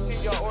 I just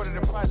seen y'all order the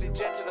private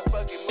jet to the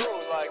fucking moon.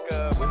 Like,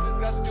 what's this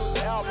got to do with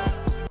the album?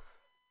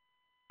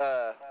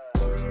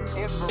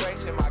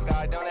 Inspiration, my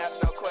guy. Don't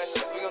ask no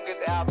questions. We gonna get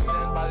the album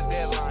done by the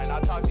deadline.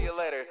 I'll talk to you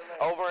later.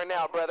 Over and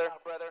out, brother.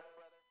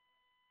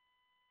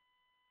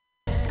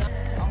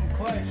 I'm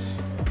clutch.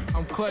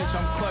 I'm clutch.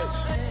 I'm clutch.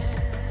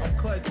 I'm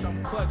clutch.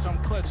 I'm clutch. I'm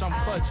clutch. I'm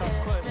clutch.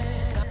 I'm clutch.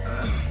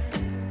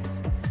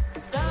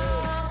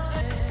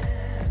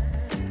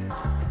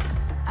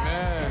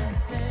 Man.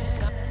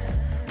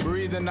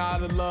 Breathing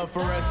out of love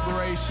for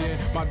respiration.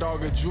 My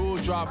dog a jewel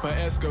drop, an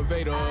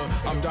excavator.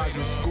 I'm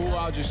dodging school,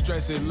 I'll just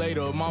stress it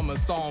later. Mama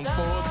saw him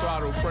full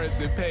throttle,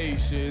 pressing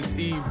patience.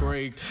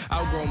 E-brake,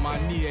 outgrow my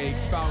knee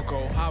aches.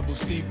 Falco, hobble,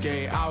 steep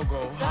gate,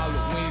 Algo.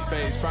 Halloween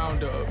face,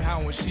 frowned up. How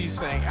when she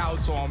sang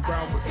alto, I'm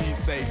brown for peace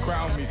sake.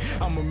 Crown me,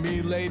 I'm a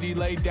mean lady,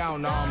 lay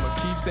down. Now I'ma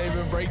keep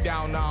saving, break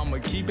down. Now I'ma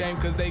keep aim,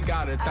 cause they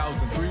got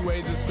 1,003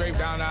 ways to scrape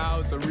down the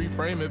house. A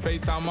reframe it,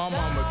 FaceTime my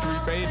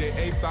mama, 3 faded.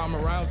 8 time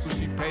around, so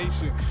she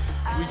patient.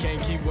 We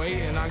can't keep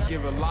waiting. I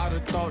give a lot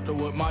of thought to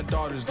what my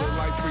daughters look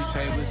like, free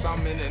chainless.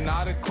 I'm in and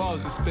out of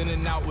closet,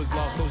 spinning out was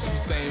lost. So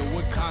she's saying,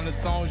 what kind of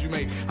songs you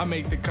make? I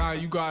make the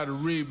kind you gotta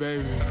read,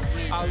 baby.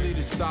 I lead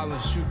the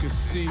silence you can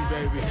see,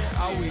 baby.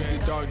 I weed the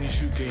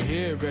darkness you can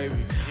hear,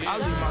 baby. I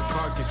leave my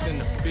carcass in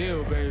the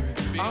field, baby.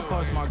 I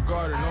pass my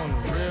garden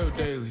on the real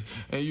daily,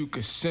 and you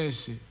can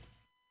sense it.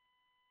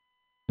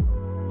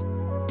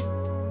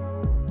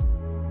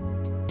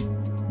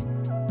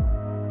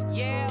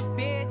 Yeah,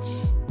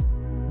 bitch.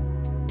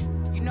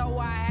 You know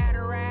where I had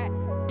her at?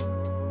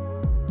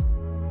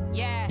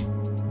 Yeah.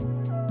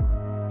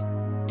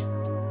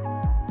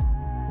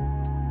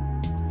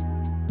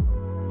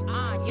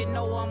 You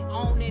know I'm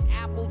on it.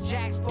 Apple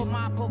Jacks for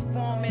my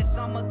performance.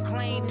 I'ma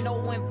claim no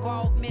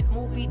involvement.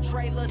 Movie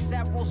trailer,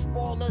 several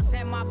spoilers,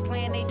 and my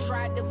plan they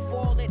tried to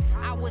foil it.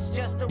 I was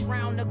just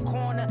around the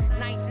corner,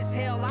 nice as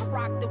hell. I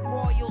rock the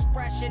Royals,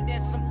 fresher than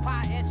some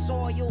pot and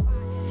soil.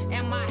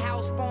 And my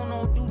house phone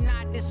on do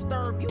not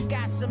disturb. You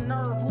got some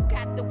nerve, who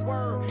got the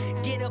word?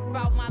 Get up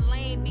out my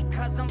lane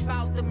because I'm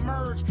about to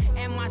merge.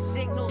 And my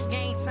signals,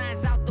 gang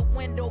signs out the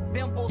window.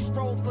 Bimbo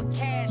stroll for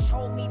cash,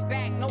 hold me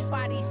back,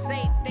 nobody's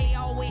safe. They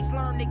always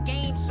learn the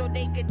game so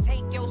they could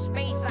take your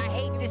space. I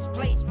hate this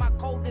place, my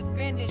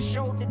co-defendant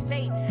showed the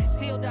tape.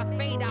 Sealed our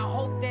fate, I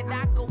hope that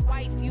I could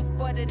wife you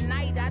for the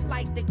night. I'd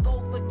like to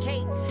go for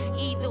Kate.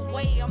 Either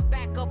way, I'm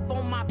back up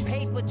on my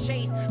paper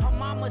chase. Her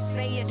mama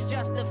say it's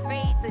just a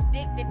phase,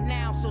 addicted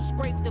now, so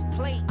scrape the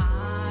plate.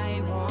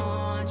 I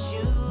want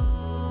you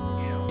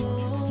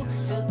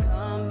to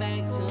come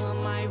back to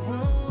my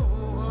room.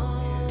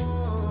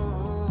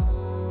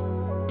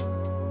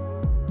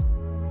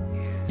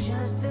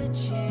 Just to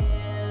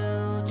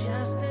chill,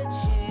 just to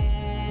chill.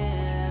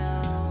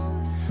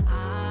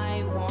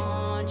 I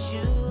want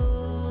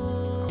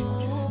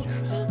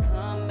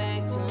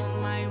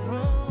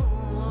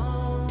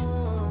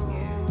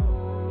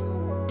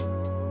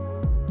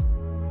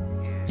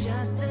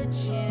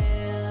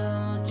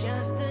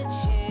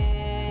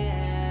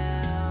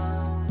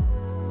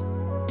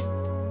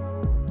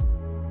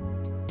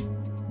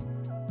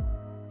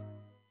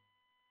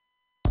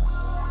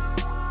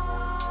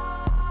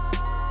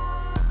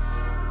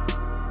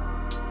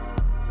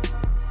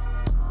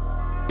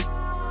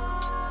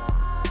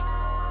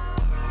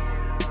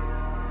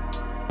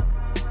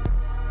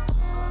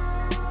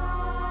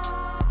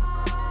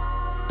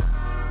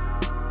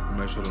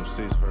Make sure them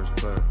seats first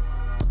class.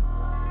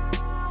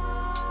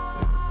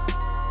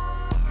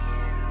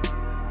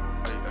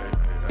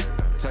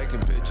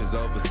 Taking pictures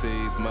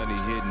overseas, money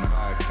hitting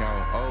my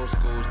account. Old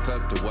school's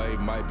tucked away,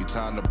 might be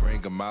time to bring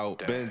them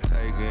out. Been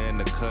taking in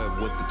the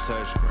cut with the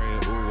touch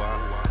screen, ooh,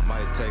 I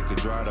might take a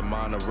drive to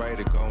MutinyRadio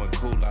to go and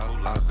cool out.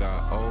 I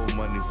got old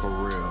money for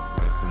real,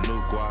 and some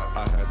new guap.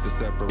 I had to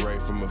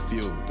separate from a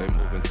few, they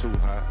moving too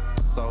hot.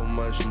 So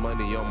much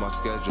money on my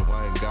schedule,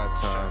 I ain't got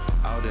time.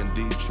 Out in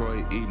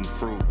Detroit, eating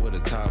fruit with a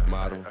top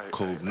model.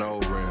 Coupe, no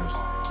rims,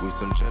 we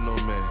some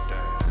gentlemen.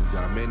 We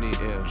got many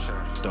M's,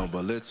 don't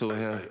belittle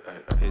him.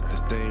 Hit the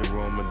steam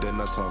room and then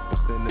I talk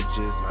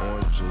percentages.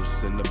 Orange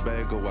juice in the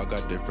bagel, I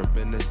got different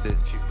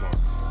businesses.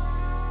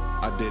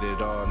 I did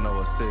it all, no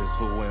assist.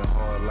 Who went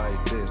hard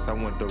like this? I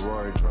went to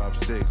Rory, drop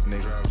 6,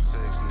 nigga.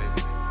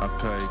 I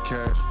paid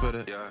cash for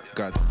that,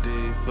 got the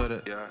D for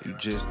that. You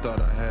just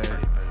thought I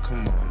had,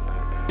 come on.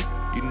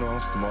 You know I'm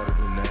smarter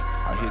than that.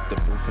 I hit the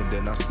booth and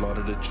then I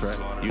slaughter the track.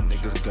 You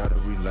niggas gotta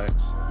relax.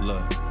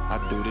 Look,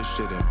 I do this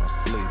shit in my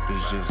sleep.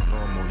 It's just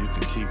normal, you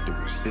can keep the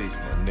receipts,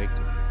 my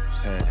nigga.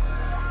 Just had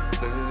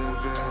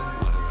living,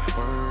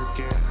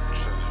 working,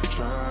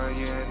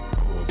 trying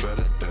for a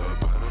better day.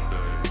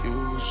 You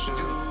should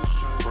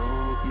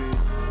roll me,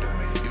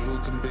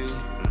 you can be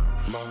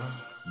my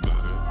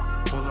buddy.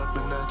 Pull up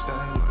in that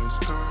thing like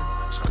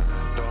skirt.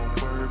 Don't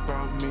worry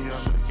about me, I'll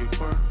make it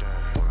work.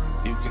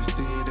 You can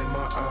see it in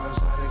my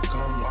eyes, I didn't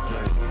come to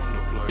play.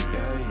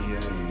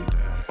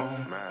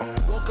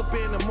 Woke up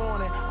in the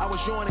morning, I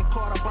was yawning,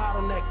 caught a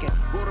bottlenecking.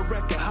 Wrote a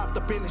record, hopped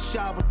up in the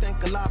shower,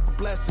 thank Allah for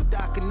blessing,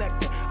 die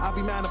connecting. I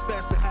be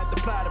manifesting, had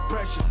to apply the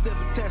pressure.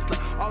 Civic Tesla,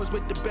 always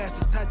with the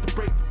bestest, had to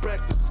break for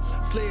breakfast.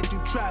 Slid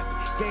through traffic,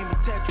 game of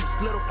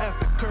Tetris, little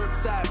effort,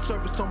 curbside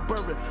service on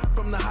Burger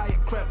from the higher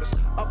crevice.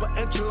 Upper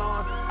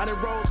echelon, I done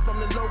rose from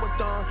the lower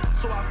dawn,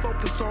 so I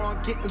focus on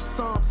getting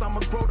sums. I'ma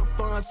grow the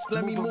funds,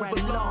 let me move right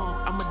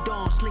along. I'm a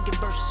dawn, slinging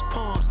versus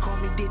palms. Call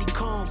me Diddy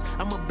Combs.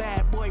 I'm a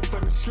bad boy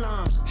from the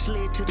slums.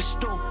 Slid to the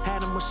store,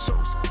 had him a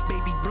sauce.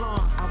 Baby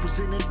blonde, I was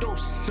in a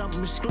dose.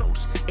 Something is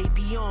close.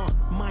 Avion,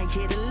 might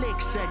hit a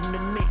lick, setting the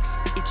mix.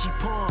 Itchy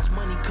palms,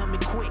 money coming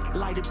quick.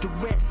 Light up the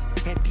rest.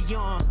 Heavy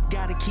on,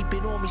 gotta keep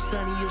it on me,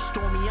 sunny or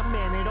stormy. I'm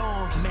man at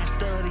arms.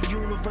 Master of the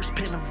universe,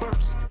 pen a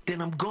verse,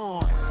 then I'm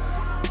gone.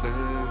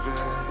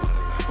 Living,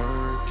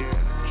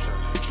 working,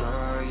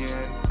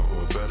 trying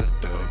for a better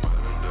day.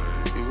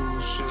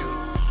 You should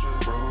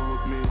roll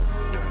me,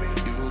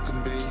 you can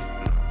be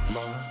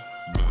my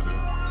buddy.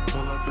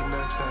 Pull up in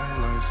that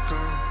thing like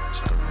skirt.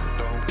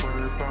 Don't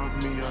worry about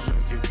me, I'll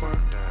make it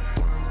work.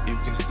 You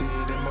can see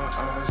it in my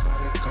eyes, I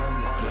didn't come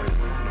to play.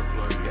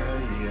 Yeah.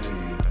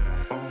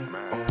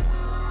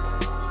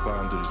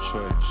 Sliding through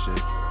Detroit and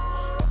shit.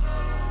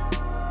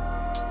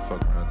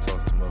 Fuck around,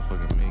 toss the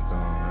motherfucking mink on,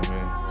 I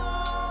mean.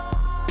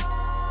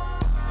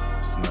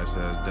 It's a nice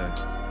ass day.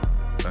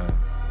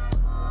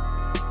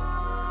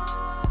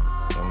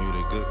 And when you the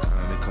good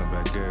kind, they come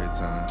back every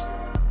time.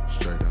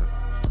 Straight up.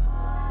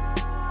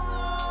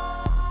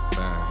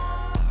 Man,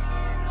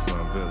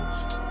 Slum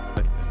Village.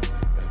 Hey.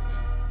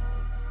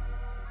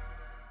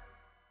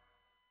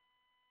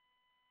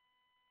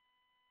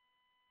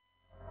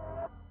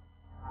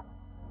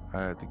 I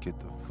had to get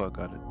the fuck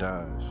out of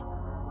Dodge.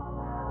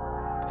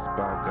 The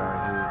spot got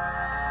hit.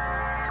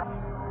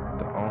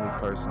 The only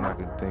person I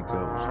can think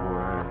of was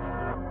Jorge.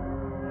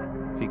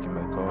 He can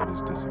make all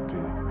this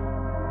disappear.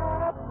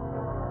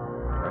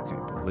 But I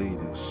can't believe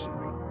this shit.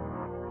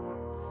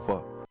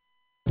 Fuck.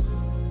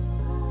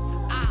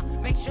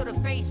 Make sure the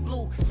face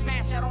blue,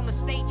 smash out on the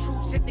state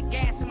troops, hit the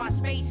gas in my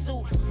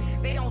spacesuit.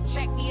 They don't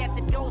check me at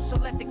the door, so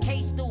let the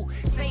case do.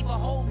 Save a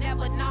hole,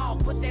 never know,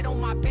 put that on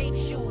my babe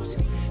shoes.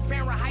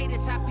 Fahrenheit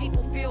is how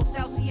people feel,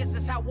 Celsius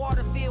is how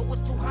water feel.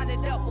 Was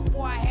 200 up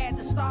before I had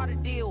to start a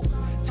deal.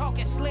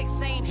 Talking slick,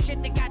 same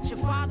shit that got your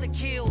father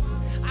killed.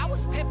 I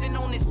was pimping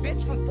on this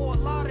bitch from Fort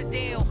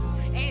Lauderdale.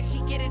 And she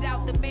get it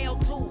out the mail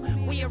too.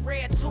 We a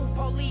rare two.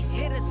 Police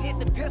hit us, hit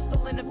the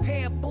pistol in a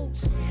pair of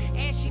boots.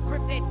 And she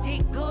grip that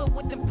dick good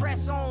with them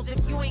press-ons.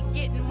 If you ain't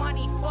getting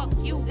money, fuck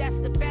you, that's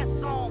the best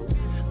song.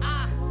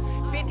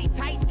 Fendi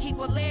tights keep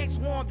her legs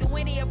warm. Do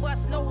any of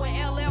us know where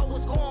LL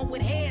was going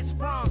with head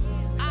sprung?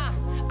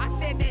 I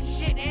said that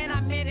shit and I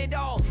meant it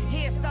all.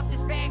 Here, stuff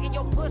this bag in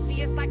your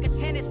pussy, it's like a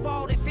tennis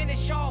ball. Then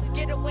finish off,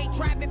 get away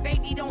driving,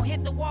 baby, don't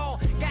hit the wall.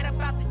 Got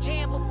about the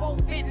jam before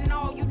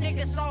fentanyl. You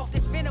niggas soft,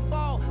 it's been a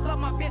ball. Love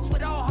my bitch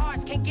with all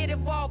hearts, can't get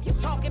involved. You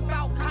talking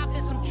about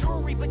copping some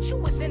jewelry, but you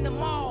was in the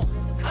mall.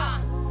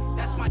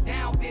 That's my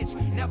down bitch.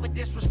 Never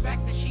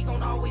disrespect her, she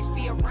gon' always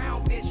be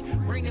around, bitch.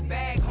 Bring the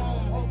bag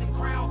home, hold the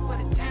crown for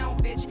the town,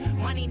 bitch.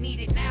 Money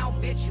needed now,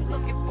 bitch. You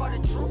looking for the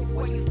truth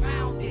where you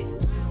found it.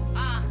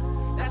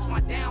 That's my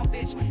down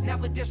bitch.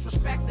 Never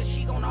disrespect her,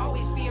 she gon'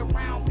 always be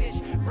around,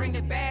 bitch. Bring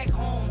the bag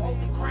home, hold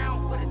the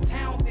crown for the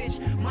town, bitch.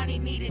 Money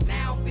needed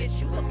now,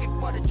 bitch. You looking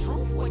for the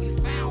truth where you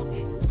found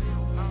it.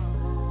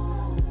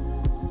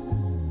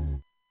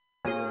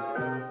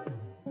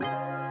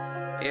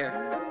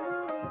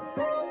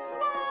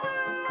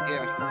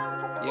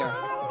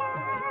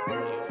 Where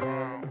you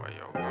from? Where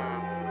you going?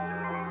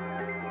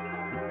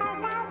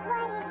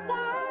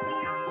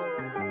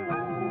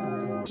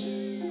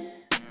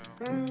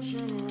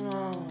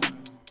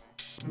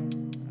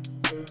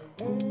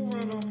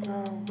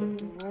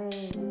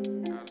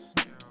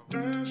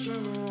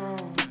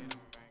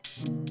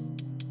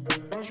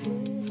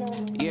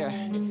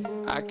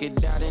 I could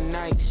die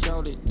tonight,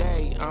 show the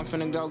day. I'm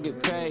finna go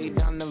get paid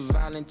down the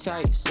violent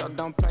tight. So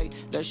don't play,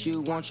 unless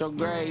you want your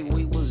grade.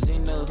 We was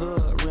in the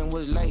hood, rent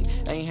was late.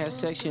 Ain't had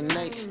section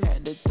 8,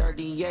 had the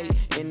 38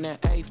 in the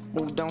 8th,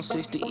 moved on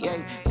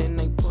 68. Then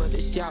they put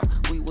us out,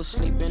 we was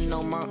sleeping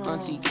on my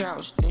auntie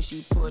couch. Then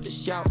she put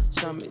us out,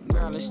 stomach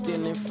growling,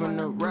 stealing from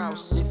the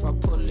rouse. If I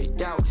pull it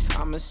out,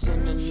 I'ma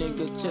send a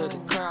nigga to the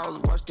clouds.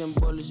 Watch them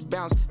bullets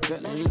bounce,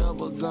 fell in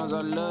love with guns, I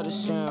love the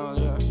sound,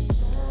 yeah.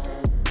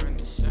 Run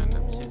the sun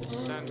up till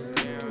the sun is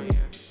down,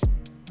 yeah.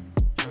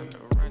 Tryna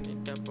run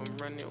it up, I'm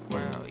running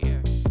wild,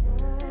 yeah.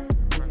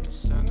 Run the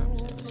sun up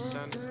till the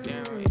sun is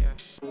down, yeah.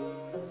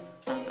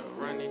 Tryna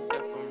run it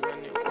up, I'm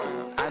running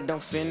wild. I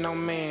don't fear no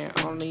man,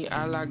 only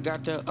Allah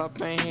got the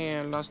upper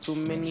hand. Lost too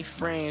many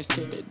friends,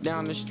 till it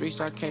down the streets,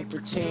 I can't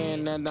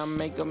pretend that I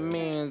make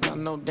amends. I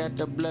know that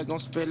the blood gon'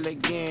 spill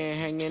again.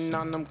 Hanging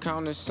on them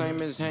counters,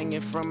 same as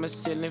hanging from a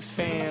ceiling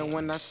fan.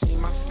 When I see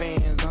my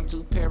fans, I'm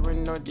too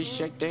paranoid to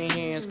shake their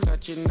hands.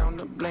 Clutching on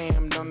the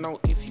blame, don't know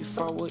if you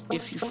forward,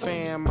 if you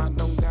fam. I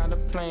don't got a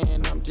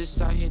plan, I'm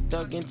just out here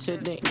thugging to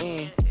the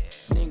end.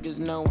 Niggas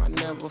know I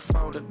never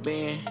fold a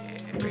band,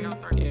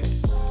 yeah.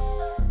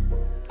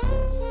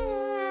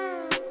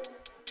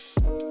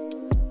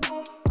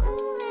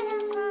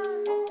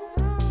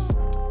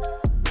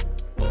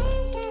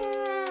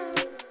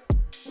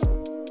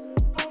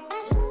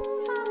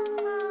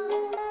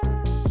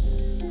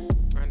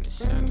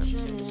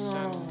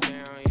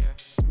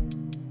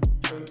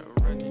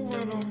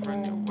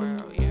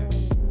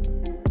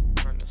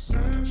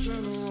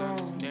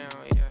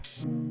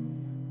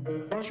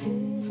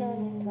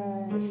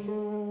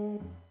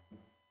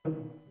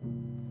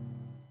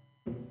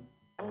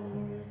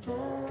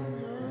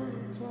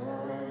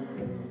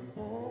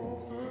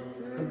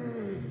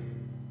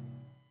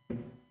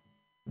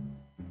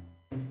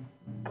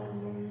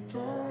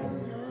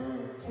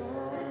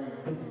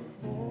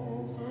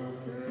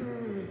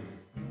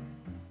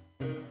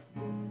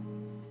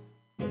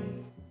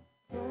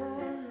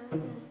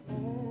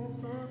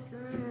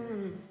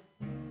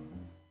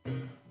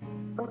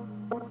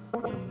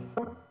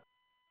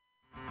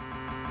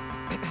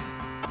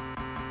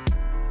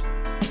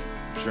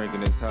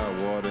 Drinking this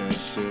hot water and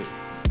shit.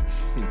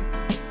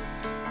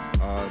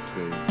 I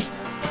see.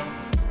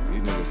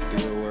 You niggas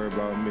still worry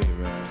about me,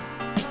 man.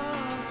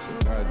 It's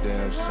a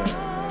goddamn shame,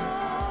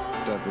 man.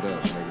 Step it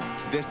up,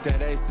 nigga. This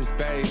that ace of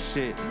spades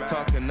shit.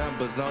 Talking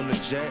numbers on the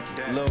jet.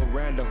 Little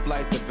random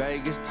flight to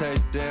Vegas.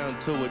 Touchdown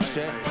to a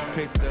check.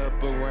 Picked up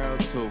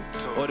around 2.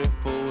 Ordered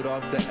food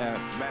off the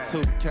app.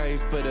 2K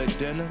for the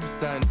denim.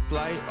 Sun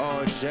slight,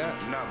 all Jap.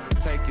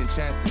 Taking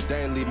chances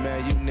daily,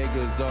 man. You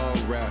niggas all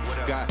rap.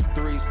 Got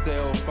 3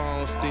 cell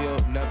phones, still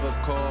never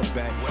call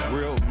back.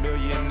 Real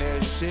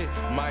millionaire shit.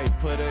 Might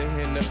put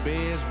her in the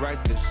bins.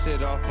 Write the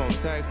shit off on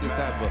taxes.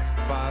 Have a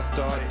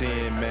 5-star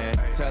den, man.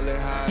 Tell it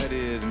how it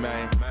is,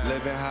 man.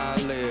 Living how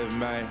I live,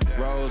 man.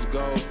 Rose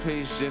gold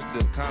piece just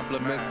to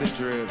compliment the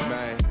drip,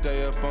 man.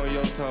 Stay up on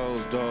your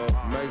toes, dog.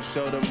 Make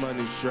sure the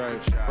money's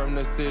straight. From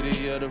the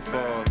city of the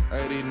fog,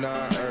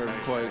 89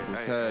 earthquake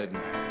was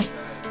happening.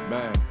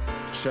 Man,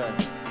 check.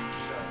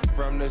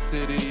 From the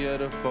city of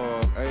the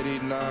fog,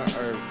 89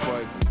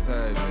 earthquake was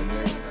happening,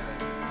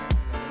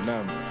 nigga.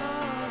 Numbers,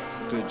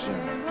 good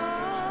job.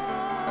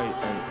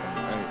 Ay.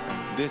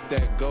 This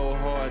that go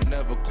hard,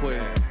 never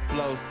quit.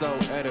 Flow so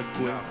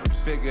adequate.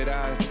 Figured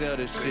I'd sell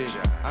the shit.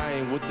 I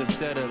ain't with the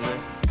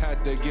settling.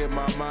 Had to get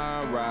my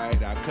mind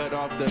right. I cut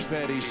off the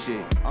petty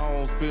shit. I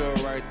don't feel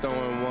right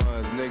throwing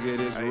ones. Nigga,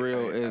 this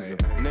real isn't.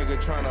 Nigga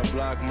tryna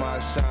block my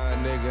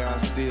shine, nigga, I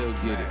still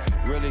get it.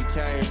 Really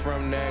came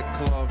from that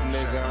cloth,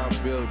 nigga,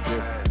 I'm built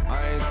different.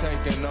 I ain't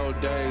taking no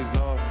days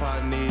off,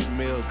 I need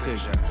meal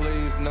tickets.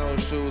 Please, no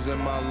shoes in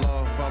my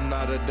loft, I'm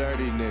not a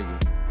dirty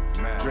nigga.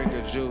 Drink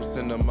a juice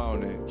in the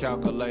morning,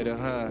 calculator,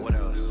 huh? What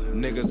else?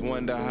 Niggas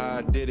wonder how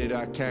I did it,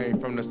 I came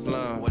from the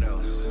slum. What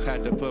else?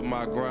 Had to put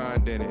my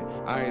grind in it,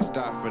 I ain't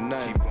stopped for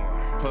nothing.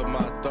 Put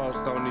my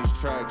thoughts on these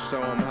tracks,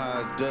 show them how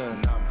it's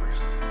done.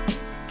 Numbers,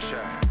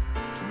 check,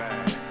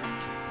 man.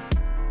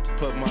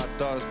 Put my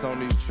thoughts on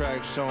these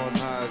tracks, show them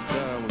how it's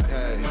done, what's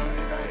happening. You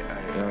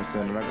know what I'm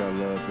saying? And I got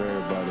love for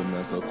everybody,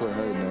 man, so quit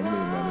hating on me,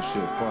 man, this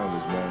shit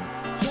pointless, man.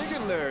 Sing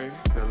it, Larry.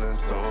 Feeling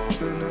so,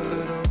 spin a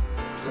little.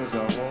 Cause I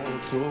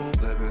want to,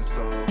 living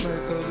so, make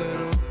a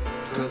little,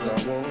 cause I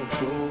want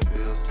to,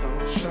 feel so,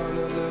 shine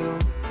a little,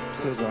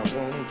 cause I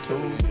want to,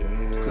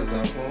 cause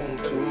I want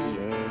to,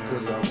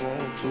 cause I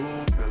want to,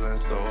 feeling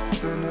so,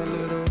 spin a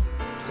little,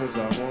 cause I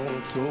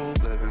want to,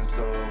 living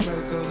so, make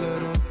a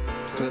little,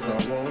 cause I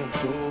want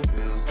to,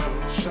 feel so,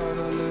 shine a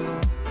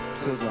little,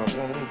 cause I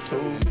want to,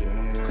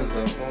 cause I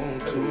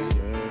want to,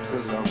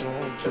 cause I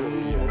want to.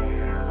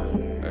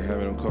 I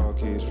having them car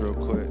keys real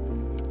quick.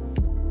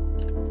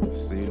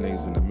 See you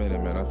niggas in a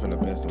minute, man. I'm finna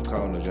bend some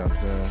corners, you know what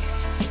I'm saying?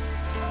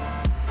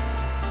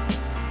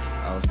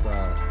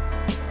 Outside.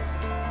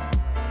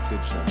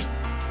 Good job.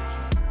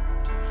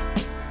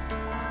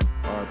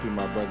 R.I.P.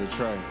 my brother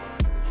Trey.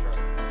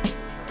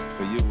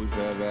 For you, we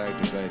forever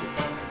activated.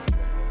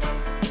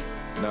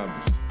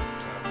 Numbers.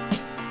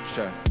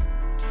 Check.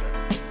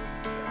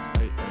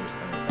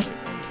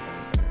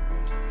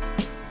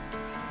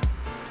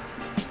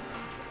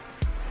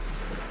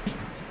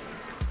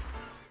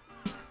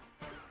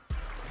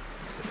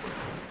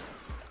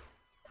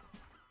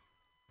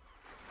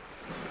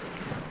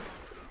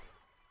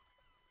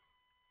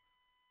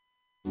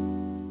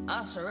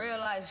 on some real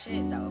life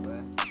shit though,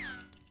 bro.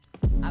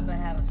 I've been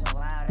having some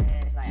wild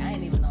ass, like I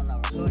ain't even on no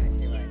recording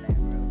shit right now,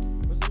 bro.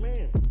 What you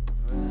mean?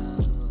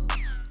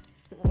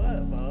 Bro.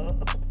 What, bro?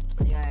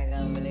 You ain't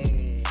gonna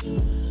believe it.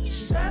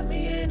 She slapped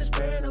me in the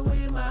sprinter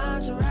with my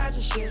entourage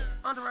and shit.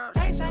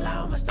 Face all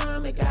on my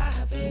stomach, got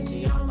her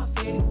Fenty on my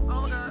feet.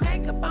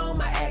 Makeup on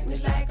my acne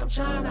like I'm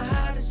tryna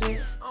hide a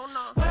zit.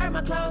 Wear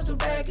my clothes too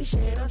baggy,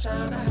 shit, I'm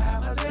tryna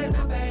hide my zit.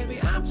 Now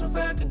baby, I'm too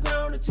fucking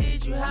grown to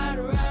teach you how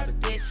to ride a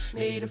dick.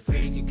 Need a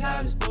freaky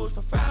college boots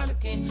for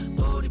frolicking,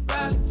 booty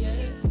brolic,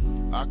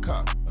 yeah. I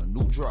cop a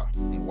new drop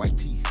in white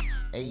tee.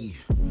 Ayy,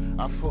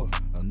 I fuck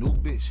a new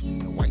bitch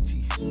in white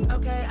tee.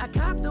 Okay, I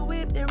copped the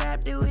whip, then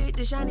wrapped it with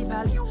the shiny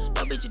polish.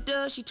 No bitch, you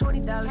does, she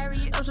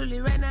 $20. I'm so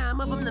lit right now,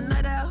 I'm up on the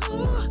night out.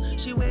 Ooh,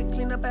 she wet,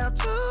 clean up out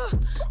too.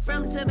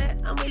 From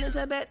Tibet, I'm willing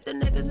to bet the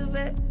niggas a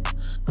vet.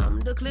 I'm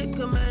the click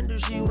commander,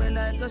 she wet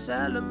like a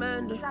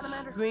salamander.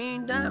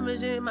 Green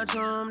diamonds in my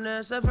charm,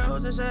 that's a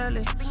frozen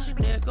salad.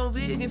 Neck on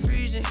vegan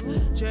freezing,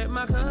 check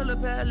my color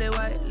palette,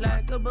 white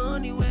like a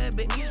bunny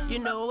rabbit. You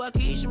know I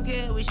keep some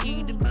carrots,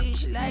 eat the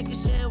bitch like a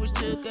sandwich.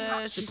 Took her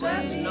ass to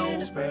says no. In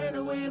the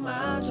sprinter with my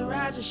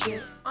entourage and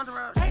shit.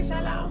 Face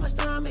all on my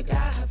stomach,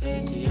 got her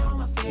Fenty on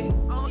my feet.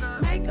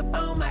 Makeup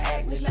on my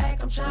acne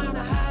like I'm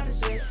tryna hide a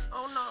zit.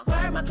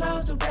 Wear my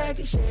clothes too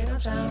baggy, shit, I'm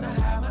tryna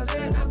hide my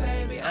zit. Now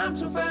baby, I'm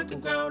too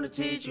fucking grown to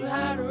teach you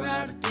how to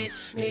ride a dick.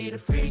 Need a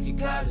freaky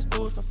college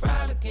boots for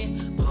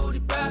frolicking, booty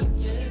brolic,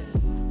 yeah.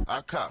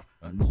 I cop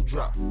a new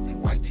drop in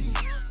white tee.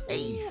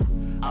 Ayy,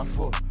 I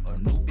fuck a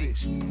new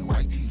bitch in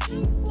white tee.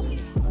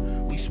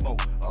 We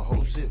smoke a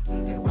whole zip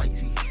in white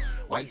tee.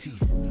 White tee,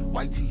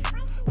 white tee,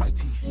 white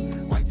tee,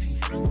 white tee.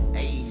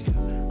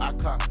 Ayy, I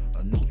cop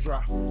a new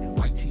drop in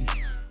white tee.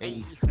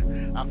 Ayy,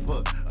 I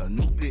fuck a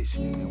new bitch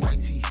in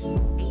white tee.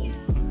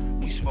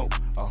 We smoke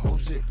a whole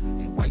zip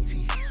in white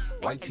tee.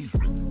 White tee,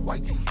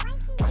 white tee.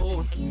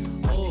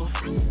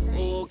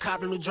 Ooh,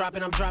 cop a new drop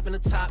and I'm dropping the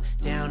top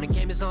down. The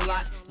game is on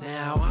lock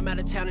now. I'm out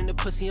of town and the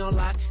pussy on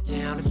lock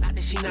down. The fact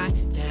that she not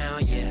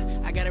down, yeah.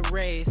 I got it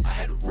raised. I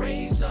had to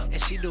raise up. And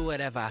she do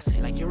whatever I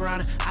say, like Your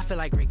Honor. I feel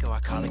like Rico, I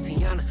call her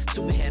Tiana.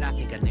 Superhead, I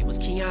think her name was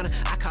Kiana.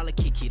 I call her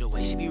Kiki the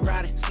way she be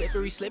riding.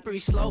 Slippery, slippery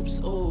slopes.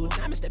 Ooh,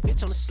 I miss that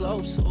bitch on the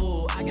slopes.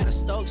 Ooh, I got a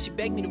stoke. She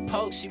begged me to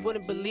poke. She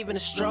wouldn't believe in a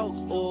stroke.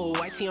 Ooh,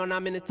 white tee on,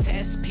 I'm in a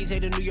test.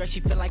 PJ to New York, she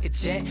feel like a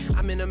jet.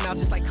 I'm in her mouth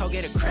just like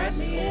Colgate a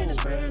crest.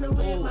 With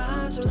my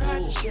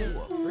entourage and shit.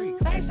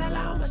 Face all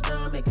on my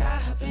stomach,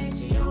 got her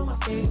Fenty on my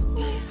feet.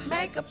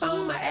 Makeup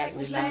on my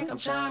acne like I'm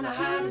tryna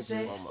hide a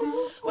zit.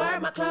 Wear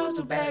my clothes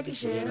too baggy,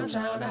 shit, I'm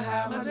tryna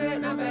hide my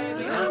zit. Now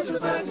baby, I'm too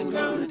fucking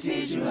grown to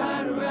teach you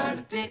how to ride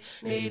a dick.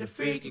 Need a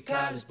freaky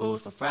college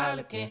boots for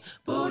frolicking,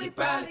 booty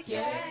brolic,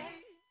 yeah.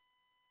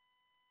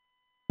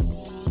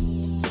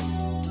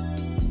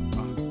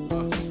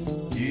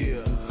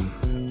 Yeah.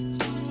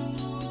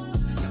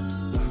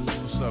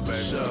 What's up,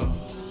 baby?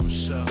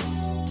 What's up?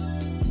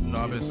 No,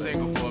 I've been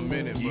single for a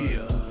minute, but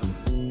yeah.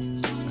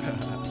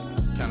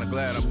 Kinda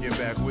glad I'm getting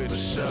back with you.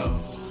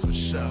 For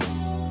sure.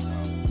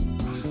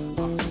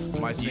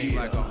 Might seem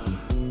like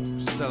I'm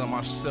selling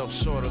myself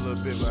short a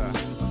little bit, but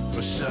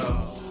for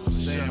sure,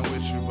 staying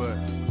with you, but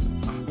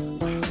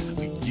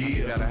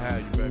yeah, gotta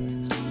have you,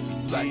 baby.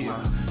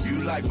 You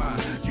like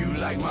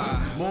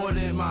mine, more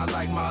than my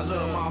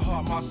love, my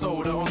heart, my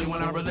soul, the only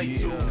one I relate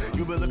to.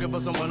 You been looking for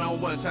someone on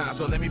one time,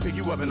 so let me pick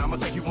you up and I'ma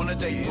take you on a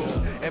date,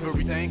 boo.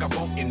 Everything I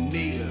want and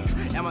need.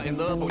 Am I in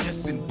love? Oh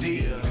yes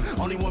indeed.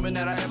 Only woman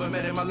that I ever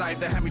met in my life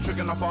that had me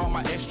tricking off all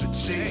my extra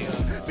cheese.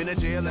 Been in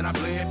jail and I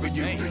bled for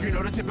you. You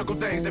know the typical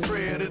things that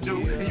prayer to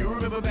do. And you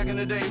remember back in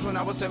the days when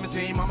I was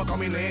 17, mama called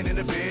me laying in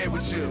the bed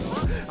with you.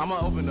 I'ma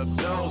open up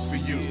doors for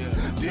you.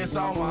 Diss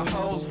all my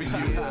hoes for you.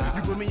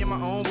 You put me in my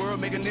own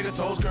world, make a nigga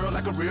toes curl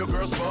like a real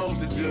girl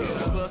supposed to do.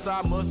 Plus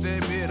I must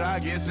admit I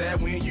get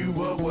sad when you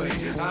away.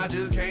 I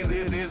just can't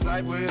live this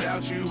life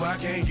without you. I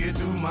can't get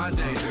through my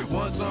day.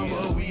 One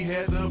summer we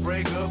had to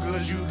break up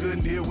cause you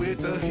couldn't deal with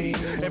the heat.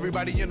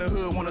 Everybody in the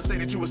hood wanna say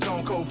that you a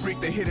stone cold freak.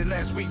 They hit it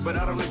last week but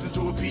I don't listen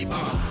to a peep.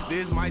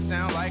 This might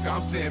sound like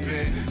I'm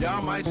simping.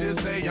 Y'all might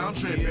just say I'm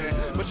tripping.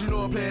 But you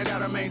know a player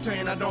gotta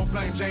maintain. I don't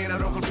flame Jane, I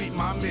don't complete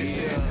my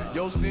mission.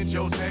 Your scent,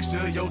 your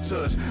texture, your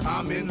touch,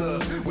 I'm in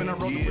love. When I'm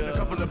rolling with a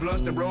couple of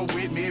blunts, then roll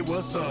with me,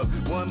 what's up?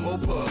 One more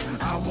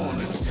puff, I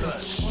wanna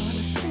touch.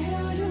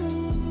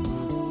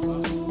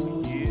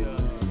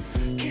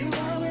 Can't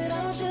ride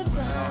without you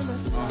by my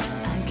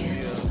side. I guess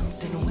it's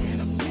something when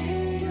I'm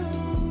near you.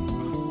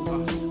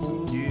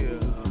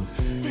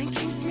 That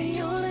keeps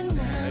me on a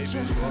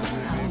natural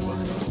high. I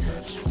wanna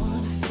touch,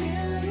 wanna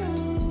feel you.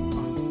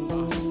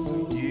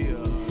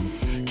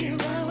 Can't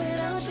ride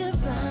without you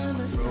by my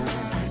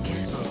side. I guess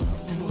it's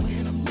something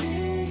when I'm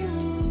near you.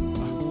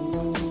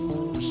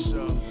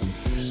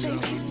 That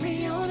keeps me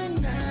on a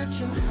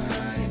natural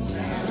high and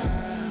down.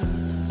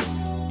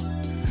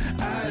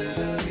 I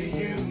love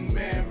you,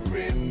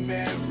 Mary,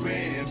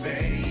 Mary,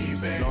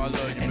 baby. No, I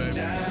love you, baby. And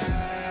I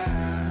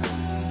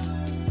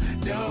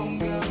don't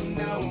go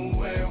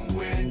nowhere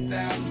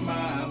without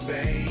my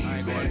baby. I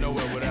ain't going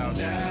nowhere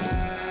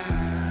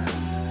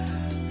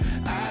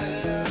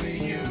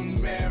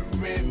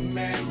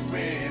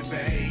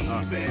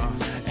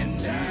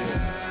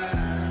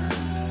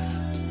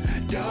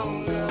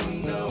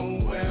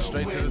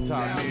Straight to the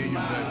top, me and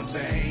you,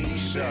 baby.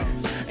 Sure.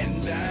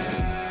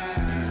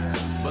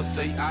 But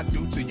say I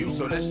do to you,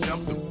 so let's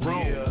jump the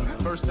broom.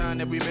 First time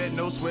that we met,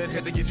 no sweat,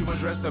 had to get you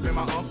dressed up in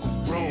my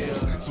uncle's room.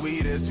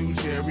 Sweet as 2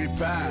 cherry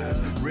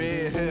pies,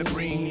 red hair,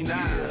 green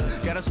eyes.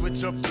 Gotta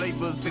switch up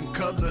flavors and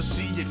colors,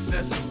 she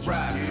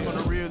accessorized. On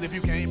the real, if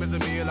you came as a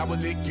meal, I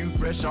would lick you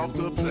fresh off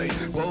the plate.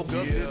 Woke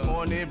up this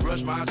morning,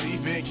 brushed my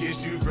teeth and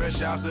kissed you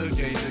fresh out the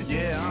gate.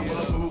 Yeah, I'm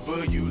a move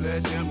for you,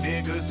 let them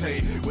niggas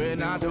hate.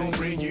 When I don't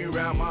bring you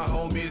around, my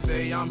homies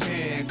say I'm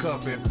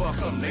handcuffing. Fuck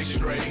them, they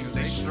straight,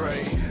 they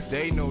straight.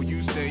 They know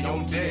you stay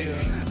on deck.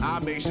 I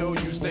make sure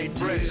you stay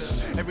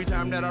fresh. Every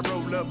time that I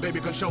roll up, baby,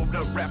 come show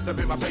up wrapped up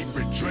in my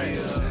favorite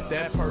dress.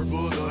 That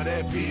purple or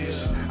that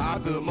peach, I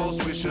the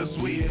most wish her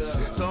sweet.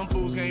 Some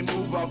fools can't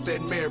move off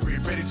that Mary.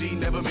 Freddie G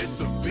never miss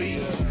a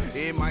beat.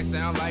 It might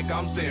sound like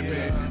I'm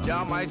simping,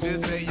 y'all might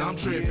just say I'm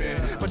tripping,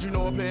 but you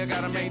know a player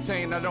gotta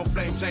maintain. I don't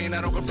flame chain,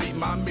 I don't complete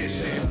my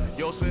mission.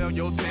 Your smell,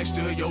 your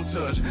texture, your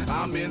touch,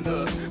 I'm in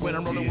the. When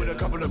I'm rolling with a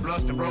couple of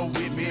blunts to roll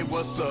with me,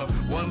 what's up?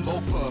 One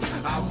more puff,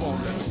 I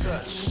wanna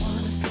touch.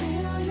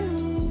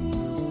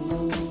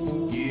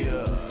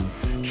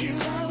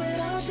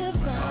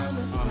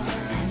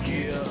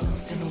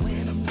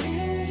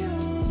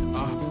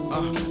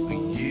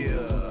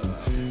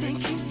 That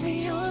keeps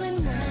me on a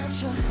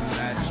natural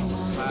high.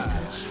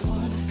 Just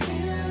wanna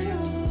feel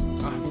you.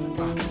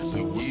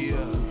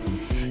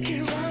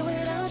 Can't ride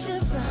without you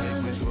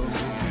by my side.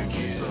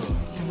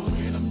 And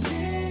when I'm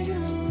near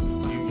you,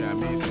 you got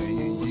me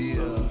saying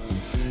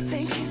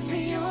that keeps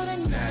me on a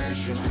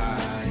natural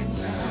high.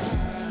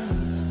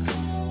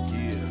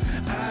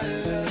 I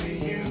love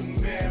you,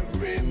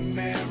 Mary,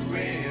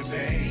 Mary,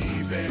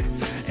 baby,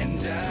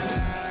 and I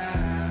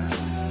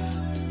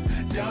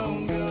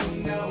don't go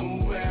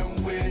nowhere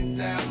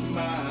without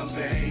my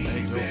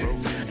baby,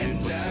 and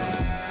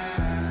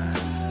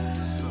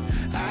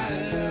I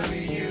love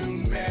you,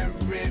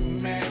 Mary,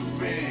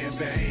 Mary,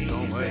 baby,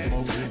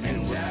 and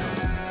I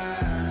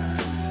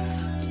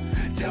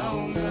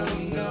don't go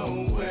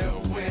nowhere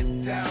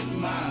without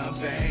my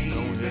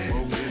baby,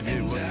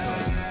 and what's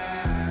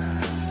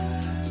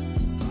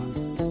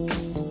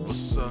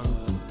up?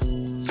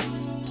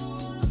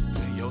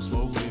 Hey, yo,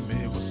 smoke with me,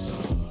 what's up?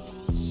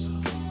 What's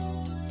up?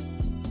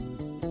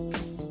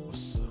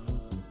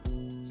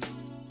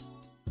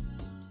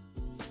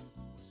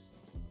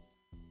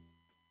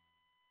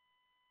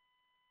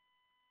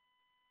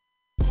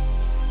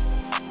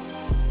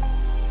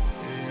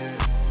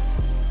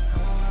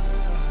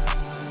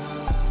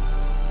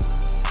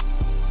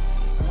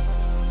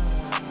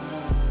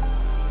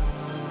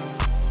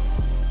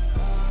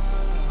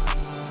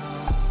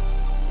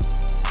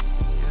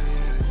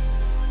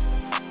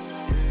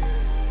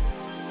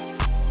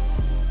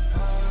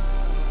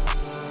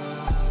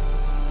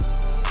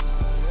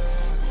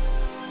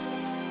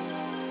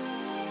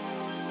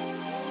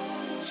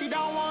 She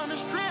don't wanna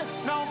strip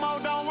no more,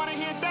 don't wanna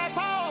hit that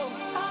pole.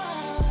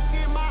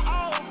 Get my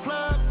old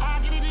plug, I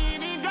get it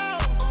in and go.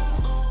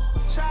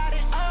 Shot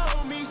it,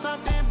 owe me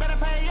something, better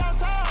pay your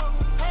toll.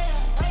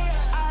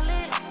 I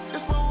lit the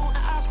spoon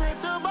and I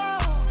scraped the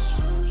balls.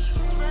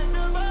 Scrape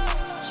the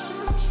balls,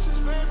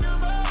 scrape the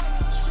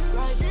balls.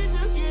 Like did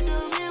you get the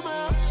memo?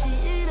 She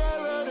eat that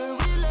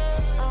Rotorilla.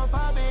 I'm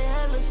popping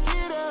hella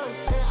Skittles,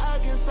 and I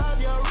can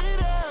solve your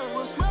riddle.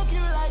 We'll smoke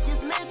you like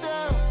it's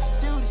menthol. This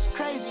dude is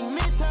crazy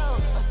mental.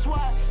 A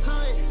SWAT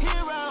hood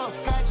hero,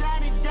 got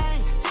Johnny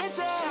Dang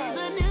dental. She's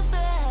a new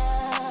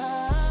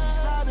fan. She's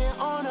slobbing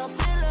on a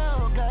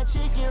pillow, got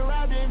chicken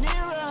wrapped in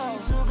Nero.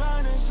 She's so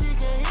gone and she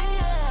can't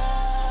hear.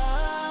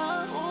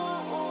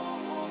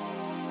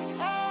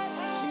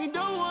 She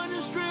don't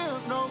wanna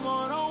strip no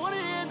more, don't wanna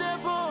hit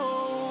that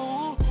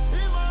pole.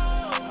 Hit my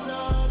old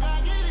plug,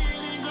 I get it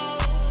and go.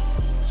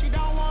 She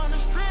don't wanna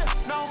strip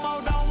no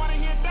more, don't wanna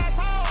hit that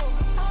pole.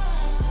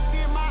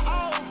 Hit my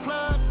old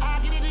plug, I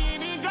get it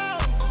in and go.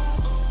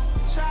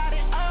 Shot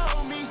it,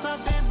 owe me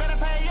something, better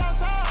pay your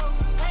toll.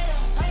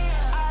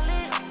 I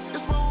lit the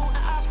spoon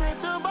and I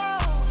scraped the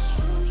balls.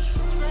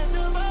 Scrape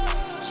the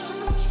balls,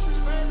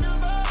 scrape the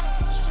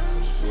balls.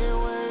 Seen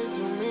way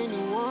too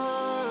many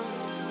ones,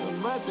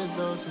 but they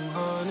throw some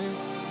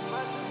honeys.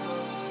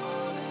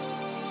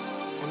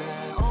 And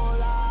that whole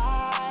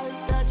life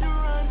that you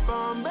run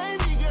from,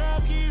 baby girl,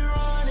 keep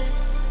running.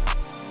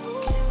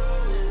 Keep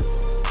running.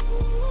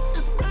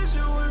 It's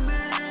pressure with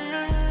me,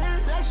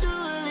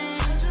 sexually.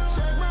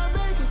 Check my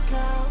bank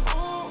account.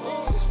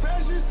 It's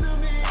precious to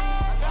me. I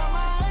got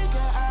my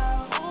anchor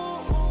out.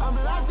 I'm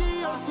locked in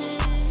your scene.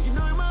 You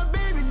know you're my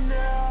baby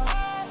now.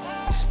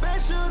 You're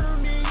special to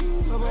me.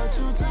 About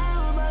you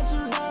time, about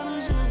you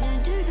diamonds, you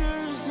can keep the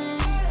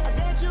receipt. I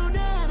got you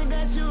down, I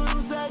got you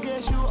loose, I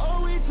guess you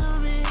owe it to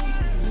me.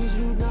 Need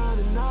you down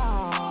and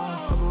now,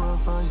 I'm run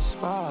for your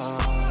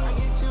spot. I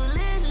get you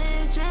lit,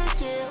 lit,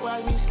 church,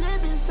 watch me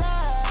slip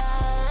inside.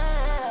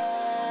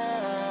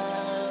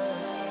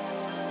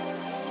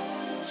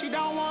 She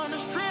don't wanna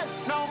strip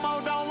no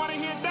more, don't wanna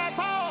hit that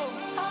pole.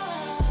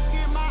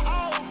 Get my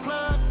old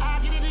plug, I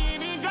get it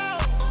in and go.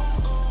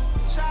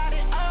 Shot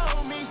it,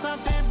 owe me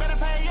something, better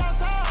pay your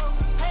toll.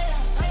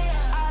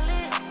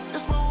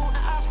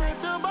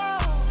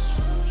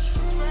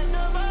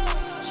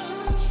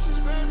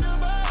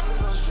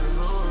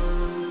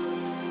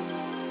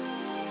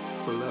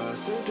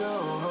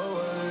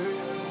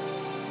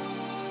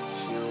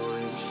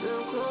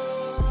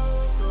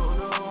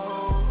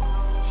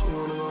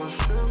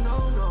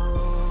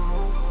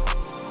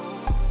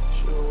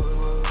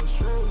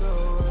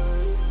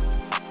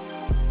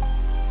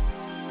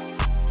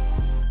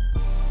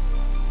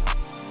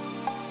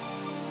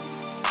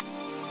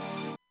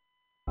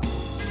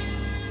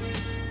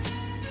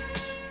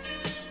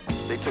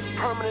 took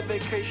permanent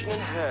vacation in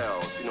hell,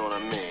 if you know what I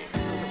mean.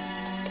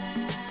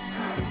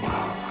 Well,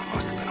 I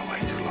must have been away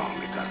too long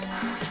because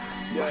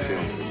my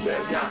feelings are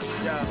dead.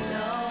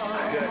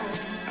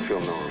 I feel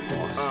no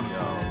remorse.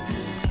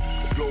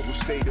 Global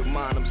state of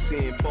mind, I'm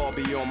seeing far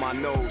beyond my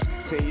nose.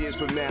 10 years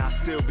from now, I'll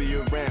still be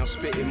around,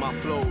 spitting my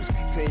flows.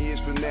 10 years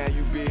from now,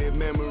 you be a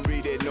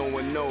memory that no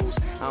one knows.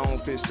 I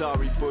don't feel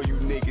sorry for you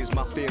niggas,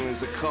 my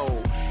feelings are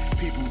cold.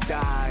 People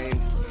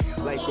dying,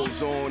 life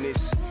goes on,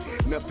 it's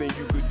nothing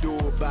you could do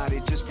about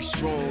it, just be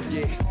strong,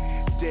 yeah.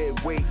 Dead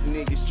weight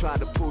niggas try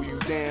to pull you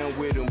down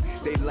with them.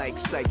 They like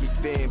psychic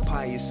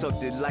vampires, suck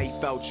the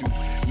life out you.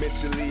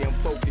 Mentally I'm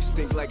focused,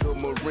 think like a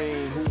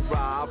Marine. Hoorah,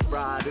 I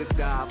ride or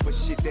die for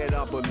shit that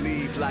I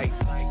believe like.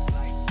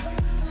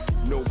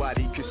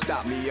 Nobody can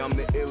stop me, I'm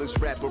the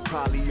illest rapper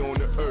probably on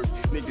the earth.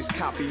 Niggas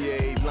copy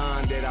a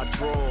line that I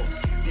draw.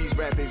 These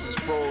rappers is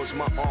frauds,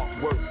 my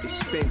artwork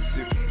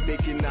expensive, they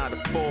cannot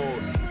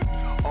afford.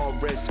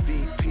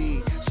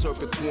 RSVP,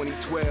 circa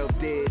 2012,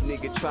 dead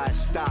nigga try to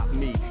stop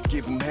me,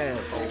 give them hell.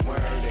 Oh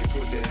word, they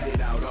put the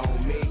hit out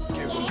on me,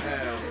 give them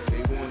hell.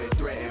 They wanna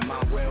threaten my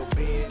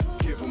well-being,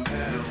 give them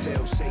hell.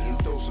 Tell Satan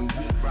throw some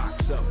heat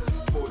rocks up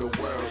for the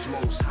world's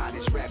most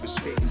hottest rapper,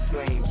 spitting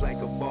flames like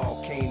a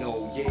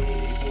volcano. Yeah,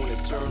 they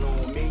wanna turn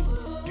on me,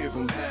 give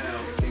them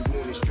hell. They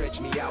wanna stretch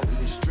me out in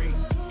the street,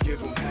 give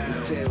them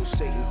hell. Tell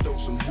Satan throw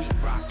some heat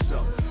rocks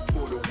up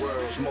for the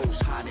world's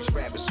most hottest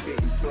rapper,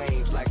 spitting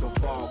flames like a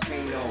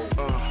volcano.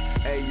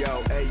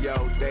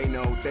 Ayo, they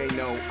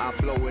know I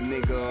blow a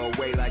nigga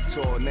away like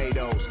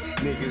tornadoes.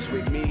 Niggas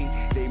with me,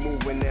 they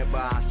move whenever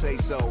I say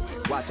so.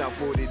 Watch out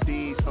for the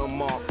D's,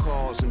 unmarked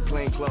cars and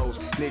plain clothes.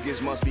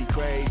 Niggas must be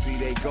crazy,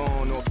 they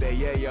gone off their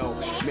yayo.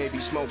 Maybe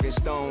smoking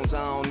stones,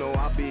 I don't know,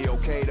 I'll be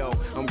okay though.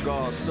 I'm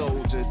God's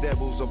soldier,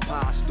 devil's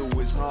apostle,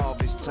 it's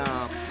harvest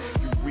time.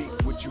 You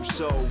reap what you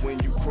sow when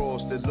you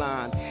cross the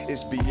line.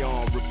 It's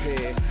beyond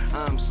repair,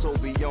 I'm so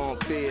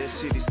beyond fear.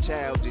 Shit is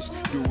childish,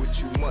 do what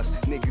you must,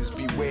 niggas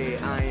beware.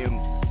 I am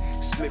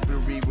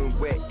slippery when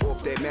wet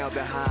off that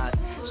maldehyde.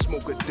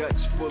 Smoke a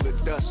Dutch full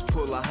of dust,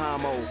 pull a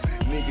homo.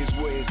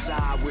 Niggas wouldn't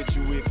side with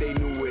you if they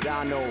knew what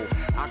I know.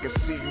 I can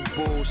see you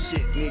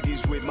bullshit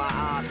niggas with my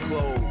eyes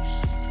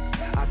closed.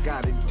 I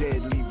got a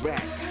deadly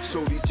rap,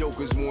 so these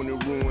jokers wanna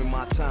ruin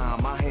my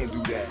time, I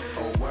handle that.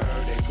 Oh word,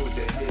 they put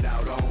the hit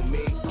out on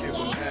me, give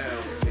them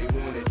hell. They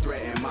wanna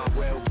threaten my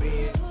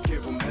well-being,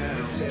 give them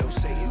hell. Tell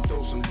Satan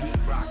throw some heat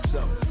rocks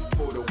up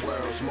for the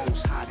world's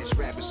most hottest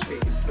rapper,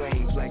 spitting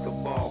flames like a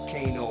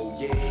volcano.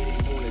 Yeah,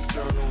 they wanna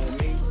turn on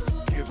me,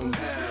 give them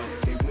hell.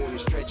 They wanna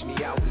stretch me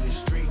out in the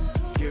street,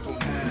 give them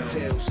hell.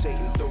 Tell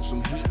Satan throw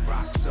some heat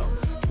rocks up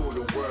for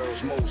the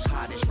world's most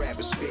hottest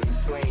rapper, spitting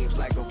flames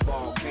like a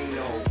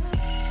volcano.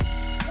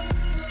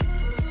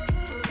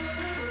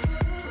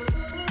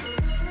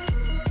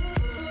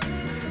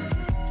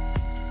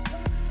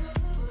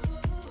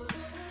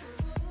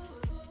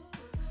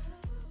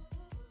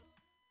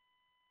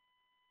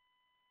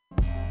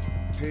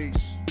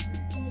 Peace.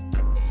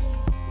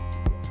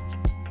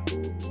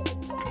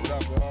 What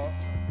up, y'all?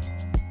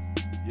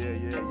 Yeah,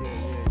 you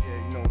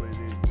know what it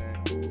is, man.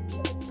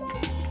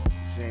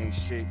 Same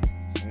shit,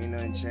 ain't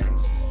nothing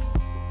changed.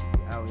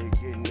 Out here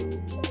getting it,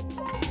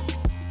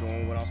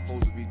 doing what I'm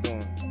supposed to be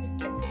doing.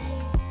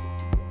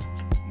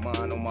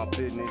 Mind on my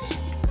business, you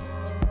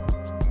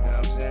know what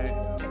I'm saying?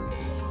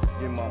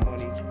 Get my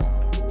money.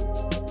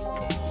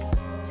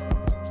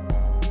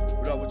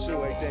 What up with you,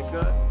 everything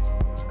good?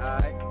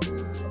 Alright.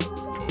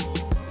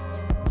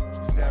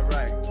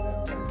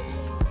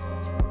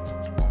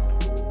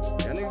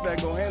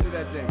 Go handle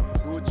that thing.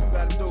 Do what you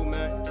gotta do,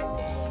 man.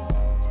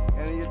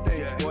 Handle your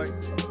thing, boy.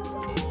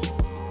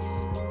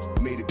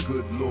 May the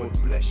good Lord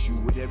bless you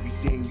with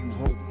everything you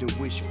hoped and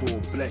wished for.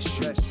 Bless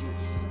you.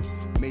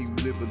 May you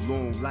live a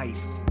long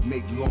life,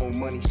 make long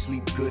money,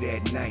 sleep good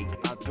at night.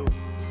 I do.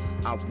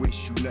 I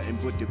wish you nothing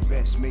but the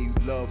best. May you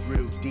love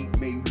real deep,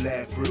 may you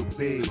laugh real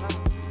big.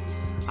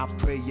 I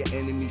pray your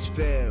enemies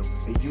fail,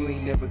 and you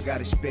ain't never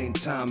gotta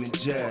spend time in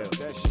jail.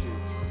 That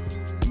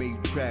shit. May you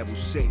travel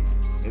safe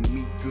and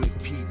meet good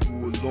people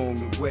along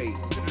the way.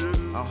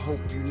 I hope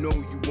you know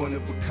you one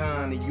of a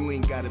kind and you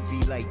ain't gotta be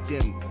like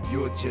them,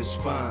 you're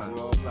just fine.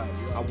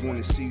 I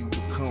wanna see you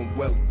become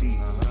wealthy,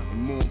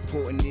 and more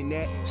important than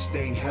that,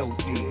 stay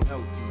healthy.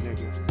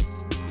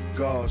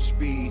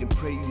 Godspeed, and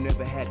pray you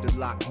never had to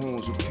lock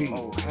horns with Pete.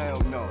 Oh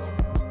hell no.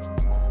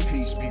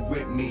 Peace be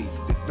with me,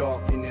 the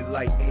dark and the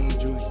light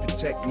angels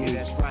protect me.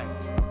 That's right.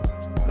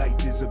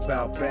 Life is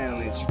about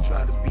balance, you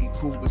try to be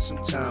cool but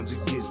sometimes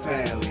it gets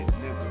violent.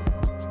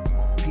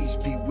 Peace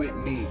be with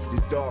me,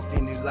 the dark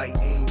and the light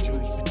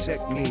angels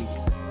protect me.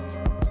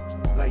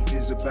 Life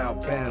is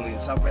about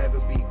balance, I'd rather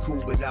be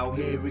cool but out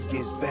here it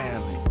gets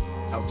violent.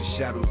 Out the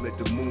shadows let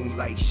the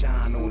moonlight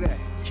shine on that.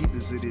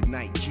 Keepers of the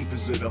night,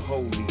 keepers of the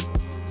holy.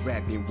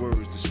 Rapping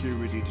words, the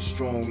spirit of the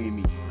strong in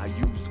me. I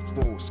use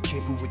the force,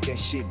 careful with that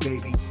shit,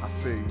 baby. I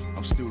feel you.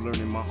 I'm still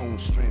learning my own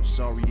strength.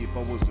 Sorry if I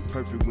wasn't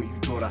perfect when you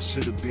thought I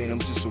should have been. I'm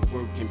just a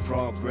work in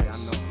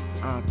progress. I know.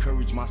 I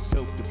encourage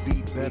myself to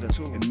be better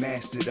and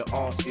master the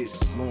art.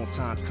 It's long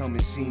time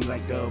coming, seemed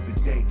like the other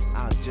day.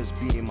 I just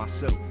being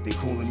myself, they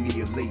calling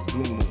me a late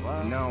bloomer.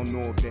 And I don't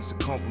know if that's a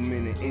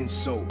compliment or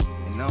insult.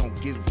 And I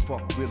don't give a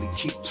fuck, really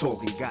keep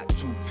talking. Got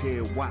 2 pair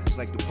of watch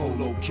like the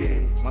Polo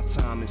Kid. My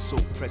time is so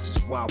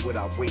precious, why would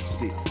I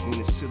waste it? When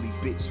a silly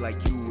bitch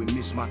like you would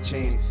miss my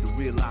chance to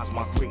realize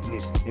my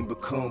greatness and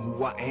become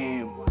who I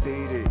am.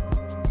 Baby,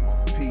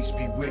 peace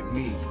be with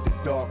me. The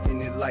dark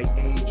and the light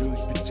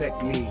angels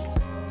protect me.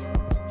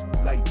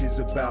 Life is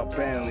about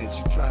balance.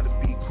 You try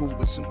to be cool,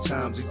 but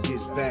sometimes it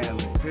gets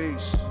violent.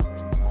 Peace.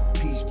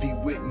 Peace be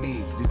with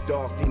me. The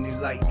dark and the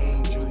light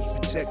angels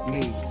protect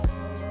me.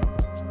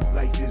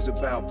 Life is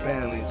about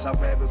balance.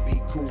 I'd rather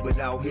be cool, but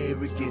out here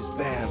it gets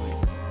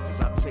violent. Cause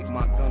I take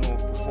my gun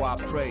off before I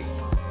pray.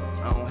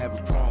 I don't have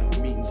a problem with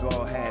meeting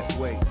God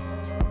halfway.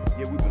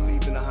 Yeah, we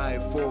believe in a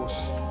higher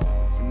force.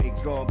 And may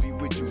God be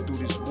with you through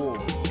this war.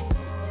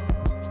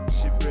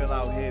 Shit real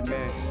out here,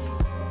 man.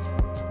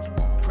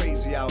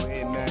 Crazy out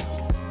here, man.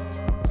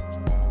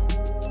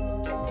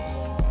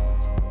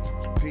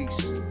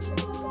 Peace.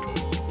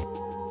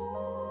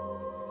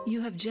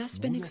 You have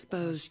just been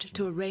exposed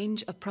to a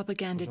range of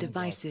propaganda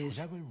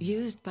devices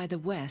used by the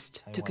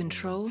West to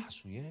control,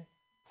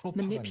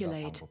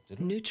 manipulate,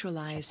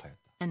 neutralize,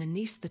 and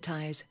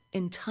anesthetize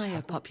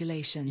entire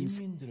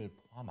populations,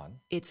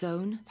 its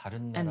own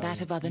and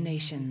that of other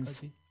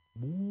nations.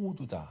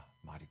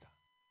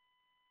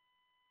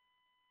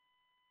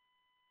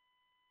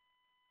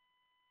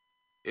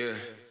 Yeah.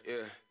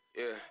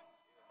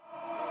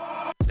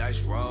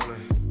 Dice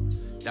rolling.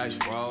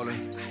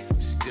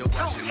 Still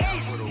watching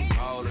out for the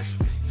rollers.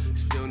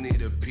 Still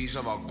need a piece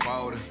of our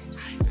quota.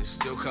 And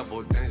still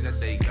couple things that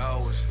they go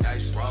is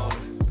dice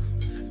rolling.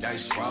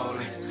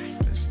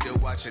 And still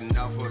watching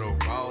out for the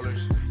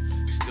rollers.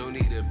 Still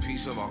need a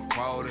piece of our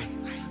quota.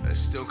 And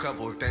still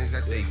couple things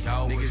that they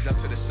go. Niggas up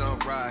to the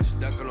sunrise,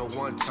 ducking on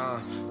 1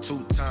 time,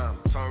 2 times,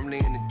 turn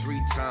in to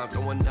 3 times,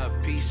 throwing up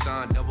peace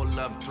sign, double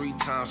up 3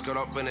 times, skirt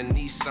up in a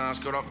Nissan,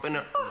 skirt up in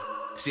a.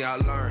 See, I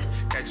learned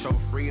that your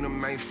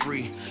freedom ain't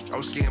free.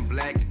 Your skin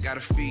black, you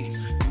gotta feed.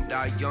 You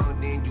die young,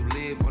 then you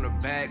live on the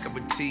back of a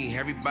T.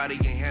 Everybody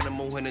ain't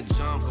animal in the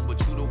jungle, but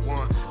you the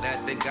one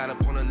that they got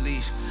up on a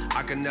leash.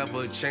 I can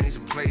never change the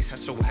place I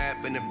so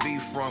happen to be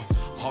from.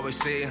 Always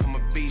say I'ma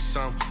be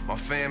some. My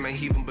fam ain't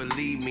even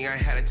believe me. I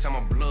ain't had to tell my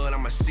blood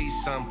I'ma see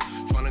some.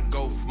 Tryna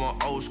go from an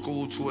old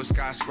school to a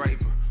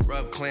skyscraper.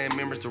 Rub clan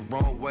members the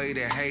wrong way,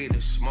 they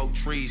haters. Smoke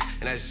trees,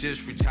 and that's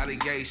just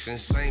retaliation.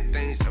 Same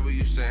things that we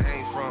used to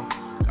hang from.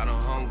 Got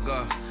them hung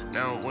up,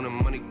 now when the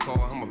money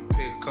call, I'ma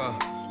pick up.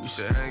 You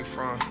should hang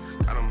from,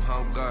 got them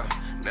hung up,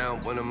 now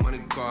when the money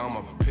call,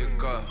 I'ma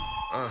pick up.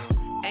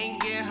 Ain't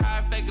getting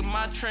high, faking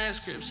my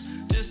transcripts.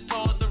 Just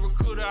told the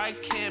recruiter I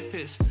can't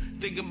piss.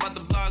 Thinking about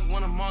the block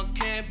when I'm on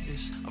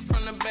campus. I'm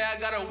from the Bay, I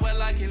got a wet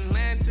like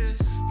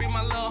Atlantis. Free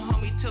my little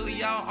homie till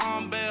he out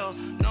on bail.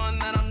 Knowing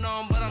that I'm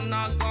known, but I'm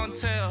not gon'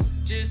 tell.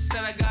 Just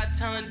said I got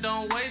talent,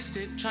 don't waste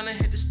it. Tryna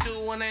hit the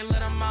stool when they let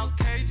them out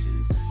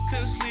cages.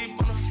 Couldn't sleep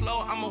on the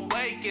floor, I'm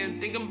awakened.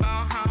 Thinking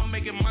about how I'm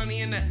making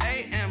money in the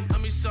AM.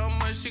 Love me so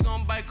much, she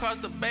gon' bike across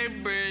the Bay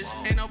Bridge.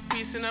 Ain't no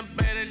peace in the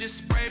Bay, they just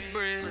spray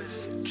bridge.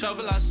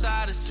 Trouble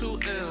outside is too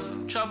ill.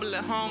 Trouble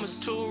at home is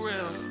too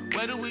real.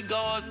 Where do we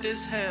go if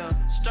this hell?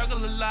 Struggle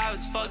alive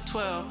is fuck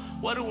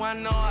 12. What do I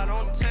know? I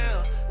don't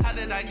tell. How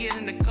did I get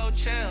into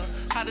Coachella?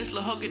 How this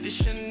little hoe get the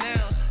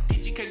Chanel?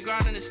 DGK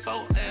grinding his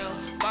 4L.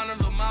 Bonding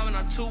with mobbing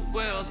on 2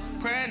 wheels.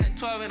 Praying at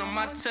 12 and on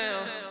my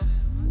tail.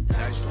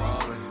 Dice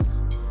rolling.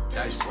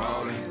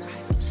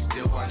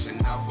 Still watching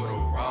out for the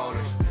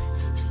rollers.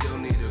 Still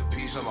need a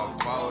piece of our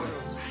quota.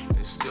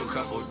 And still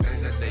couple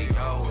things that they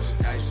owe us.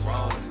 Dice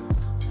rolling.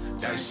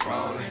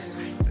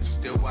 And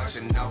still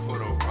watching out for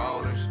the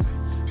rollers.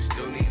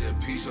 Still need a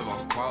piece of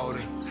our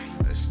quota.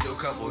 And still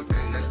couple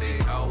things that they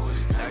owe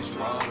us.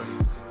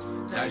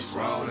 Dice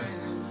rolling.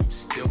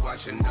 Still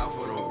watching out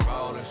for the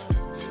rollers.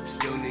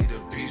 Still need a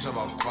piece of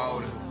our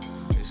quota.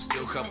 And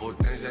still couple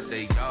things that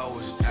they owe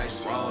us.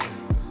 Dice rolling.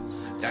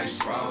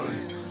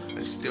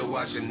 And still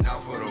watching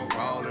out for the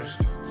rollers.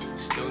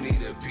 Still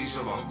need a piece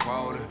of our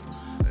quota.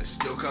 And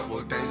still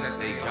couple things that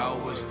they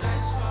owe us.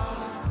 Dice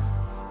rolling.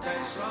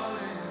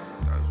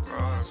 Still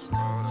watching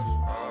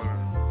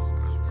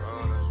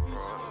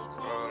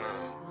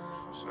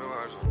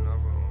out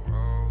for the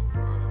rollers.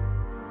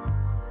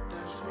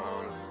 Dice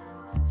rolling.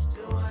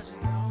 Still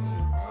watching out for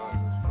the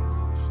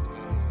rollers. Still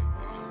need a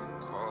piece of our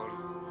quota.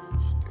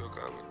 Still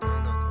couple things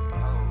that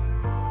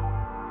they owe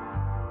us.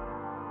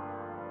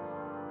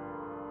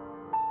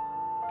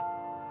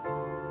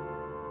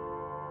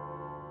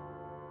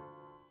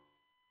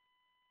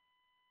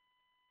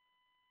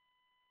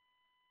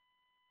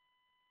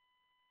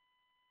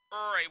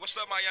 Hey, what's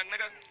up, my young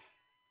nigga?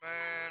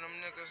 Man, them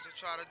niggas that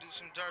try to do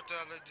some dirt the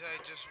other day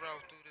just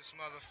rode through this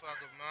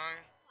motherfucker, man.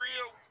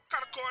 Real? What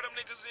kind of car them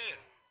niggas in?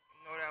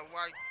 You know that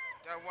white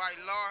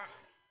Lar?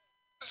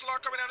 This Lar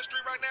coming down the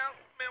street right now?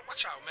 Man,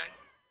 watch out, man.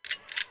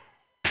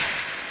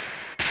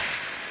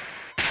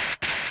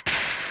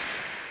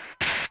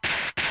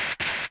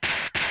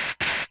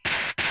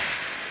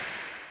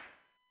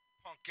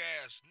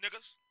 Facts,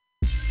 niggas.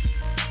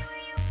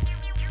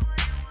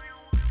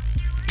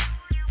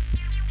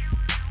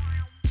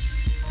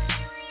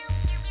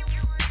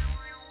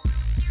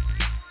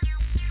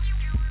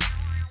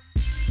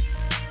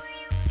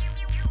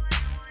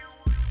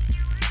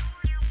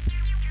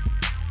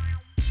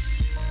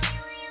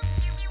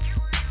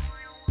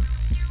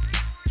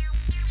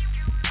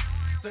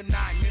 The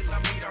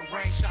 9mm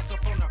range shots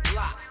up on the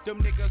block.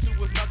 Them niggas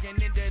who was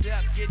mugging ended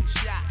up getting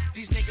shot.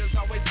 These niggas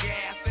always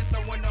gas and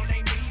throwing on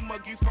they mean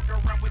mug. You fuck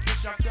around with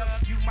this young thug,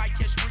 you might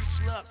catch street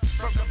slugs.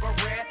 From the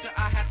Beretta,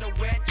 I had to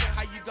wet you.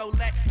 How you go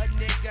let a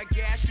nigga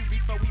gas you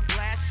before we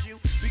blast you?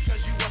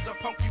 Because you was a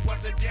punk, you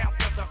wasn't down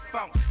for the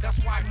funk. That's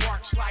why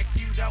marks like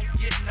you don't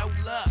get no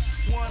love.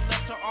 One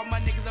love to all my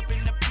niggas up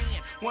in the pen.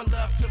 One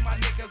love to my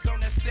niggas on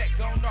the set,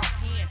 gone off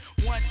hand.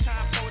 One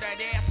time for that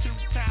ass, two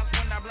times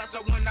when I blast.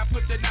 So when I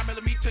put the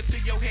 9mm to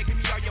your head, give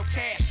me all your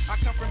cash. I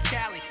come from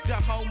Cali, the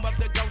home of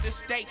the Golden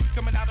State.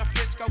 Coming out of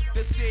Frisco,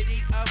 the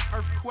city of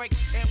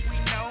earthquakes. And we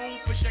known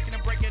for shaking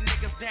and breaking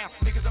niggas down.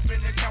 Niggas up in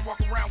the town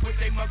walk around with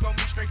they mug on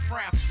me straight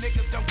frown.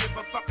 Niggas don't give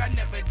a fuck, I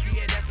never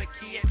did as a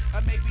kid.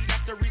 Or maybe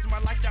that's the reason my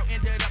lifestyle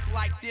ended up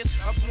like this.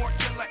 A born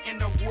killer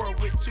in a world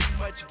with too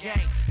much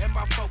gang. And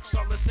my folks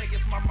all they say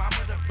is my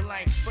mama to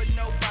blame. But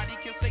nobody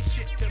can say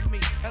shit to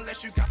me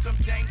unless you got some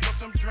dank or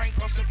some drink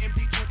or some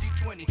MD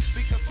 2020.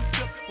 Because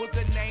Two was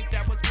the name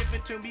that was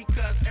given to me.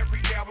 Cause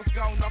every day I was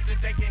gone off the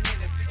deck and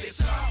Hennessy.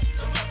 It's on,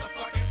 the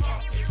motherfucking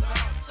funk is on.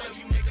 So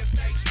you niggas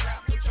stay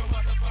strapped with your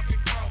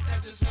motherfucking chrome.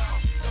 Cause it's on,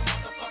 the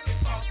motherfucking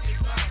funk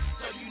is on.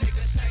 So you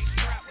niggas stay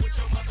strapped with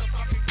your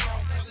motherfucking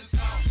chrome. Cause it's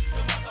on,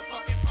 the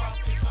motherfucking funk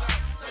is on.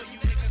 So you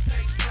niggas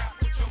stay strapped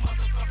with your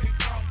motherfucking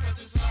chrome. Cause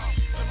it's on,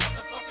 the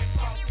motherfucking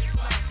funk is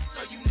on.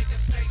 So you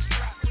niggas stay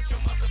strapped with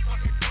your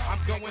motherfucking chrome.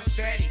 I'm going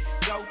steady,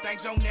 go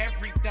things on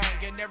everything.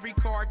 And every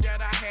car that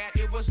I had,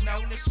 it was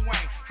known to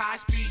swing. High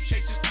speed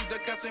chases through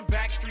the cussing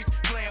back streets.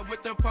 Playing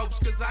with the popes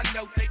cause I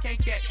know they can't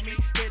catch me.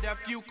 Hit a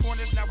few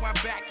corners, now I'm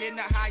back in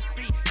the high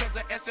speed. Cause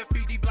the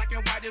SFED black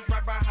and white is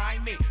right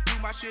behind me. Do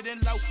my shit in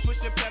low, push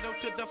the pedal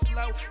to the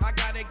flow. I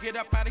gotta get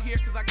up out of here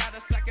cause I got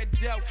a sack of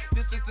dough.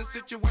 This is the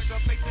situation,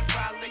 I'm facing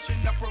violation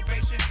of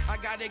probation. I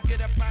gotta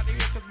get up out of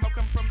here cause Mo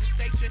come from the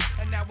station.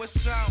 And now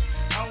it's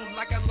on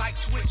like a light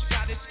switch.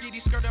 Got this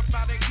skitty skirt up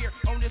out of here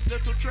on this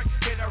little trick.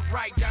 Hit a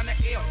right down the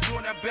L,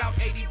 doing about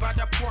 80 by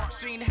the park.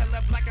 Seen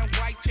hella black and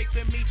white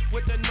chasing me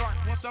with the narc.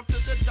 Once I'm to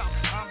the dump,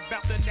 I'm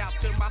bouncing out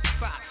to my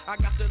spot. I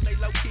got to lay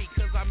low key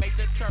cause I made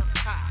the turf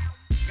high.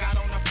 Got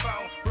on the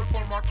phone,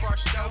 report my car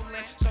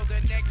stolen. So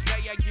the next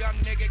day a young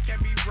nigga can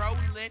be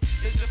rolling.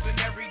 It's just an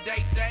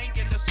everyday thing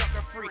and the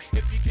sucker free.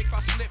 If you kick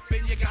or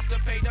slipping, you got to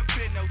pay the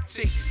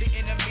penalty. The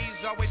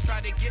enemies always try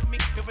to get me.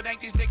 If it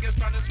ain't these niggas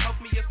trying to smoke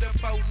me, it's the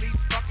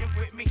police fucking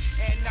with me.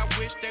 And I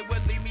wish they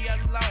would leave me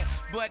alone.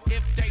 But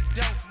if they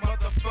don't,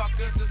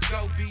 motherfuckers, just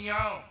go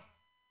beyond.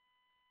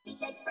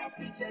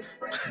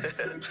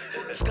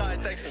 Sky,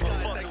 thank you for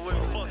fucking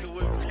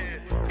with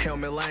me.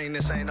 Helmet Lane,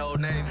 this ain't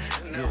Old Navy.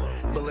 Yeah.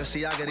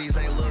 Balenciaga, these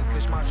ain't looks,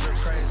 bitch, my drip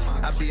crazy.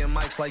 I be in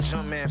mics like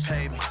Jumpman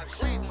paid me.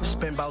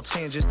 Spent about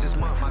 10 just this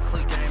month, my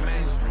clique ain't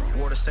amazing.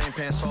 Wore the same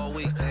pants all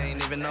week, they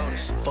ain't even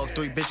noticed. Fuck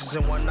 3 bitches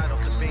in one night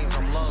off the beans,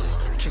 I'm loaded.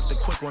 Kicked the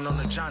quick one on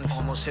the Johnny,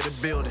 almost hit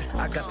a building.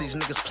 I got these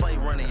niggas play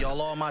running,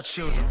 y'all all my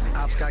children.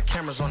 Ops got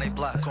cameras on they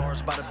block,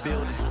 cars by the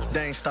building.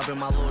 They ain't stopping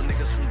my little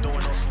niggas from doing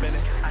no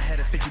spinning. I had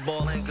a 50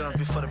 ball and guns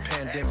before the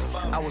pandemic.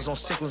 I was on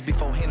sick ones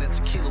before Hen and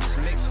tequila was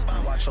mixing.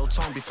 Watch your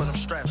tone before them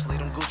straps, leave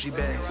them Gucci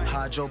bags.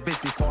 Hide your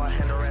bitch before I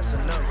hand her ass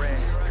a nut rag.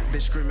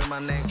 Bitch screaming my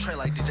name, Trey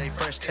like DJ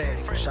Fresh Tag.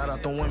 Shout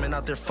out the women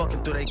out there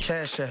fucking through they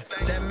cash app.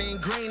 That mean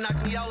green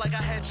knocked me out like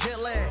I had jet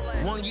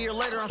lag. 1 year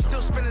later, I'm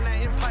still spinning that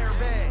Empire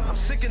bag. I'm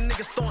sick of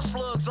niggas throwing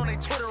slugs on they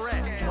Twitter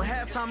rap. When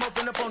halftime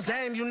open up on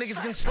Dame, you niggas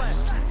getting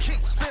slapped. Kick,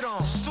 spit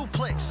on,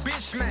 suplex,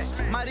 bitch smack.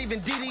 Might even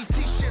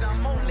DDT shit,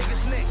 I'm on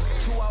niggas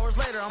next. 2 hours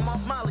later, I'm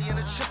off Molly and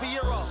a chip a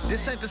year off.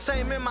 This ain't the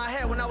same in my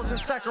head when I was in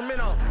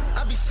Sacramento.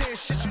 I be saying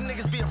shit you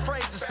niggas be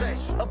afraid to say.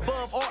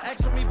 Above all,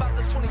 asking me about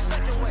the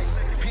 22nd way.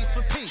 Piece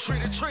for piece, tree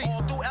to tree,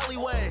 all through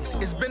alleyways.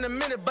 It's been a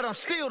minute, but I'm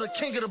still the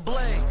king of the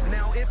blade.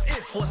 Now if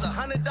was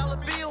 $100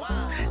 bill,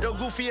 your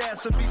goofy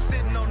ass would be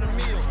sitting on the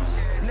meal.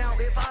 Now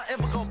if I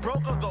ever go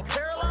broke or go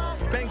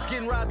paralyzed, banks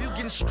getting robbed, you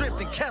getting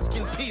stripped and caps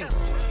getting peeled.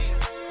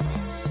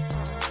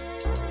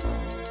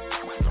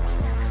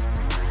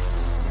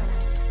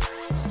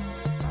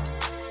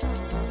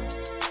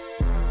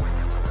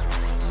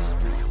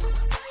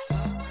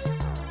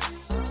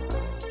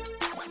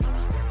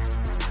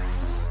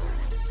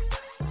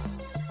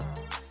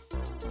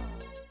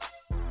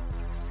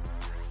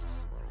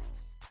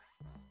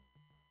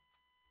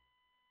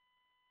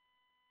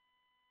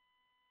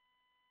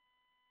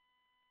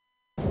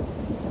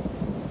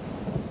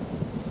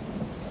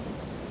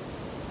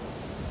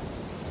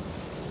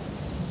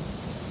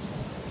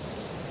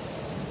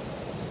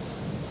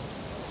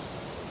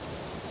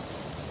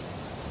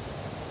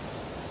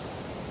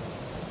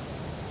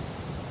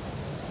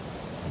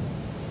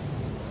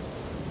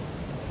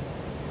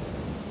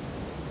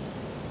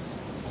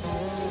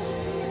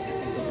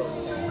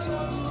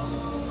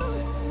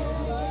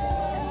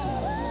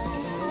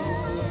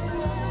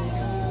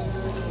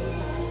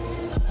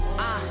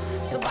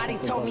 Somebody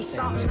told me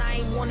something, I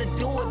ain't wanna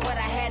do it, but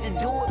I had to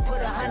do it. Put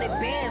 100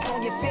 bands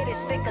on your fitted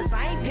stickers,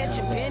 I ain't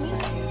pinching pennies.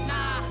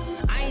 Nah,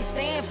 I ain't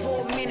staying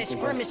for a minute.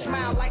 Scrimmage,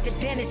 smile like a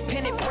dentist,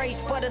 pennant brace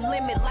for the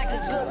limit like a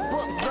good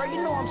book. Girl,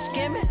 you know I'm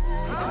skimming.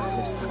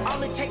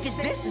 All it take is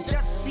this, and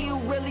just to see you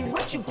really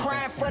with you.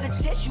 Crying for the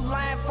tissue,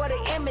 lying for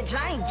the image,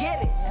 I ain't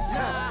get it.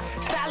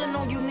 Styling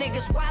on you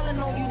niggas,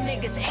 wilding on you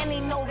niggas, and they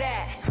know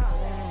that.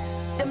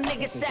 Them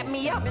niggas set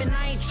me up and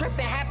I ain't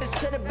tripping. Happens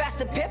to the best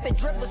of Pippin.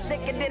 Drip was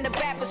sicker than a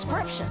bad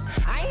prescription.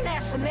 I ain't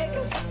asked for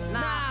niggas.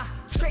 Nah,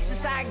 tricks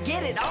is how I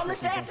get it. All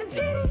this ass and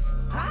titties.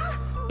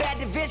 Huh? Bad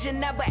division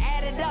never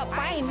added up.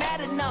 I ain't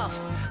mad enough.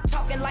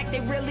 Talking like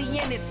they really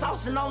in it.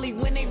 Saucing only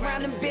when they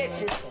round them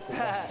bitches.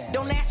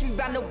 Don't ask me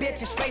about no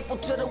bitches. Faithful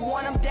to the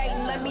one I'm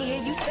dating. Let me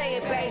hear you say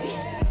it, baby.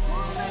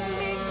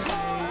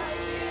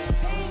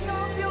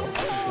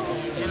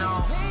 You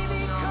know,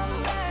 baby,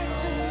 come back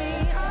to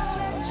me. I'll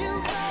let you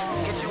go.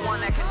 Get you one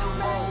that can do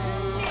both.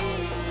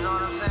 You know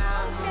what I'm saying?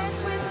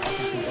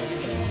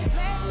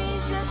 Let me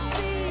just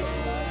see.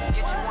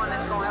 Get you one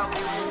that's gonna help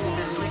you move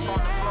and sleep on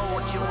the floor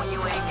with you when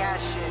you ain't got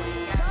shit.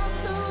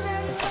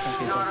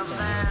 You know what I'm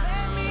saying?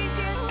 Let me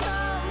get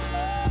some.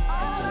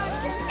 All I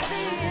can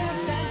see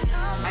is that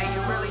number. Hey,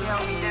 you really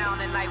held me down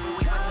that night when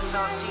we went to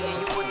Salt Tea and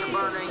you put the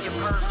burner in your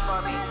purse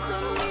for me.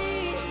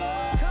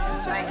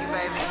 Thank you,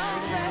 baby.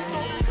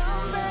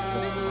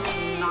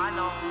 No, I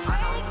know. I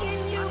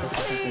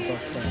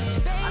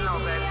know,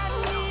 baby.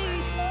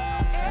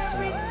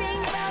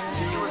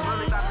 You was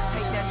really about to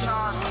take that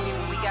charge from me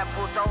when we got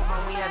pulled over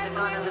and we had the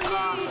gun in the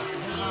car.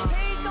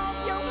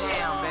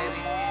 Damn,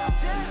 baby.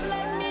 Just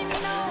let me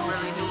know. You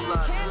really do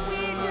love me. Can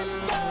we just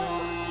go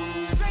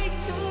straight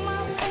to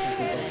my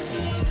bed?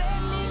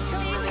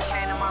 You really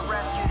came to my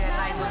rescue that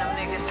night when them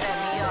niggas set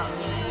me up.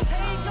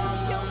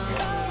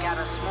 Got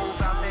a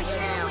smooth out that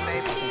jam,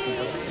 baby.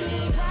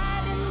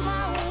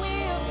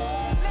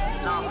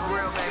 No, for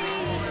real, baby.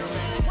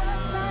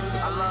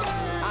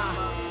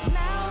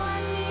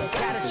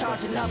 Gotta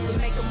charge enough to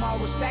make them all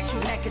respect you.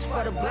 Neck is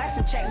for the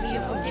blessing. Check me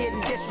if I'm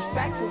getting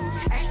disrespectful.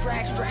 Extra,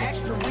 extra,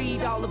 extra,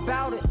 read all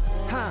about it.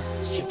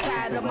 She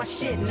tired of my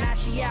shit, now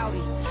she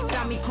outie.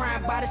 Found me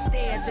crying by the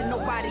stairs and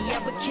nobody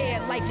ever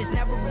cared. Life is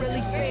never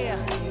really fair.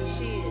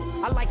 Shit,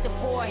 I like the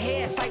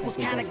forehead, sight was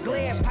kinda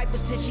glare. Pipe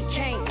it till she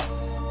can't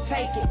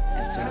take it.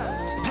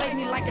 Play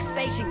me like a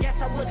station,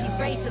 guess I was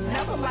evasive.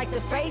 Never like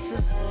the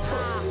faces.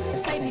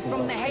 Save me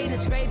from the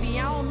haters, baby.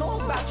 I don't know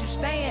about you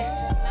staying.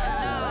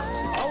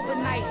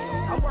 Overnight,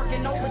 I'm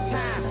working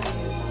overtime.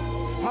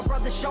 My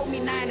brother showed me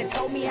 9 and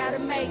told me how to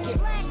make it.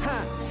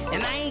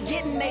 And I ain't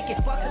getting naked.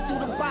 Fucked her through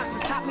the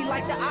boxes. Taught me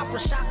like the opera.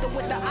 Shocked her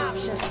with the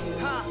options.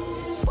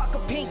 Fuck a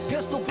pink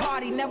pistol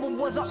party. Never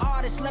was an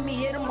artist. Let me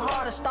hit them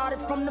harder. Started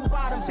from the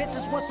bottom.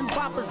 Bitches want some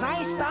boppers. I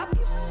ain't stop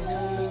you.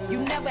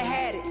 You never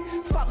had it.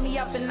 Fuck me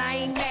up and I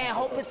ain't mad.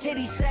 Hope it's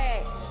titty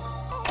sad.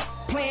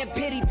 Playing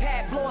pity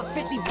pat. Blow a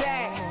 50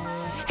 bag.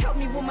 Help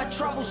me with my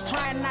troubles.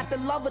 Trying not to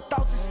love her.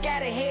 Thoughts of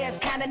scattered hairs.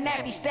 Kinda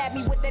nappy. Stab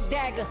me with that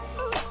dagger.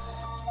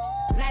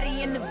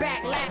 Natty in the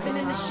back, laughing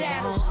in the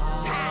shadows.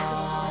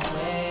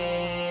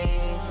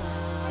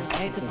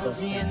 Hate the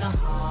pussy in the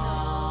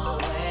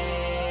hallway.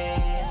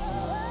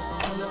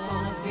 Pull up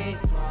on a big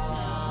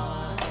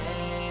Broadway.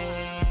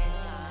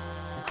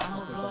 I'm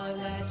a boy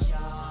that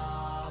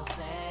y'all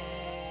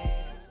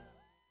say.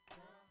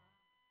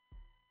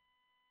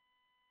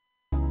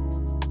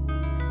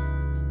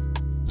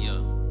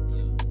 Yeah.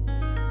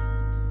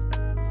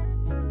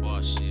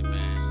 Boss shit,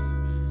 man.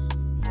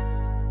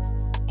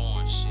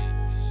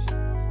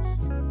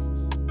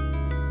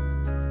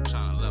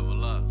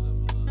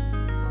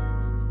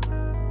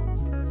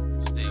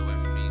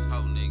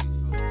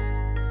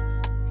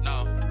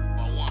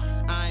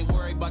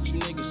 You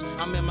niggas,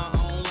 I'm in my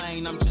own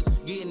lane. I'm just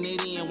getting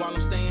it in while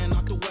I'm staying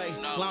out the way.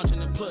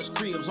 Lounging in plush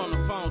cribs on the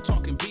phone,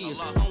 talking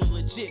biz.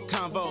 Only legit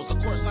convos. Of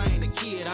course, I ain't a kid.